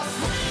 How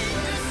sweet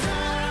the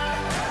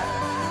sound.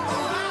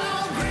 Oh, how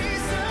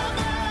grace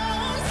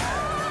abounds.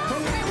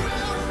 We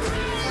will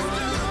praise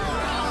the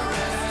Lord, our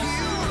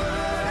rescuer.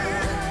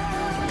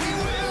 We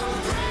will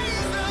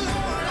praise the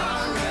Lord,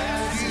 our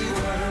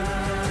rescuer.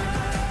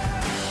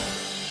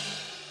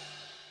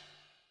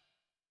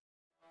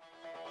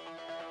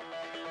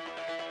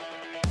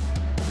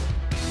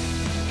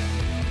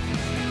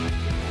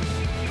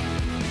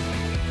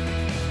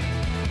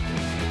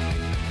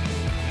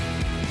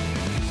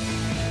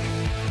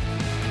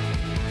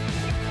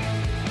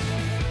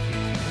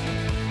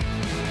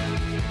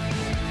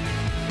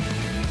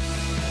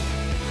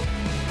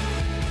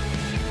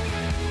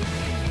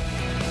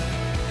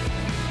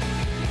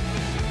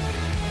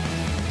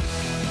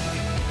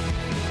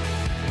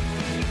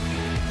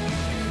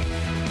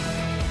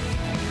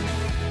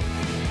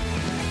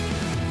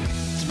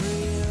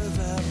 Through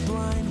the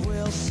blind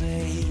will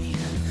see,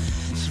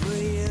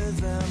 through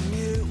the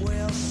mute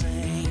will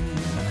sing,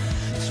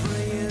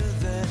 through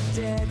the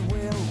dead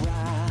will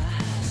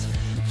rise,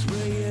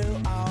 through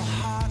our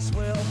hearts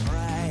will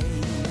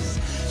praise,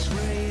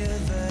 through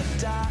the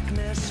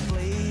darkness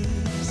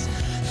flees,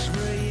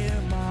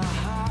 through my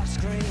heart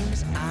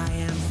screams, I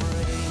am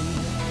free.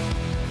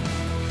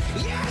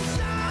 Yes,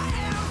 I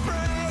am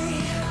free.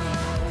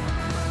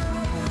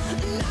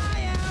 I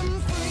am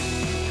free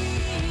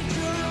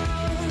to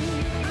run.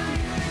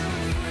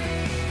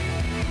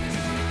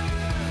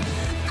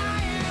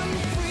 I am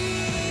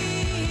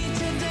free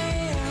to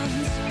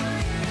dance.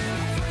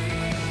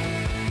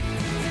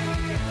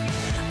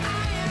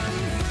 I am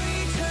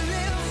free to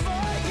live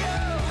for you.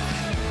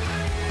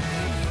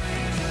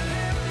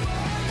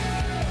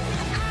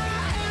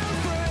 I am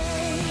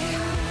free.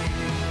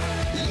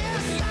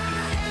 Yes, I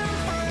am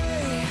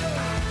free.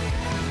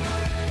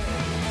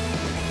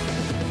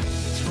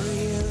 Through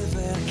you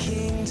the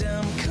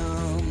kingdom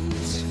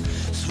comes,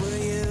 through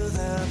you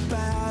the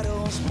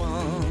battle's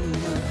won,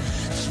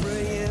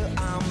 through you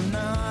I'm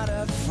not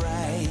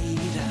afraid,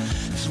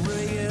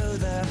 through you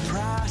the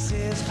price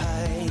is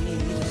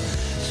paid,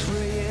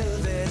 through you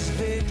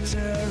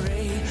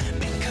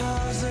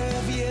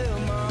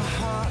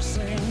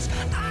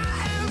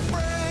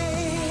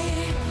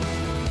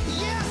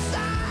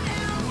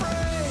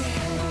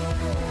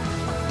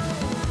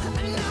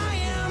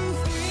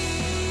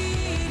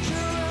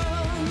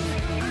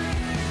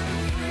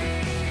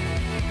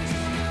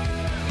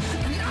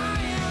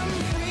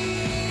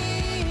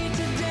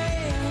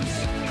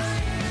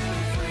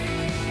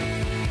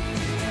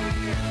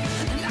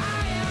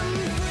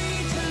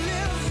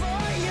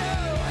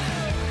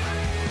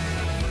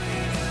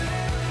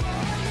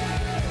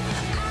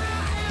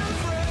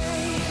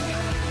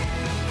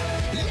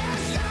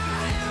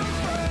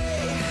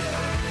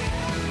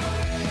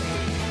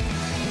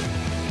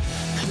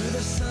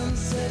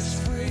sets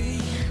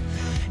free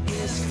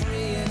is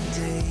free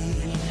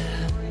indeed.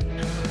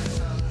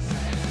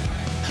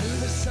 Who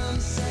the sun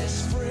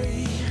sets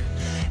free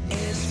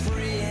is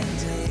free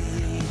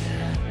indeed.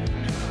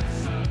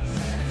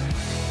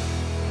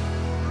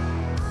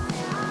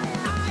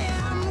 I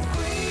am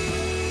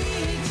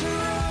free to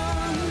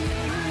run.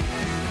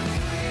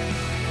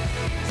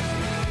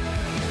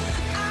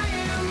 I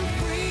am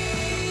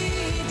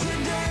free to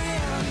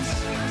dance.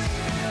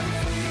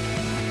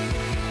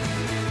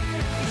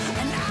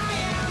 And I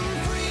am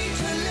free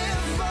to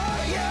live for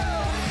you.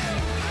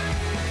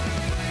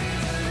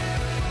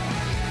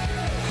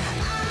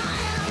 I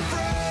am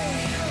free.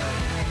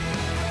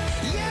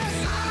 Yes,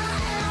 I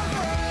am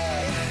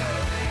free.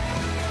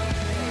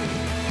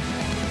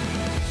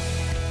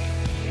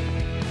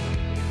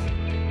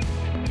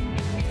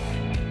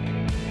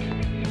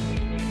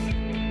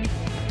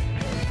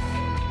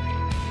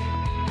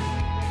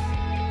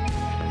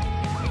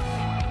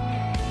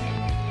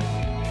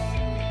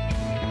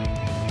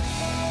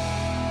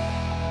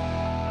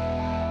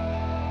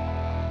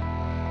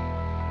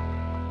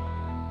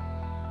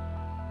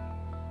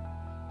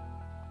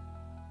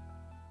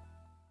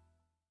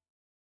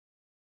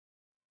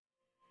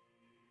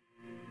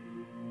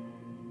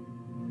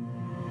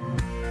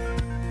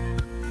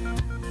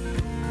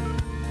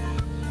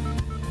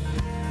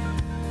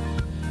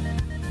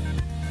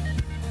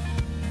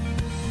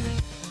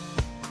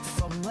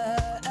 From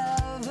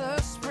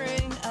wherever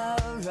spring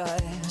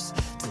arrives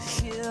to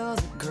heal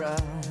the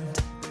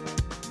ground,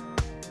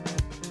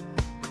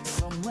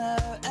 from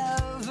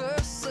wherever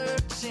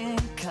searching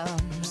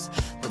comes,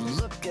 but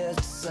look at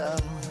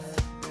yourself.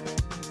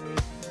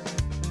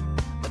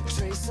 A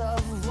trace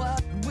of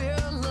what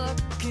we're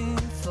looking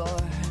for.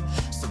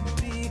 So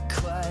be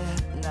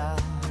quiet now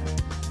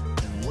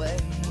and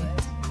wait.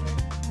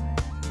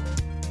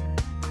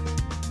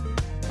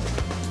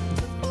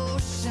 The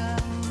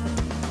ocean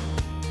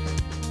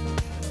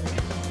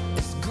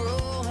is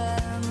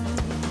growing.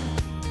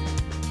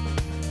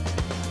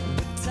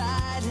 The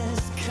tide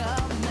is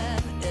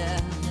coming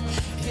in.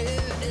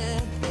 Here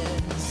it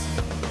is.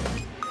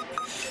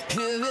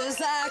 Here is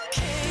our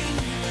King.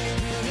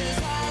 Here is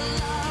our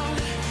love.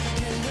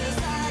 Here is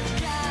our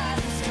God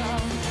who's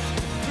come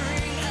to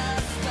bring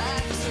us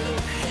back to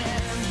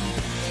Him.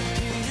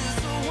 He is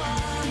the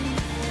one.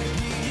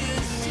 He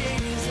is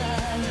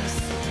Jesus.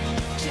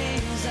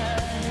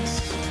 Jesus.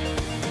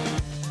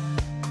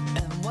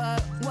 And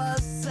what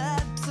was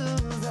said to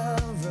the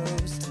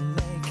rose to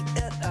make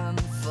it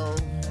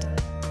unfold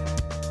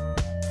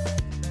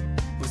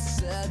was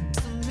said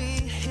to me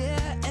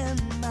here in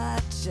my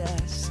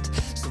chest.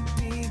 So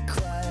be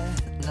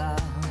quiet now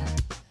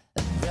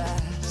and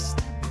rest.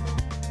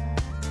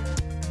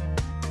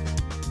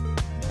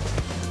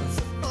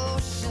 The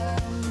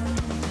ocean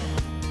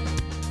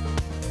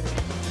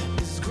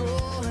is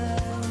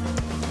growing.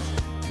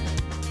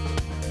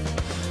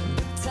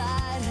 The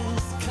tide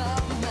is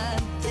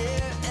coming.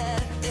 Here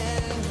it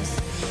is.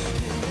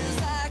 Here is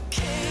our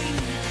King.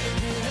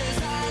 Here is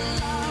our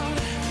love.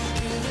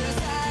 Here is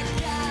our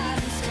God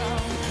who's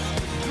come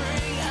to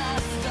bring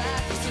us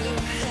back to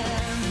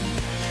Him.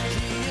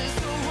 He is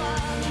the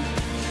one.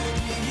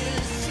 He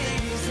is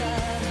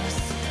Jesus.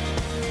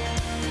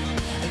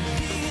 And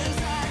He is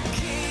our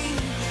King.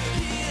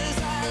 He is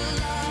our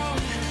love.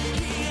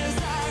 He is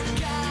our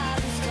God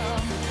who's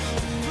come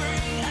to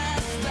bring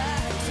us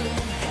back to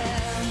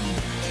Him.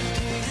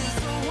 He is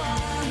the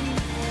one.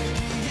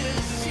 He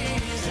is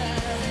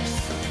Jesus.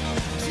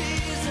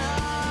 Jesus,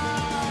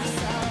 our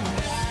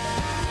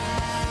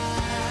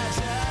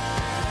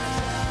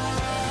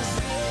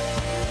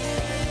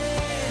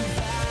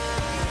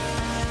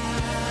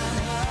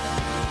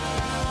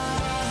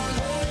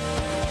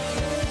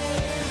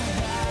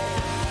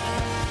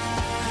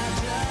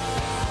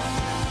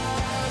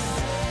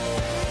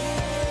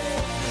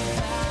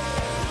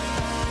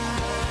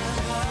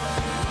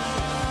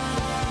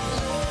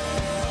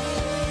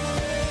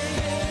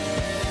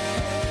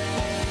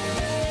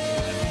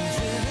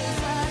Here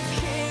is our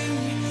King,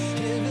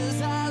 here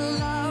is our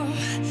love,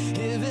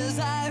 here is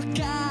our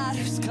God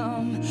who's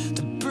come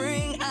to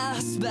bring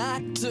us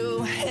back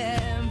to Him.